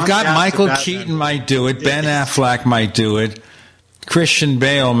we've got Michael Keaton might do it. Ben Affleck might do it. Christian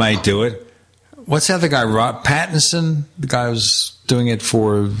Bale might do it. What's the other guy? Pattinson, the guy who's doing it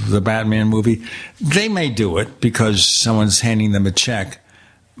for the Batman movie. They may do it because someone's handing them a check.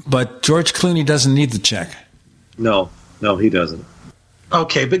 But George Clooney doesn't need the check. No, he doesn't.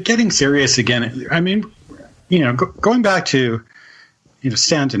 Okay, but getting serious again, I mean, going back to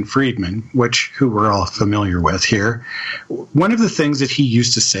Stanton Friedman, who we're all familiar with here, one of the things that he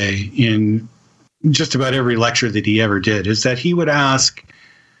used to say in just about every lecture that he ever did is that he would ask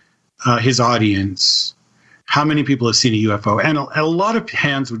his audience how many people have seen a UFO, and a lot of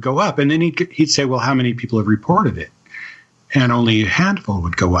hands would go up, and then he'd say, well, how many people have reported it? And only a handful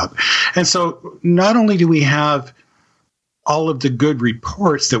would go up. And so not only do we have all of the good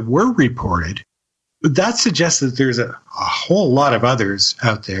reports that were reported, that suggests that there's a whole lot of others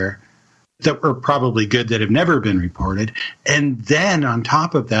out there that were probably good that have never been reported. And then on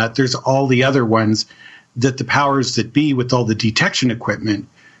top of that, there's all the other ones that the powers that be with all the detection equipment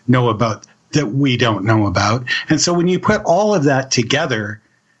know about that we don't know about. And so when you put all of that together,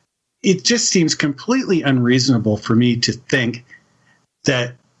 it just seems completely unreasonable for me to think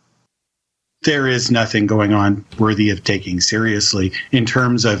that there is nothing going on worthy of taking seriously in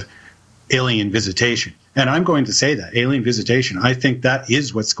terms of alien visitation. And I'm going to say that, alien visitation. I think that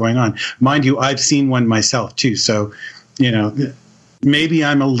is what's going on. Mind you, I've seen one myself too. So, maybe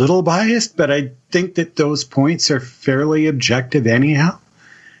I'm a little biased, but I think that those points are fairly objective anyhow.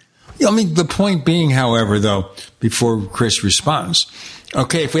 I mean, the point being, however, though, before Chris responds,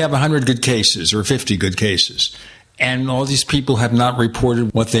 okay, if we have 100 good cases or 50 good cases, and all these people have not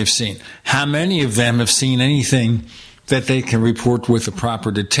reported what they've seen, how many of them have seen anything that they can report with the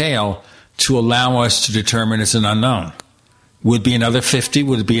proper detail to allow us to determine it's an unknown? Would it be another 50?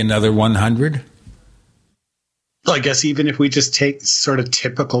 Would it be another 100? Well, I guess even if we just take sort of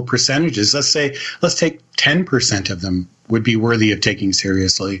typical percentages, let's take 10% of them would be worthy of taking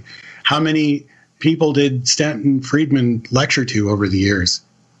seriously. How many people did Stanton Friedman lecture to over the years?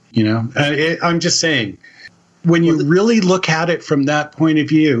 I'm just saying, when you really look at it from that point of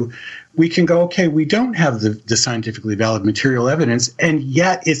view, we can go, okay, we don't have the scientifically valid material evidence, and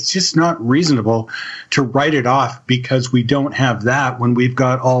yet it's just not reasonable to write it off because we don't have that when we've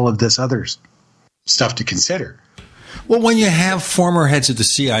got all of this other stuff to consider. Well, when you have former heads of the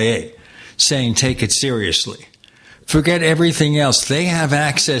CIA saying take it seriously, forget everything else. They have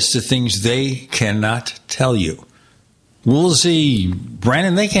access to things they cannot tell you. Woolsey,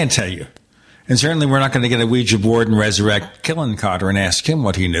 Brannon, they can't tell you. And certainly we're not going to get a Ouija board and resurrect Killencotter and ask him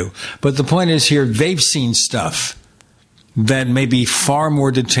what he knew. But the point is here, they've seen stuff that may be far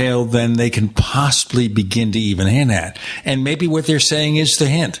more detailed than they can possibly begin to even hint at. And maybe what they're saying is the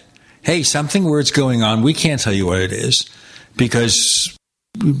hint. Hey, something where it's going on, we can't tell you what it is because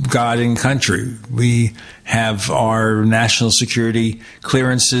God and country. We have our national security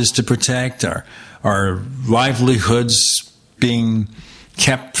clearances to protect, our livelihoods being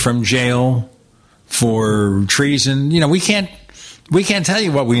kept from jail for treason. We can't tell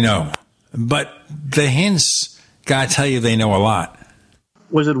you what we know. But the hints, gotta tell you, they know a lot.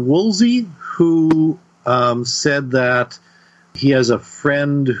 Was it Woolsey who said that he has a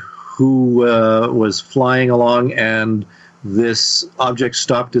friend who was flying along and this object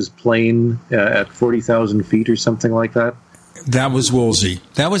stopped his plane at 40,000 feet or something like that? That was Woolsey.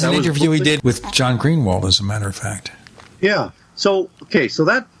 That was an interview he did with John Greenwald, as a matter of fact. Yeah. So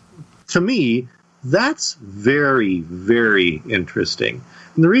that, to me, that's very, very interesting.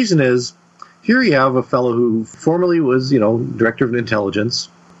 And the reason is, here you have a fellow who formerly was, director of intelligence,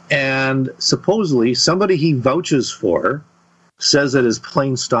 and supposedly somebody he vouches for says that his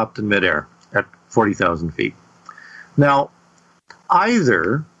plane stopped in midair at 40,000 feet. Now,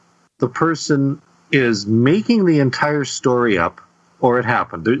 either the person is making the entire story up, or it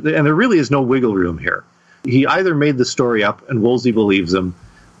happened. And there really is no wiggle room here. He either made the story up and Woolsey believes him,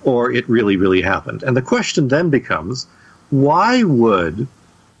 or it really, really happened. And the question then becomes, why would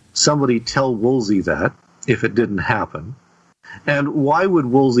somebody tell Woolsey that if it didn't happen? And why would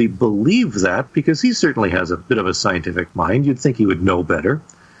Woolsey believe that? Because he certainly has a bit of a scientific mind. You'd think he would know better.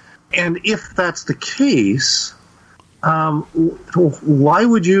 And if that's the case, why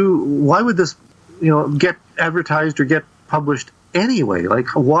would this, get advertised or get published anyway? Like,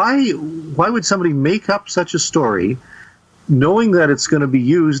 why would somebody make up such a story knowing that it's going to be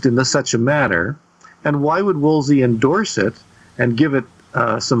used in such a manner? And why would Woolsey endorse it and give it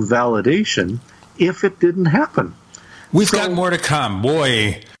some validation if it didn't happen? We've got more to come.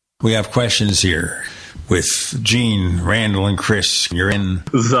 Boy, we have questions here with Gene, Randall, and Chris. You're in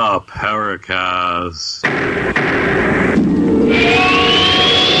the Paracast.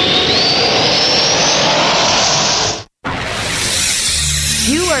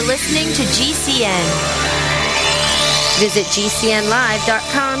 You are listening to GCN. Visit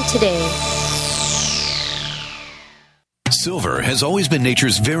GCNlive.com today. Silver has always been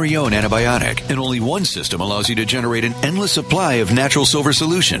nature's very own antibiotic, and only one system allows you to generate an endless supply of natural silver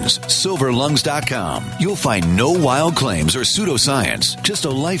solutions. SilverLungs.com. You'll find no wild claims or pseudoscience, just a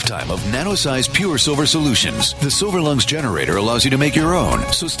lifetime of nano-sized pure silver solutions. The Silver Lungs generator allows you to make your own,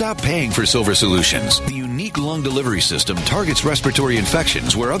 so stop paying for silver solutions. The unique lung delivery system targets respiratory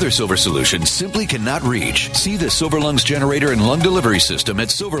infections where other silver solutions simply cannot reach. See the Silver Lungs generator and lung delivery system at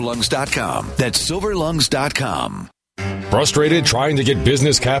SilverLungs.com. That's SilverLungs.com. Frustrated trying to get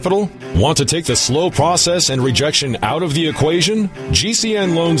business capital? Want to take the slow process and rejection out of the equation?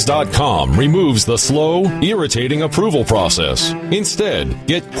 GCNloans.com removes the slow, irritating approval process. Instead,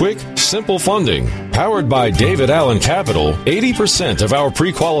 get quick, simple funding. Powered by David Allen Capital, 80% of our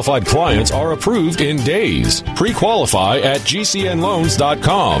pre-qualified clients are approved in days. Pre-qualify at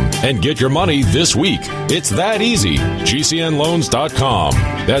GCNloans.com and get your money this week. It's that easy. GCNloans.com.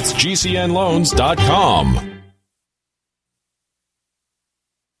 That's GCNloans.com.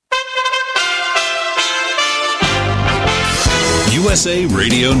 USA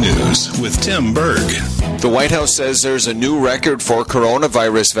Radio News with Tim Berg. The White House says there's a new record for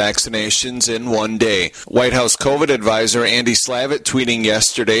coronavirus vaccinations in one day. White House COVID advisor Andy Slavitt tweeting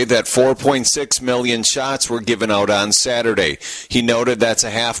yesterday that 4.6 million shots were given out on Saturday. He noted that's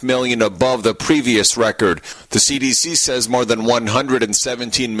 500,000 above the previous record. The CDC says more than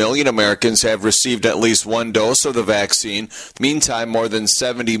 117 million Americans have received at least one dose of the vaccine. Meantime, more than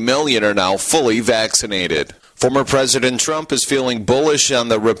 70 million are now fully vaccinated. Former President Trump is feeling bullish on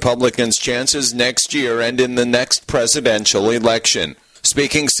the Republicans' chances next year and in the next presidential election.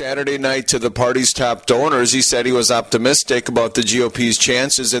 Speaking Saturday night to the party's top donors, he said he was optimistic about the GOP's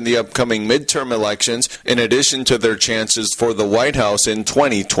chances in the upcoming midterm elections, in addition to their chances for the White House in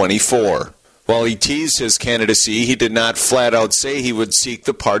 2024. While he teased his candidacy, he did not flat out say he would seek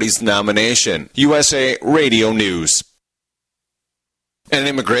the party's nomination. USA Radio News. An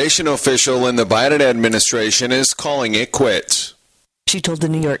immigration official in the Biden administration is calling it quits. She told the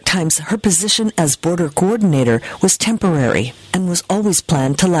New York Times her position as border coordinator was temporary and was always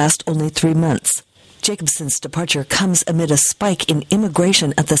planned to last only 3 months. Jacobson's departure comes amid a spike in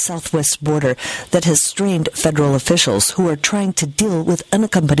immigration at the southwest border that has strained federal officials who are trying to deal with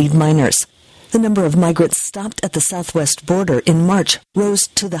unaccompanied minors. The number of migrants stopped at the southwest border in March rose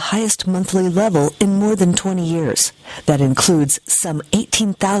to the highest monthly level in more than 20 years. That includes some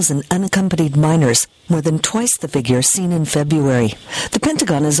 18,000 unaccompanied minors, more than twice the figure seen in February. The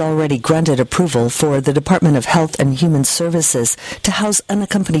Pentagon has already granted approval for the Department of Health and Human Services to house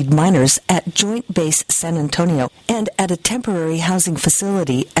unaccompanied minors at Joint Base San Antonio and at a temporary housing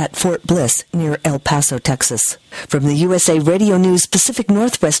facility at Fort Bliss near El Paso, Texas. From the USA Radio News Pacific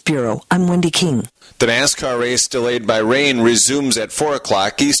Northwest Bureau, I'm Wendy King. The NASCAR race delayed by rain resumes at 4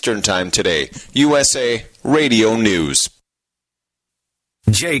 o'clock Eastern Time today. USA Radio News.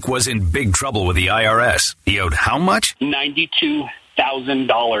 Jake was in big trouble with the IRS. He owed how much?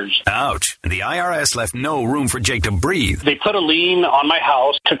 $92,000. Ouch. The IRS left no room for Jake to breathe. They put a lien on my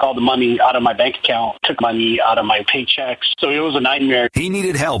house, took all the money out of my bank account, took money out of my paychecks. So it was a nightmare. He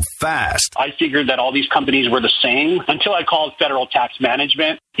needed help fast. I figured that all these companies were the same until I called Federal Tax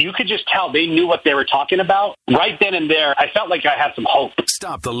Management. You could just tell they knew what they were talking about. Right then and there, I felt like I had some hope.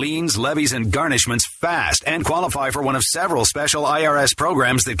 Stop the liens, levies, and garnishments fast and qualify for one of several special IRS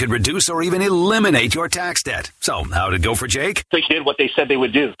programs that could reduce or even eliminate your tax debt. So, how'd it go for Jake? They did what they said they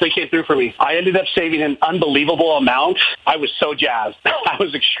would do. They came through for me. I ended up saving an unbelievable amount. I was so jazzed. I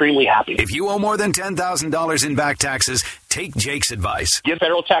was extremely happy. If you owe more than $10,000 in back taxes, take Jake's advice. Give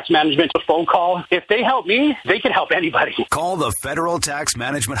Federal Tax Management a phone call. If they help me, they can help anybody. Call the Federal Tax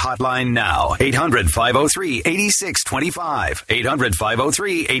Management Hotline now. 800-503-8625.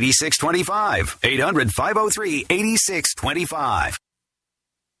 800-503-8625. 800-503-8625.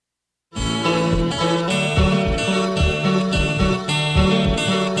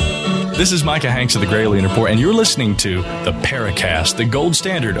 This is Micah Hanks of the Gralien Report, and you're listening to the Paracast, the gold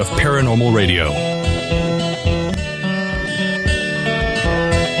standard of paranormal radio.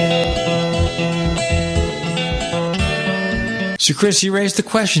 So, Chris, you raised the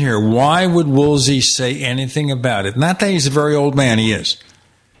question here. Why would Woolsey say anything about it? Not that he's a very old man, he is.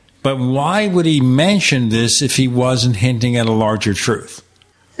 But why would he mention this if he wasn't hinting at a larger truth?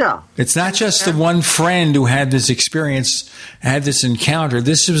 Yeah. It's not just the one friend who had this experience, had this encounter.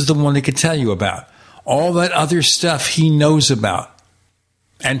 This was the one he could tell you about. All that other stuff he knows about.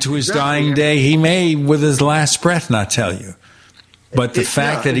 And to his dying day, he may, with his last breath, not tell you. But the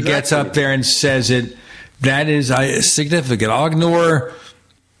fact that he gets up there and says it, that is significant. I'll ignore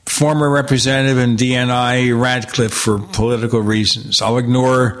former Representative and DNI Radcliffe for political reasons. I'll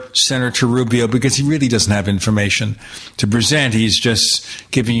ignore Senator Rubio because he really doesn't have information to present. He's just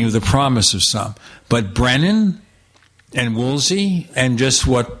giving you the promise of some. But Brennan and Woolsey and just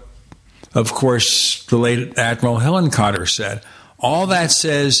what, of course, the late Admiral Hillenkotter said, all that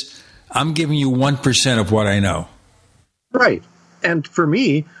says I'm giving you 1% of what I know. Right. And for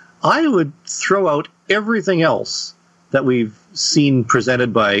me, I would throw out everything else that we've seen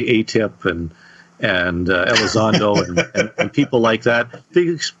presented by ATIP and Elizondo and people like that.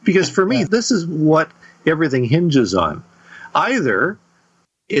 Because for me, this is what everything hinges on. Either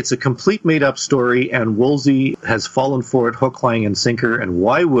it's a complete made-up story and Woolsey has fallen for it hook, line, and sinker, and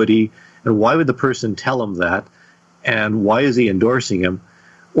why would he? And why would the person tell him that? And why is he endorsing him?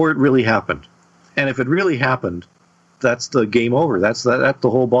 Or it really happened. And if it really happened, that's the game over. That's the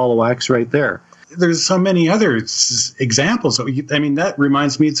whole ball of wax right there. There's so many other examples. I mean, that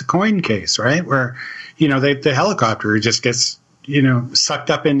reminds me, it's a coin case, right? Where, the helicopter just gets, sucked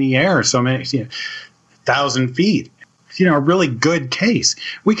up in the air so many, 1,000 feet. A really good case.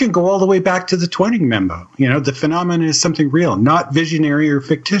 We can go all the way back to the Twining memo. The phenomenon is something real, not visionary or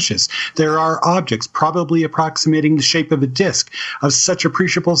fictitious. There are objects probably approximating the shape of a disc of such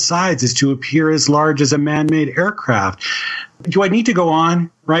appreciable size as to appear as large as a man-made aircraft. Do I need to go on?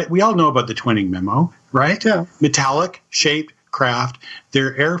 Right? We all know about the Twining memo, right? Yeah. Metallic shaped craft.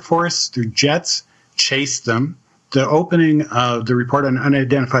 Their Air Force, their jets chased them. The opening of the report on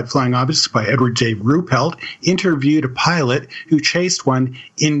unidentified flying objects by Edward J. Ruppelt interviewed a pilot who chased one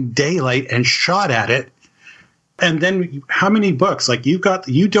in daylight and shot at it. And then how many books? Like you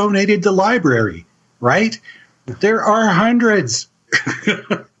donated the library, right? There are hundreds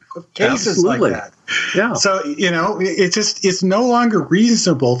of cases Absolutely. like that. Yeah. So, it's no longer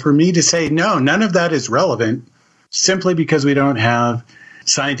reasonable for me to say, no, none of that is relevant simply because we don't have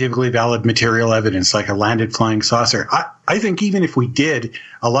scientifically valid material evidence like a landed flying saucer. I think even if we did,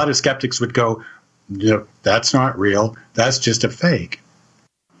 a lot of skeptics would go, that's not real. That's just a fake.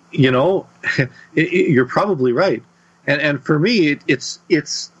 You're probably right. And for me, it's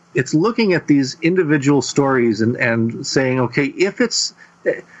looking at these individual stories and saying, okay, if it's,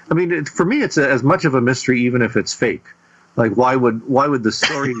 for me, it's as much of a mystery, even if it's fake. Like, why would the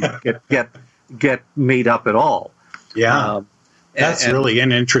story get made up at all? Yeah. That's really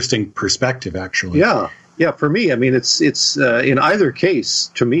an interesting perspective, actually. Yeah. For me, it's in either case.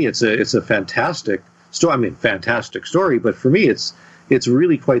 To me, it's a fantastic story. Fantastic story, but for me, it's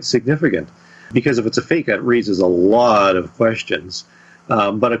really quite significant because if it's a fake, that raises a lot of questions.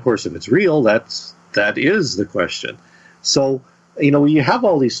 But of course, if it's real, that is the question. So you have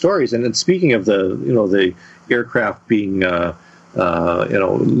all these stories, and then speaking of the aircraft being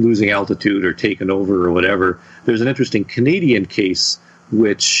losing altitude or taken over or whatever. There's an interesting Canadian case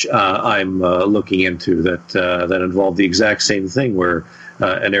which I'm looking into that involved the exact same thing, where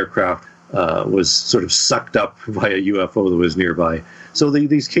an aircraft was sort of sucked up by a UFO that was nearby. So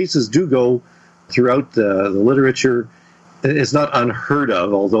these cases do go throughout the literature. It's not unheard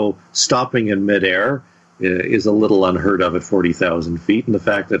of, although stopping in midair is a little unheard of at 40,000 feet, and the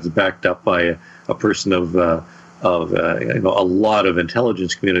fact that it's backed up by a person of a lot of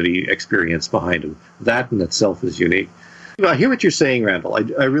intelligence community experience behind him, that in itself is unique. I hear what you're saying, Randall.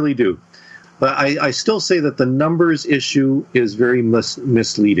 I really do. But I still say that the numbers issue is very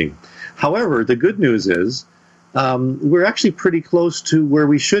misleading. However, the good news is we're actually pretty close to where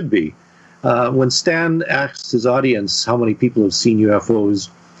we should be. When Stan asks his audience how many people have seen UFOs,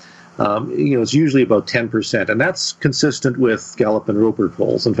 it's usually about 10%, and that's consistent with Gallup and Roper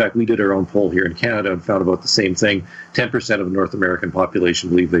polls. In fact, we did our own poll here in Canada and found about the same thing. 10% of the North American population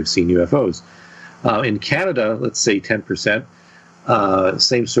believe they've seen UFOs. In Canada, let's say 10%,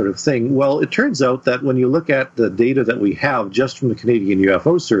 same sort of thing. Well, it turns out that when you look at the data that we have just from the Canadian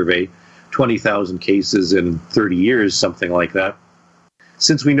UFO Survey, 20,000 cases in 30 years, something like that,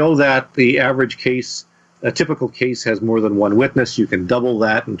 since we know that the average case, a typical case has more than one witness, you can double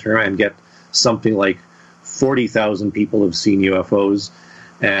that and get something like 40,000 people have seen UFOs.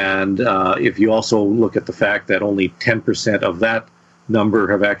 And if you also look at the fact that only 10% of that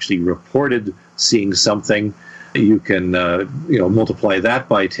number have actually reported seeing something, you can multiply that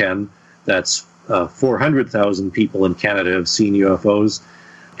by 10. That's 400,000 people in Canada have seen UFOs.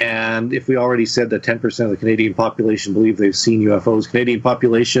 And if we already said that 10% of the Canadian population believe they've seen UFOs, Canadian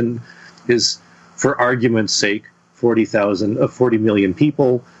population is, for argument's sake, 40 million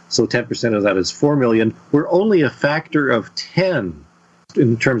people. So 10% of that is 4 million. We're only a factor of 10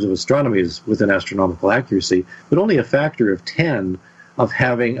 in terms of astronomy, is within astronomical accuracy, but only a factor of 10 of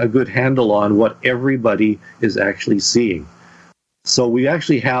having a good handle on what everybody is actually seeing. So we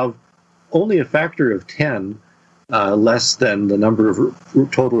actually have only a factor of 10 less than the number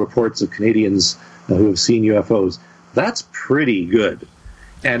of total reports of Canadians who have seen UFOs. That's pretty good.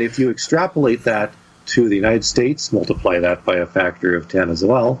 And if you extrapolate that to the United States, multiply that by a factor of 10 as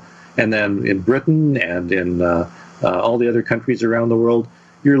well, and then in Britain and in all the other countries around the world,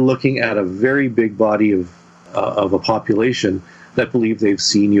 you're looking at a very big body of a population that believe they've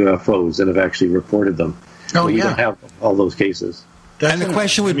seen UFOs and have actually reported them. Oh, we don't have all those cases. And the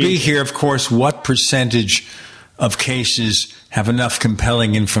question would be here, of course, what percentage of cases have enough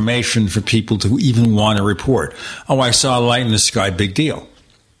compelling information for people to even want to report? Oh, I saw a light in the sky, big deal.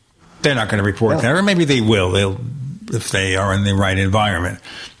 They're not going to report that, or maybe they will if they are in the right environment.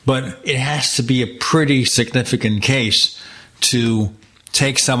 But it has to be a pretty significant case to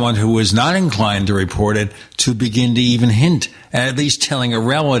take someone who is not inclined to report it to begin to even hint, at least telling a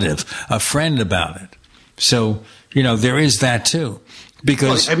relative, a friend about it. So, there is that too.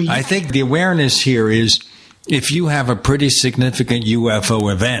 Because I think the awareness here is, if you have a pretty significant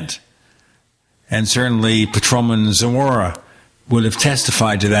UFO event, and certainly Patrolman Zamora would have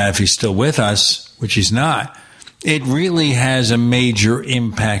testified to that if he's still with us, which he's not, it really has a major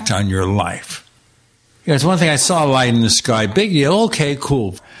impact on your life. It's one thing, I saw a light in the sky, big deal, okay,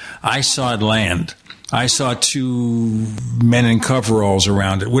 cool. I saw it land. I saw two men in coveralls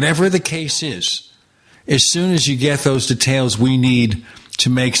around it. Whatever the case is, as soon as you get those details we need to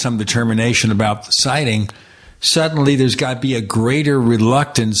make some determination about the sighting, suddenly there's got to be a greater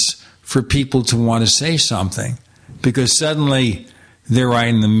reluctance for people to want to say something, because suddenly they're right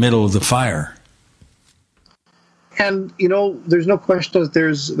in the middle of the fire. And, there's no question that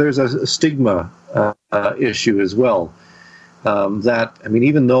there's a stigma issue as well.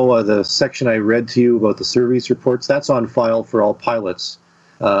 Even though the section I read to you about the service reports, that's on file for all pilots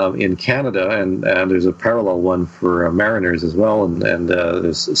in Canada, and there's a parallel one for mariners as well, and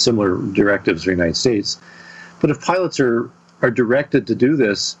there's similar directives for the United States. But if pilots are directed to do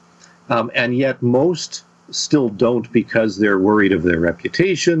this, and yet most still don't because they're worried of their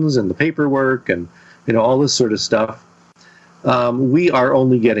reputations and the paperwork and all this sort of stuff, we are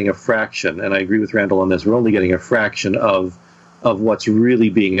only getting a fraction, and I agree with Randall on this, we're only getting a fraction of what's really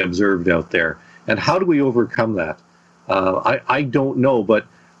being observed out there. And how do we overcome that? I don't know, but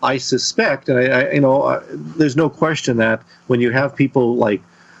I suspect, and there's no question that when you have people like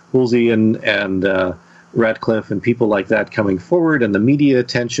Woolsey and Ratcliffe and people like that coming forward, and the media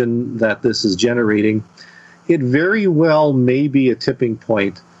attention that this is generating, it very well may be a tipping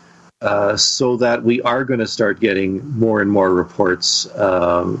point so that we are going to start getting more and more reports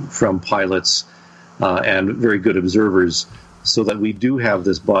from pilots and very good observers, so that we do have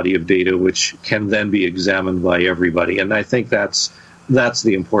this body of data which can then be examined by everybody. And I think that's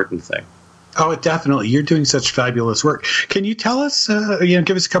the important thing. Oh, definitely. You're doing such fabulous work. Can you tell us,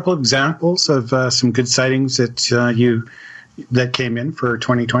 give us a couple of examples of some good sightings that came in for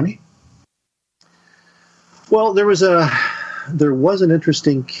 2020? Well, there was there was an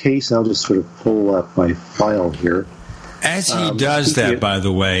interesting case. I'll just sort of pull up my file here. As he does that, by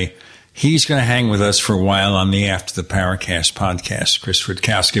the way, he's going to hang with us for a while on the After the Paracast podcast, Chris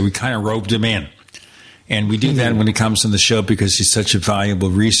Rutkowski. We kind of roped him in. And we do that when he comes on the show because he's such a valuable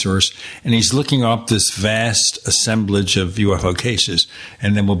resource. And he's looking up this vast assemblage of UFO cases.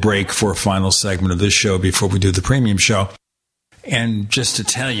 And then we'll break for a final segment of this show before we do the premium show. And just to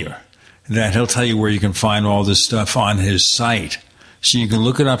tell you that he'll tell you where you can find all this stuff on his site. So you can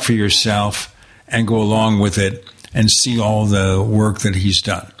look it up for yourself and go along with it and see all the work that he's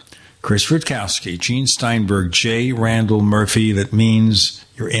done. Chris Rutkowski, Gene Steinberg, J. Randall Murphy. That means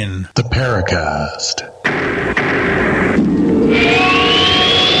you're in the Paracast.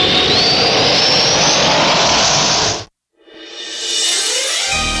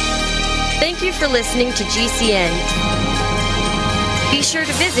 Thank you for listening to GCN. Be sure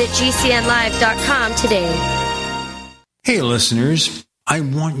to visit GCNlive.com today. Hey, listeners. I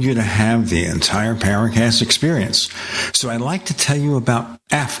want you to have the entire Paracast experience. So I'd like to tell you about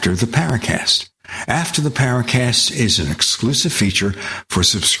After the Paracast. After the Paracast is an exclusive feature for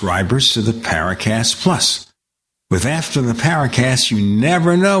subscribers to the Paracast Plus. With After the Paracast, you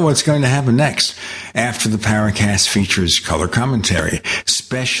never know what's going to happen next. After the Paracast features color commentary,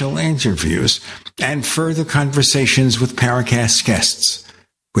 special interviews, and further conversations with Paracast guests.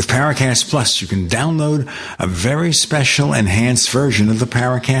 With Paracast Plus, you can download a very special enhanced version of the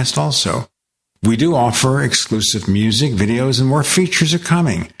Paracast also. We do offer exclusive music, videos, and more features are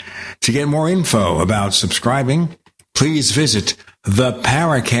coming. To get more info about subscribing, please visit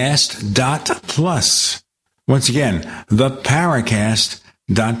theparacast.plus. Once again,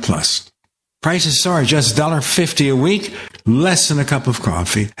 theparacast.plus. Prices are just $1.50 a week, less than a cup of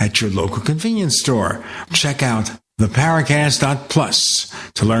coffee at your local convenience store. Check out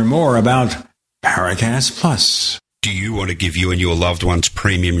theparacast.plus to learn more about Paracast Plus. Do you want to give you and your loved ones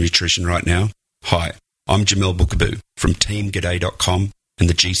premium nutrition right now? Hi, I'm Jamel Bookaboo from TeamG'day.com and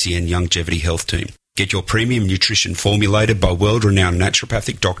the GCN Longevity Health Team. Get your premium nutrition formulated by world-renowned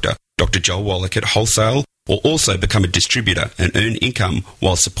naturopathic doctor, Dr. Joel Wallach at wholesale, or also become a distributor and earn income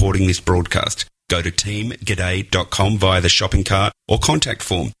while supporting this broadcast. Go to TeamG'day.com via the shopping cart or contact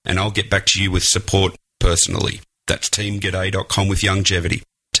form, and I'll get back to you with support personally. That's TeamG'day.com with longevity.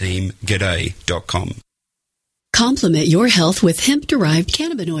 TeamG'day.com. Complement your health with hemp-derived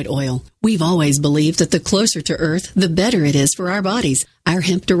cannabinoid oil. We've always believed that the closer to Earth, the better it is for our bodies. Our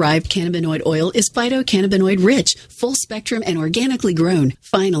hemp-derived cannabinoid oil is phytocannabinoid-rich, full-spectrum, and organically grown.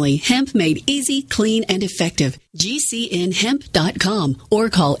 Finally, hemp made easy, clean, and effective. GCNhemp.com or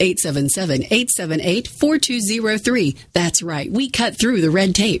call 877-878-4203. That's right, we cut through the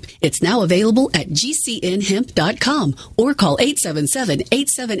red tape. It's now available at GCNhemp.com or call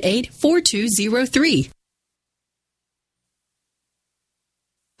 877-878-4203.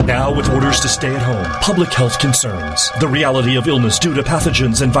 Now, with orders to stay at home, public health concerns, the reality of illness due to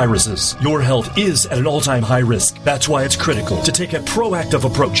pathogens and viruses, your health is at an all-time high risk. That's why it's critical to take a proactive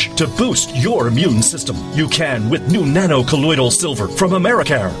approach to boost your immune system. You can with new nano-colloidal silver from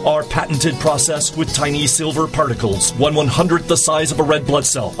Americare, our patented process with tiny silver particles, 1/100th the size of a red blood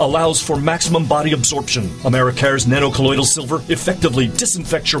cell, allows for maximum body absorption. Americare's nano-colloidal silver effectively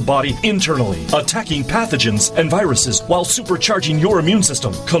disinfects your body internally, attacking pathogens and viruses while supercharging your immune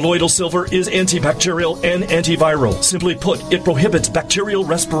system. Colloidal silver is antibacterial and antiviral. Simply put, it prohibits bacterial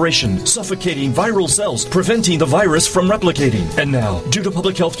respiration, suffocating viral cells, preventing the virus from replicating. And now, due to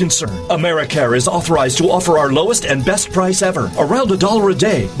public health concern, Americare is authorized to offer our lowest and best price ever, around $1 a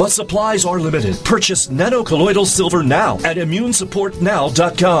day, but supplies are limited. Purchase nano-colloidal silver now at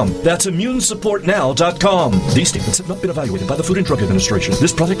immunesupportnow.com. That's immunesupportnow.com. These statements have not been evaluated by the Food and Drug Administration.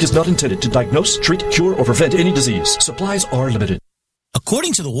 This product is not intended to diagnose, treat, cure, or prevent any disease. Supplies are limited.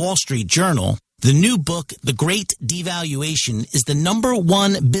 According to the Wall Street Journal, the new book, The Great Devaluation, is the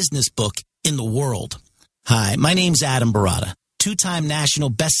 #1 business book in the world. Hi, my name's Adam Barata, two-time national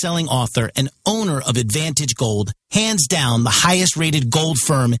best-selling author and owner of Advantage Gold, hands down the highest-rated gold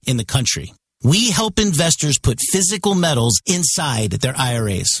firm in the country. We help investors put physical metals inside their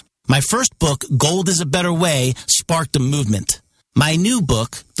IRAs. My first book, Gold is a Better Way, sparked a movement. My new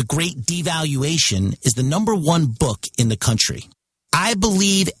book, The Great Devaluation, is the #1 book in the country. I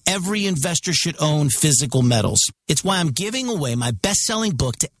believe every investor should own physical metals. It's why I'm giving away my best-selling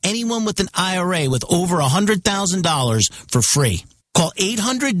book to anyone with an IRA with over $100,000 for free. Call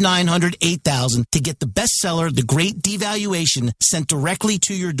 800-900-8000 to get the bestseller, The Great Devaluation, sent directly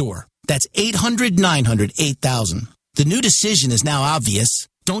to your door. That's 800-900-8000. The new decision is now obvious.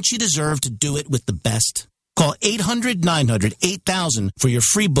 Don't you deserve to do it with the best? Call 800-900-8000 for your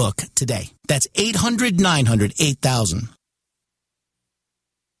free book today. That's 800-900-8000.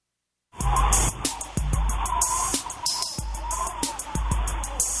 Hey,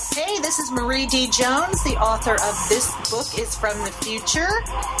 this is Marie D. Jones, the author of This Book is from the Future,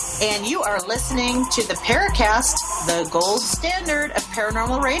 and you are listening to the Paracast, the gold standard of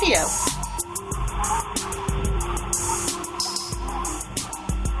paranormal radio.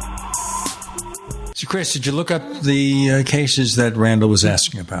 So, Chris, did you look up the cases that Randall was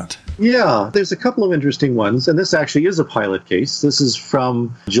asking about? Yeah, there's a couple of interesting ones, and this actually is a pilot case. This is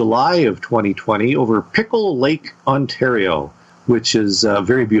from July of 2020 over Pickle Lake, Ontario, which is a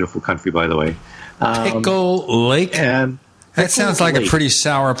very beautiful country, by the way. Pickle Lake? And that sounds like a pretty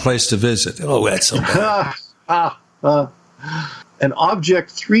sour place to visit. Oh, that's so bad. An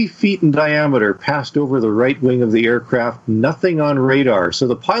object 3 feet in diameter passed over the right wing of the aircraft, nothing on radar. So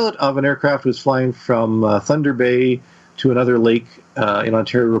the pilot of an aircraft was flying from Thunder Bay to another lake in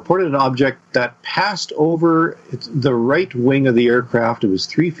Ontario, reported an object that passed over the right wing of the aircraft. It was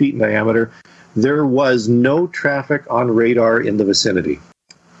 3 feet in diameter. There was no traffic on radar in the vicinity.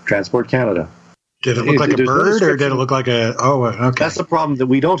 Transport Canada. Did it look like a bird, or did it look like a... Oh, okay. That's the problem, that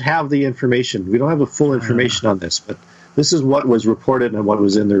we don't have the information. We don't have the full information on this, but this is what was reported and what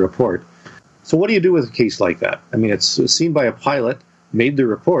was in the report. So what do you do with a case like that? I mean, it's seen by a pilot, made the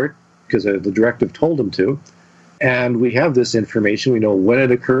report, because the directive told him to, and we have this information. We know when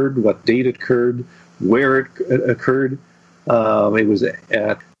it occurred, what date it occurred, where it occurred. It was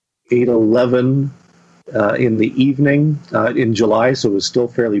at 8:11 in the evening in July, so it was still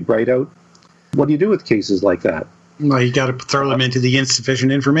fairly bright out. What do you do with cases like that? Well, you got to throw them into the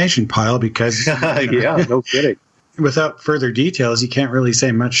insufficient information pile because... Yeah, no kidding. Without further details, you can't really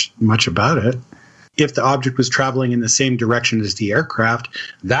say much about it. If the object was traveling in the same direction as the aircraft,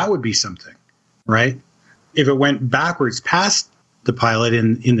 that would be something, right? If it went backwards past the pilot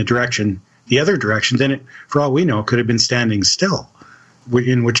in the direction, the other direction, then it, for all we know, it could have been standing still,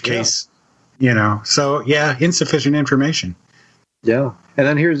 in which case, so yeah, insufficient information. Yeah. And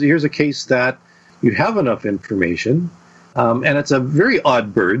then here's a case that you have enough information, and it's a very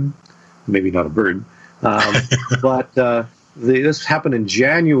odd bird, maybe not a bird, but this happened in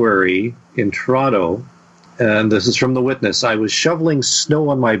January in Toronto, and this is from the witness. I was shoveling snow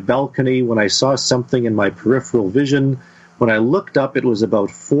on my balcony when I saw something in my peripheral vision. When I looked up, it was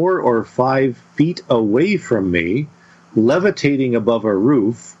about 4 or 5 feet away from me, levitating above a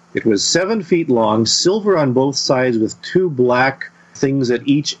roof. It was 7 feet long, silver on both sides with 2 black things at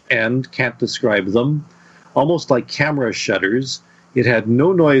each end, can't describe them, almost like camera shutters. It had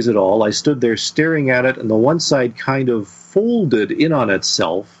no noise at all. I stood there staring at it, and the one side kind of folded in on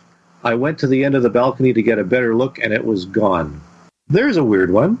itself. I went to the end of the balcony to get a better look, and it was gone. There's a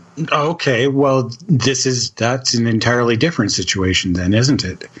weird one. Okay, well, that's an entirely different situation then, isn't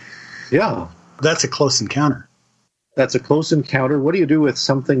it? Yeah. That's a close encounter. That's a close encounter. What do you do with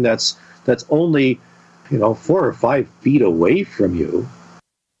something that's only 4 or 5 feet away from you,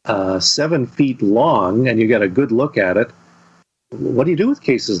 7 feet long, and you get a good look at it? What do you do with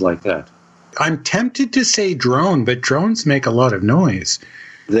cases like that? I'm tempted to say drone, but drones make a lot of noise.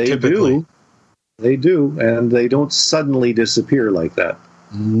 They do. They do, and they don't suddenly disappear like that.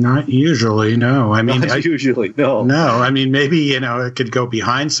 Not usually, no. I mean, usually, no. No, I mean, maybe, it could go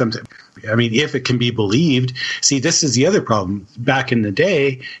behind something. I mean, if it can be believed. See, this is the other problem. Back in the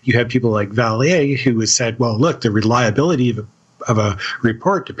day, you had people like Vallée who said, well, look, the reliability of a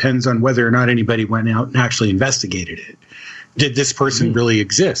report depends on whether or not anybody went out and actually investigated it. Did this person really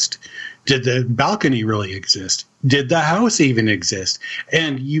exist? Did the balcony really exist? Did the house even exist?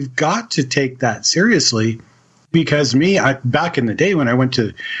 And you've got to take that seriously. Because back in the day when I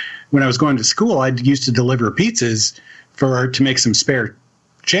was going to school, I used to deliver pizzas to make some spare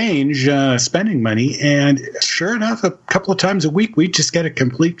change, spending money. And sure enough, a couple of times a week, we'd just get a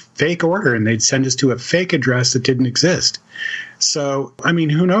complete fake order and they'd send us to a fake address that didn't exist. So, I mean,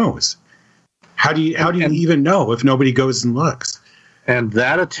 who knows? How do you even know if nobody goes and looks? And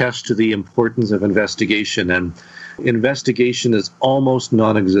that attests to the importance of investigation. And investigation is almost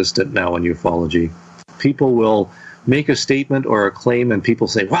non-existent now in ufology. People will make a statement or a claim, and people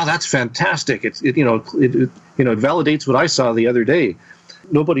say, "Wow, that's fantastic! It validates what I saw the other day."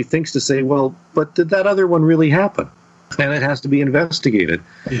 Nobody thinks to say, "Well, but did that other one really happen?" And it has to be investigated.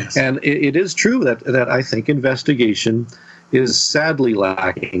 Yes. And it is true that I think investigation is sadly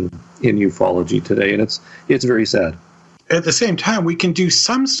lacking in ufology today, and it's very sad. At the same time, we can do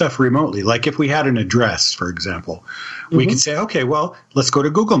some stuff remotely. Like if we had an address, for example, we could say, okay, well, let's go to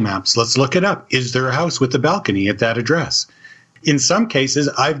Google Maps. Let's look it up. Is there a house with a balcony at that address? In some cases,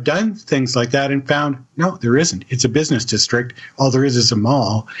 I've done things like that and found, no, there isn't. It's a business district. All there is a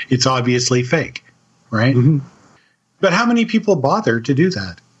mall. It's obviously fake, right? Mm-hmm. But how many people bother to do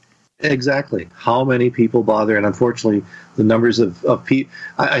that? Exactly. How many people bother? And unfortunately, the numbers of people,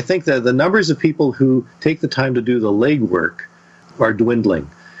 I think that the numbers of people who take the time to do the legwork are dwindling.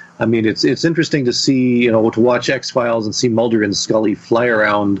 I mean, it's interesting to see, to watch X-Files and see Mulder and Scully fly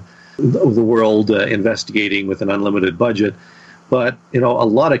around the world investigating with an unlimited budget. But, a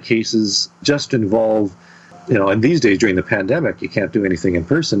lot of cases just involve, and these days during the pandemic, you can't do anything in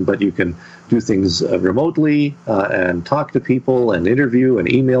person, but you can do things remotely and talk to people and interview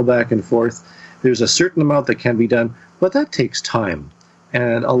and email back and forth. There's a certain amount that can be done, but that takes time.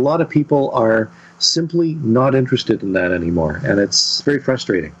 And a lot of people are simply not interested in that anymore, and it's very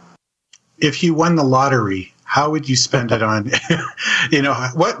frustrating. If you won the lottery, how would you spend it on?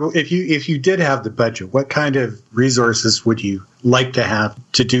 What if you did have the budget? What kind of resources would you like to have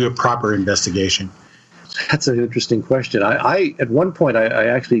to do a proper investigation? That's an interesting question. I at one point I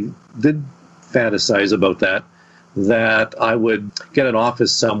actually did fantasize about that I would get an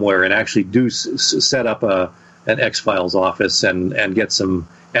office somewhere and actually set up an X-Files office and get some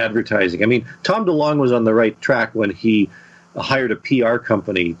advertising. I mean, Tom DeLonge was on the right track when he hired a PR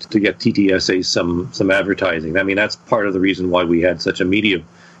company to get TTSA some advertising. I mean, that's part of the reason why we had such a media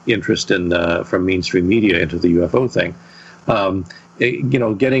interest from mainstream media into the UFO thing.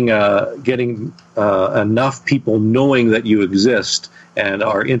 Getting enough people knowing that you exist and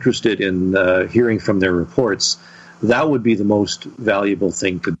are interested in hearing from their reports, that would be the most valuable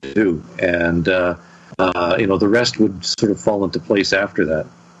thing to do. And, the rest would sort of fall into place after that.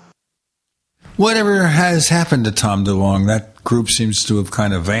 Whatever has happened to Tom DeLonge, that group seems to have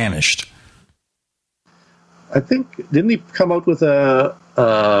kind of vanished. I think, didn't he come out with a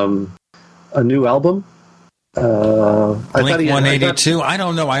new album? Blink 182? I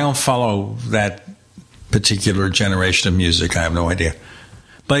don't know. I don't follow that particular generation of music. I have no idea.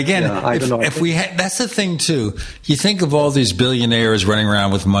 But again, that's the thing too. You think of all these billionaires running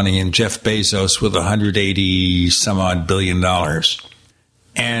around with money, and Jeff Bezos with $180 some odd $billion,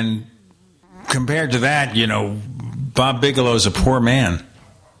 and compared to that, Bob Bigelow's a poor man.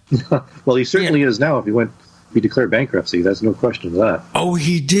 Well, he certainly is now. If he declared bankruptcy, there's no question of that. Oh,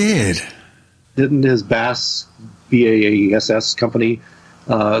 he did. Didn't his BASS company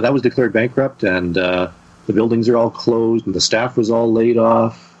that was declared bankrupt, and the buildings are all closed, and the staff was all laid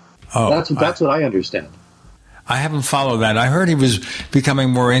off. Oh, that's what I understand. I haven't followed that. I heard he was becoming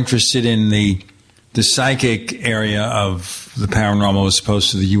more interested in the psychic area of the paranormal as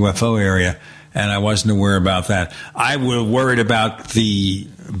opposed to the UFO area, and I wasn't aware about that. I was worried about the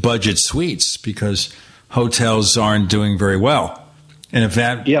budget suites because hotels aren't doing very well. And if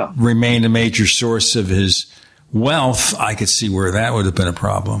that remained a major source of his wealth, I could see where that would have been a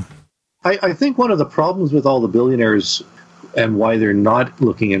problem. I think one of the problems with all the billionaires and why they're not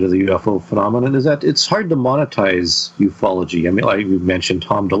looking into the UFO phenomenon is that it's hard to monetize ufology. I mean, like you mentioned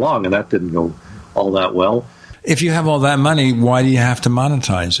Tom DeLonge, and that didn't go all that well. If you have all that money, why do you have to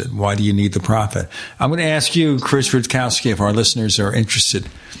monetize it? Why do you need the profit? I'm going to ask you, Chris Rutkowski, if our listeners are interested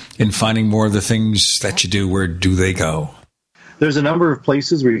in finding more of the things that you do, where do they go? There's a number of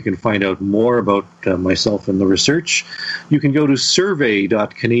places where you can find out more about myself and the research. You can go to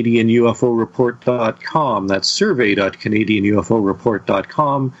survey.canadianuforeport.com. That's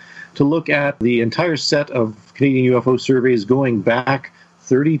survey.canadianuforeport.com to look at the entire set of Canadian UFO surveys going back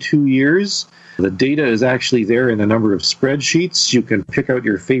 32 years. The data is actually there in a number of spreadsheets. You can pick out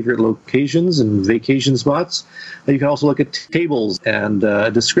your favorite locations and vacation spots. And you can also look at tables and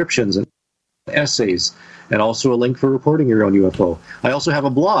descriptions and essays, and also a link for reporting your own UFO. I also have a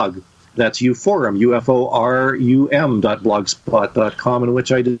blog. That's Uforum, uforum.blogspot.com, in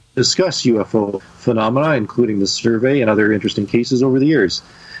which I discuss UFO phenomena, including the survey and other interesting cases over the years.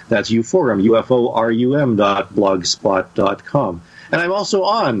 That's Uforum, uforum.blogspot.com. And I'm also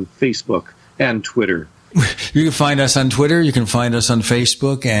on Facebook and Twitter. You can find us on Twitter, you can find us on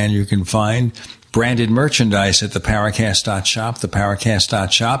Facebook, and you can find branded merchandise at theparacast.shop,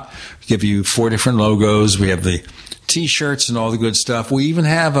 theparacast.shop. We give you 4 different logos. We have the T-shirts and all the good stuff. We even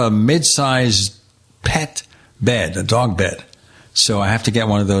have a mid-sized pet bed, a dog bed. So I have to get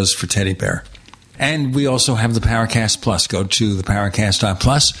one of those for Teddy Bear. And we also have the Paracast Plus. Go to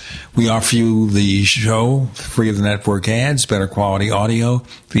theparacast.plus. We offer you the show free of the network ads, better quality audio,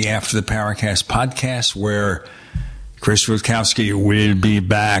 the After the Paracast podcast, where Chris Rutkowski will be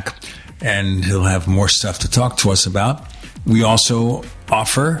back, and he'll have more stuff to talk to us about. We also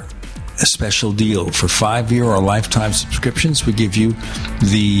offer a special deal for 5-year or lifetime subscriptions. We give you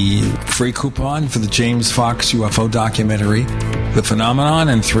the free coupon for the James Fox UFO documentary, The Phenomenon,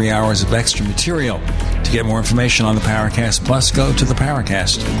 and 3 hours of extra material. To get more information on the Paracast Plus, go to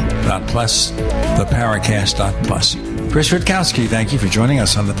theparacast.plus, theparacast.plus. Chris Rutkowski, thank you for joining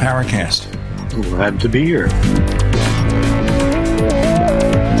us on the Paracast. Glad to be here.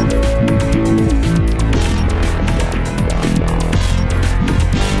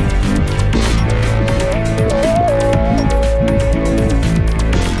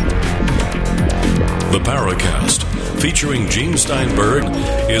 The Paracast, featuring Gene Steinberg,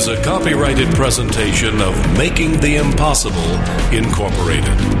 is a copyrighted presentation of Making the Impossible,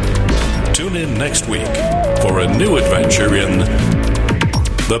 Incorporated. Tune in next week for a new adventure in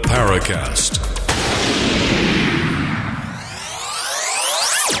The Paracast.